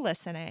for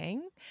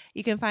listening.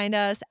 You can find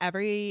us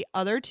every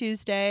other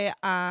Tuesday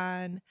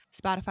on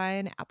Spotify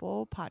and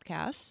Apple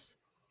Podcasts.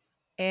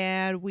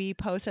 And we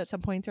post at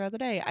some point throughout the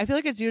day. I feel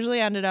like it's usually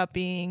ended up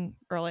being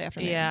early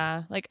afternoon.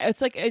 Yeah. Like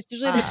it's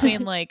usually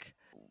between like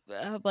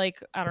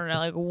I don't know,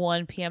 like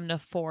 1 p.m. to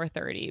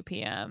 4:30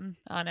 p.m.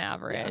 on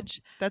average.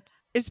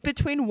 It's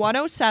between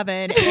 1:07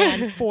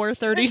 and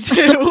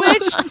 4:32.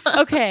 Which,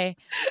 okay,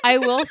 I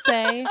will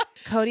say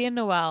Cody and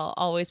Noelle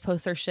always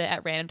post their shit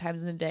at random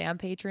times in the day on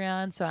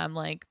Patreon. So I'm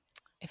like,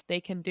 if they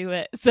can do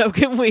it, so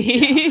can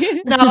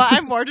we. No,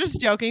 I'm more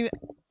just joking.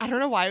 I don't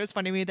know why it was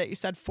funny to me that you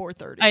said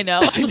 4:30. I know.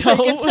 Like,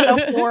 instead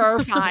of 4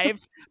 or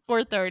 5,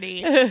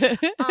 4:30.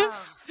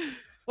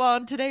 Well,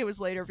 and today was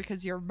later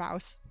because your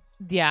mouse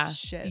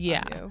shit on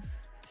you.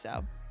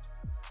 So,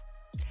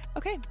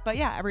 okay. But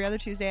yeah, every other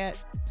Tuesday at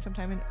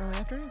sometime in early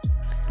afternoon.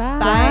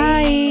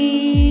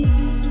 Bye.